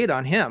cut bait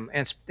on him.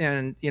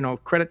 And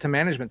credit to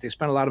management, they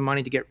spent a lot of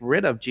money to get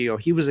rid of Gio.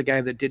 He was a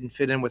guy that didn't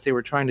fit in what they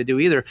were trying to do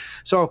either.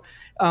 So,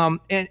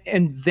 and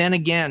then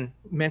again,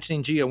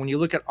 mentioning Gio, when you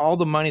look at all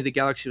the money the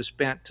Galaxy has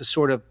spent to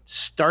sort of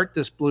start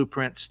this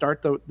blueprint,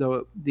 start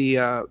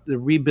the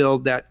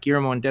rebuild that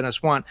Guillermo and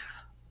Dennis want,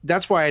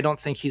 that's why I don't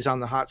think he's on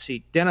the hot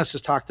seat. Dennis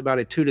has talked about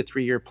a 2 to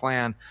 3 year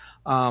plan.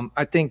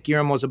 I think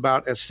Guillermo's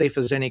about as safe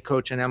as any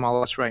coach in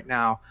MLS right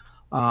now.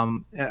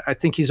 I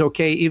think he's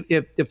okay.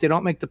 If they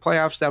don't make the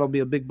playoffs, that'll be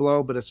a big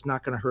blow, but it's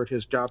not going to hurt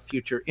his job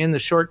future in the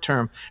short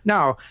term.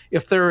 Now,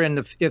 if they're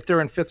in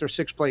fifth or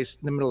sixth place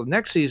in the middle of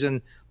next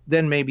season,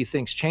 then maybe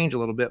things change a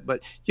little bit.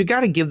 But you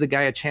got to give the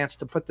guy a chance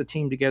to put the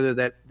team together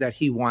that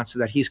he wants,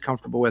 that he's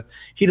comfortable with.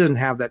 He doesn't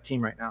have that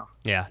team right now.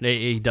 Yeah,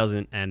 he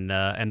doesn't, and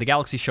the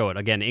Galaxy show it.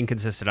 Again,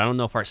 inconsistent. I don't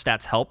know if our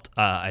stats helped.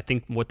 I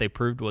think what they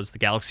proved was the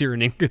Galaxy are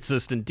an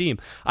inconsistent team.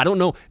 I don't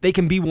know. They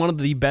can be one of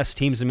the best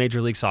teams in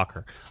Major League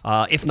Soccer,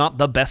 if not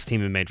the best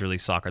team in Major League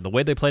Soccer. The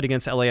way they played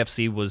against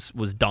LAFC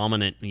was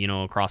dominant,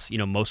 across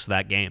most of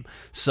that game.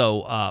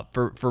 So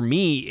for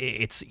me,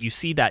 it's you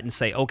see that and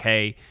say,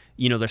 okay,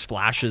 there's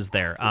flashes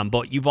there.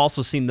 But you've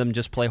also seen them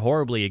just play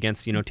horribly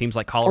against, teams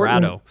like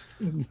Colorado.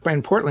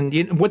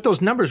 Portland. What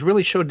those numbers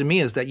really showed to me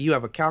is that you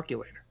have a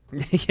calculator.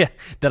 Yeah,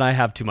 that I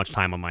have too much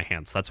time on my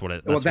hands. That's what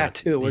it. Well, that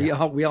too.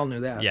 We all knew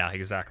that. Yeah,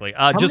 exactly.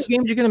 How many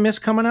games you going to miss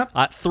coming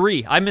up?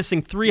 3. I'm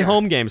missing 3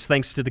 home games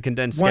thanks to the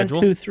condensed schedule.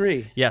 1, 2,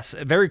 3. Yes,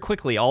 very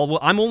quickly.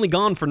 I'm only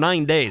gone for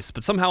 9 days,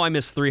 but somehow I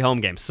missed 3 home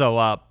games.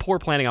 So poor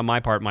planning on my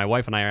part. My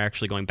wife and I are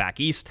actually going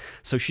back east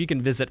so she can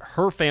visit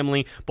her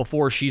family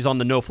before she's on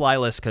the no-fly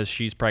list because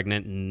she's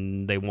pregnant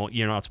and they won't.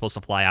 You're not supposed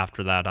to fly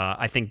after that.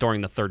 I think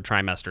during the 3rd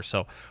trimester.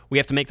 So we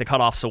have to make the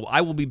cutoff. So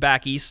I will be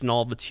back east in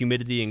all of its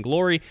humidity and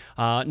glory.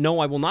 No,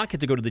 I will not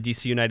get to go to the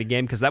DC United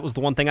game because that was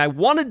the one thing I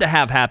wanted to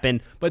have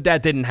happen, but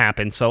that didn't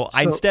happen. So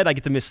instead, I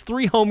get to miss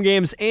 3 home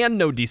games and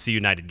no DC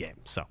United game.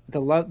 So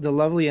the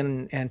lovely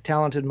and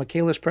talented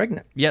Michaela's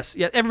pregnant. Yes,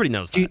 yeah, everybody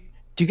knows that.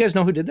 Do you guys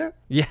know who did that?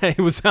 Yeah, it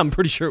was. I'm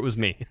pretty sure it was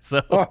me.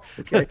 So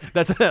okay.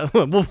 That's.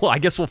 Well, I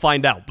guess we'll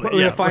find out. But we're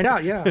gonna find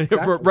out. Yeah.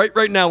 Exactly.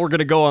 Right now, we're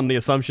gonna go on the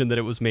assumption that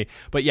it was me.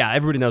 But yeah,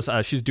 everybody knows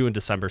she's due in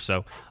December,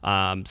 so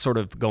sort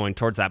of going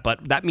towards that.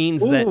 But that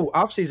means that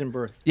off-season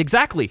birth.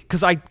 Exactly,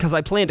 because I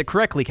planned it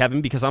correctly,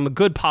 Kevin. Because I'm a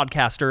good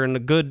podcaster and a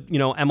good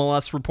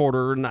MLS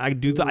reporter, and I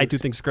do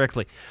things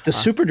correctly. The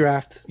super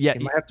draft. Yeah,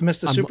 you might have to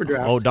miss the super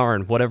draft. Oh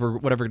darn! Whatever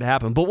could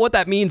happen. But what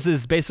that means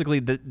is basically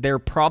that there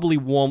probably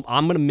won't.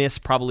 I'm gonna miss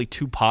probably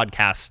 2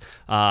 podcasts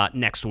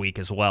next week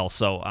as well.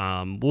 So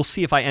we'll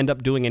see if I end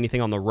up doing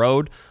anything on the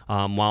road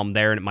while I'm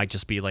there, and it might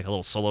just be like a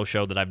little solo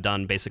show that I've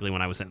done basically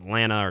when I was in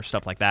Atlanta or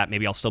stuff like that.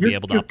 Maybe I'll still be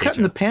able to update you. You're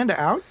cutting the Panda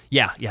out?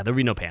 Yeah, there'll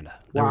be no Panda.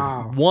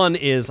 Wow. 1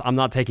 is I'm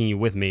not taking you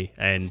with me,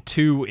 and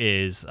 2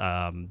 is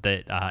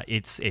that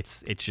it's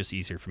just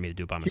easier for me to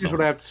do it by myself. Here's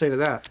what I have to say to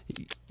that.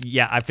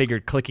 Yeah, I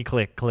figured clicky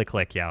click, click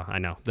click. Yeah, I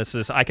know.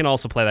 I can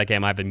also play that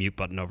game. I have a mute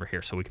button over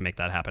here, so we can make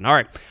that happen. All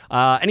right.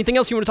 Anything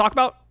else you want to talk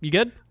about? You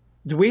good?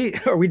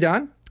 Are we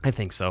done? I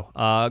think so.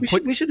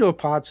 We should do a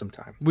pod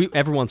sometime.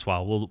 Every once in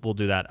a while we'll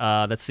do that.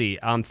 Let's see.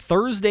 On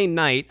Thursday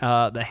night,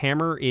 the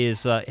Hammer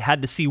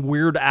had to see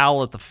Weird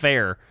Al at the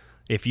fair,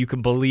 if you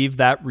can believe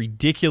that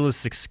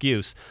ridiculous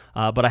excuse.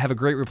 But I have a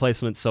great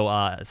replacement. So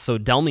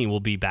Delmy will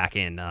be back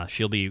in.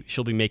 She'll be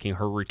making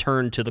her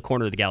return to the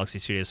Corner of the Galaxy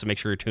studio. So make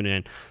sure you're tuning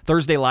in.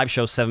 Thursday live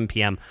show 7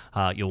 p.m.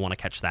 You'll want to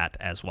catch that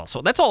as well.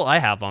 So that's all I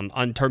have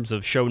on terms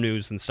of show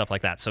news and stuff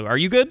like that. So are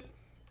you good?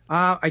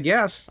 I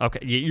guess.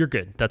 Okay, you're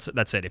good. That's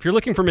it. If you're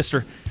looking for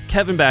Mr.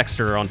 Kevin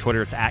Baxter on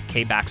Twitter, it's at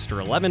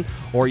KBaxter11,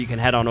 or you can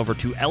head on over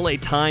to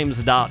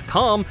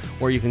LATimes.com,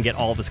 where you can get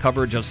all of his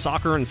coverage of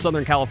soccer in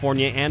Southern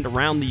California and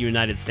around the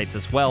United States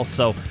as well.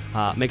 So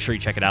make sure you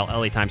check it out,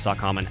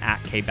 LATimes.com and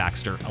at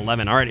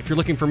KBaxter11. All right, if you're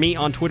looking for me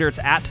on Twitter, it's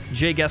at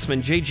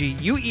JGuessman,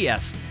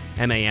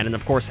 JGUESMAN, and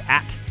of course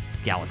at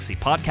Galaxy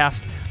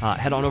Podcast.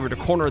 Head on over to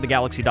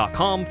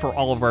cornerofthegalaxy.com for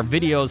all of our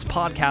videos,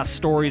 podcasts,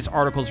 stories,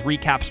 articles,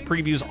 recaps,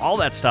 previews, all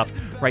that stuff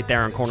right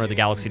there on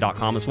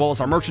cornerofthegalaxy.com, as well as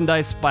our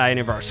merchandise. Buy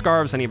any of our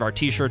scarves, any of our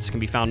t-shirts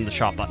can be found in the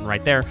shop button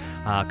right there.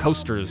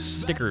 Coasters,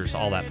 stickers,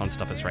 all that fun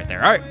stuff is right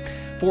there. All right,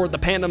 for the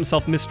Panda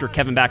himself, Mr.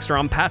 Kevin Baxter,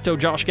 I'm Pato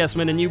Josh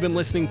Guessman, and you've been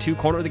listening to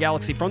Corner of the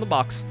Galaxy from the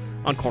box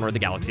on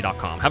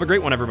cornerofthegalaxy.com. Have a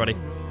great one, everybody.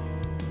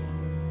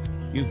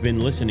 You've been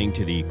listening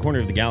to the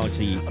Corner of the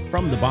Galaxy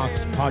from the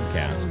Box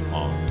podcast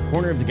on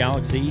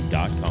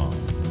cornerofthegalaxy.com.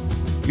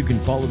 You can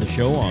follow the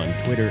show on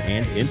Twitter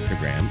and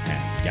Instagram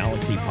at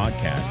Galaxy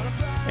Podcast,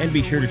 and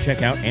be sure to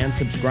check out and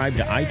subscribe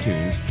to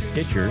iTunes,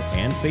 Stitcher,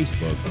 and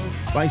Facebook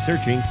by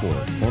searching for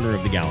Corner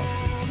of the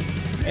Galaxy.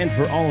 And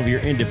for all of your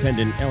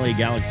independent LA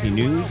Galaxy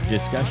news,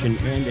 discussion,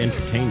 and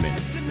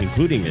entertainment,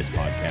 including this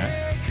podcast,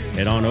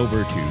 head on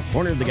over to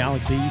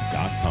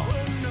cornerofthegalaxy.com.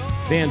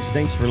 Fans,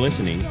 thanks for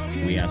listening.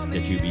 We ask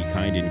that you be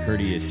kind and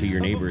courteous to your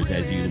neighbors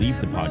as you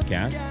leave the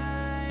podcast.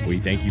 We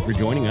thank you for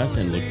joining us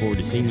and look forward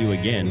to seeing you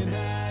again.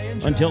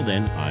 Until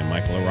then, I'm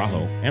Michael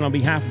Araujo, and on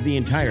behalf of the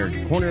entire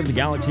Corner of the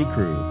Galaxy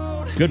crew,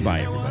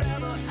 goodbye, everyone.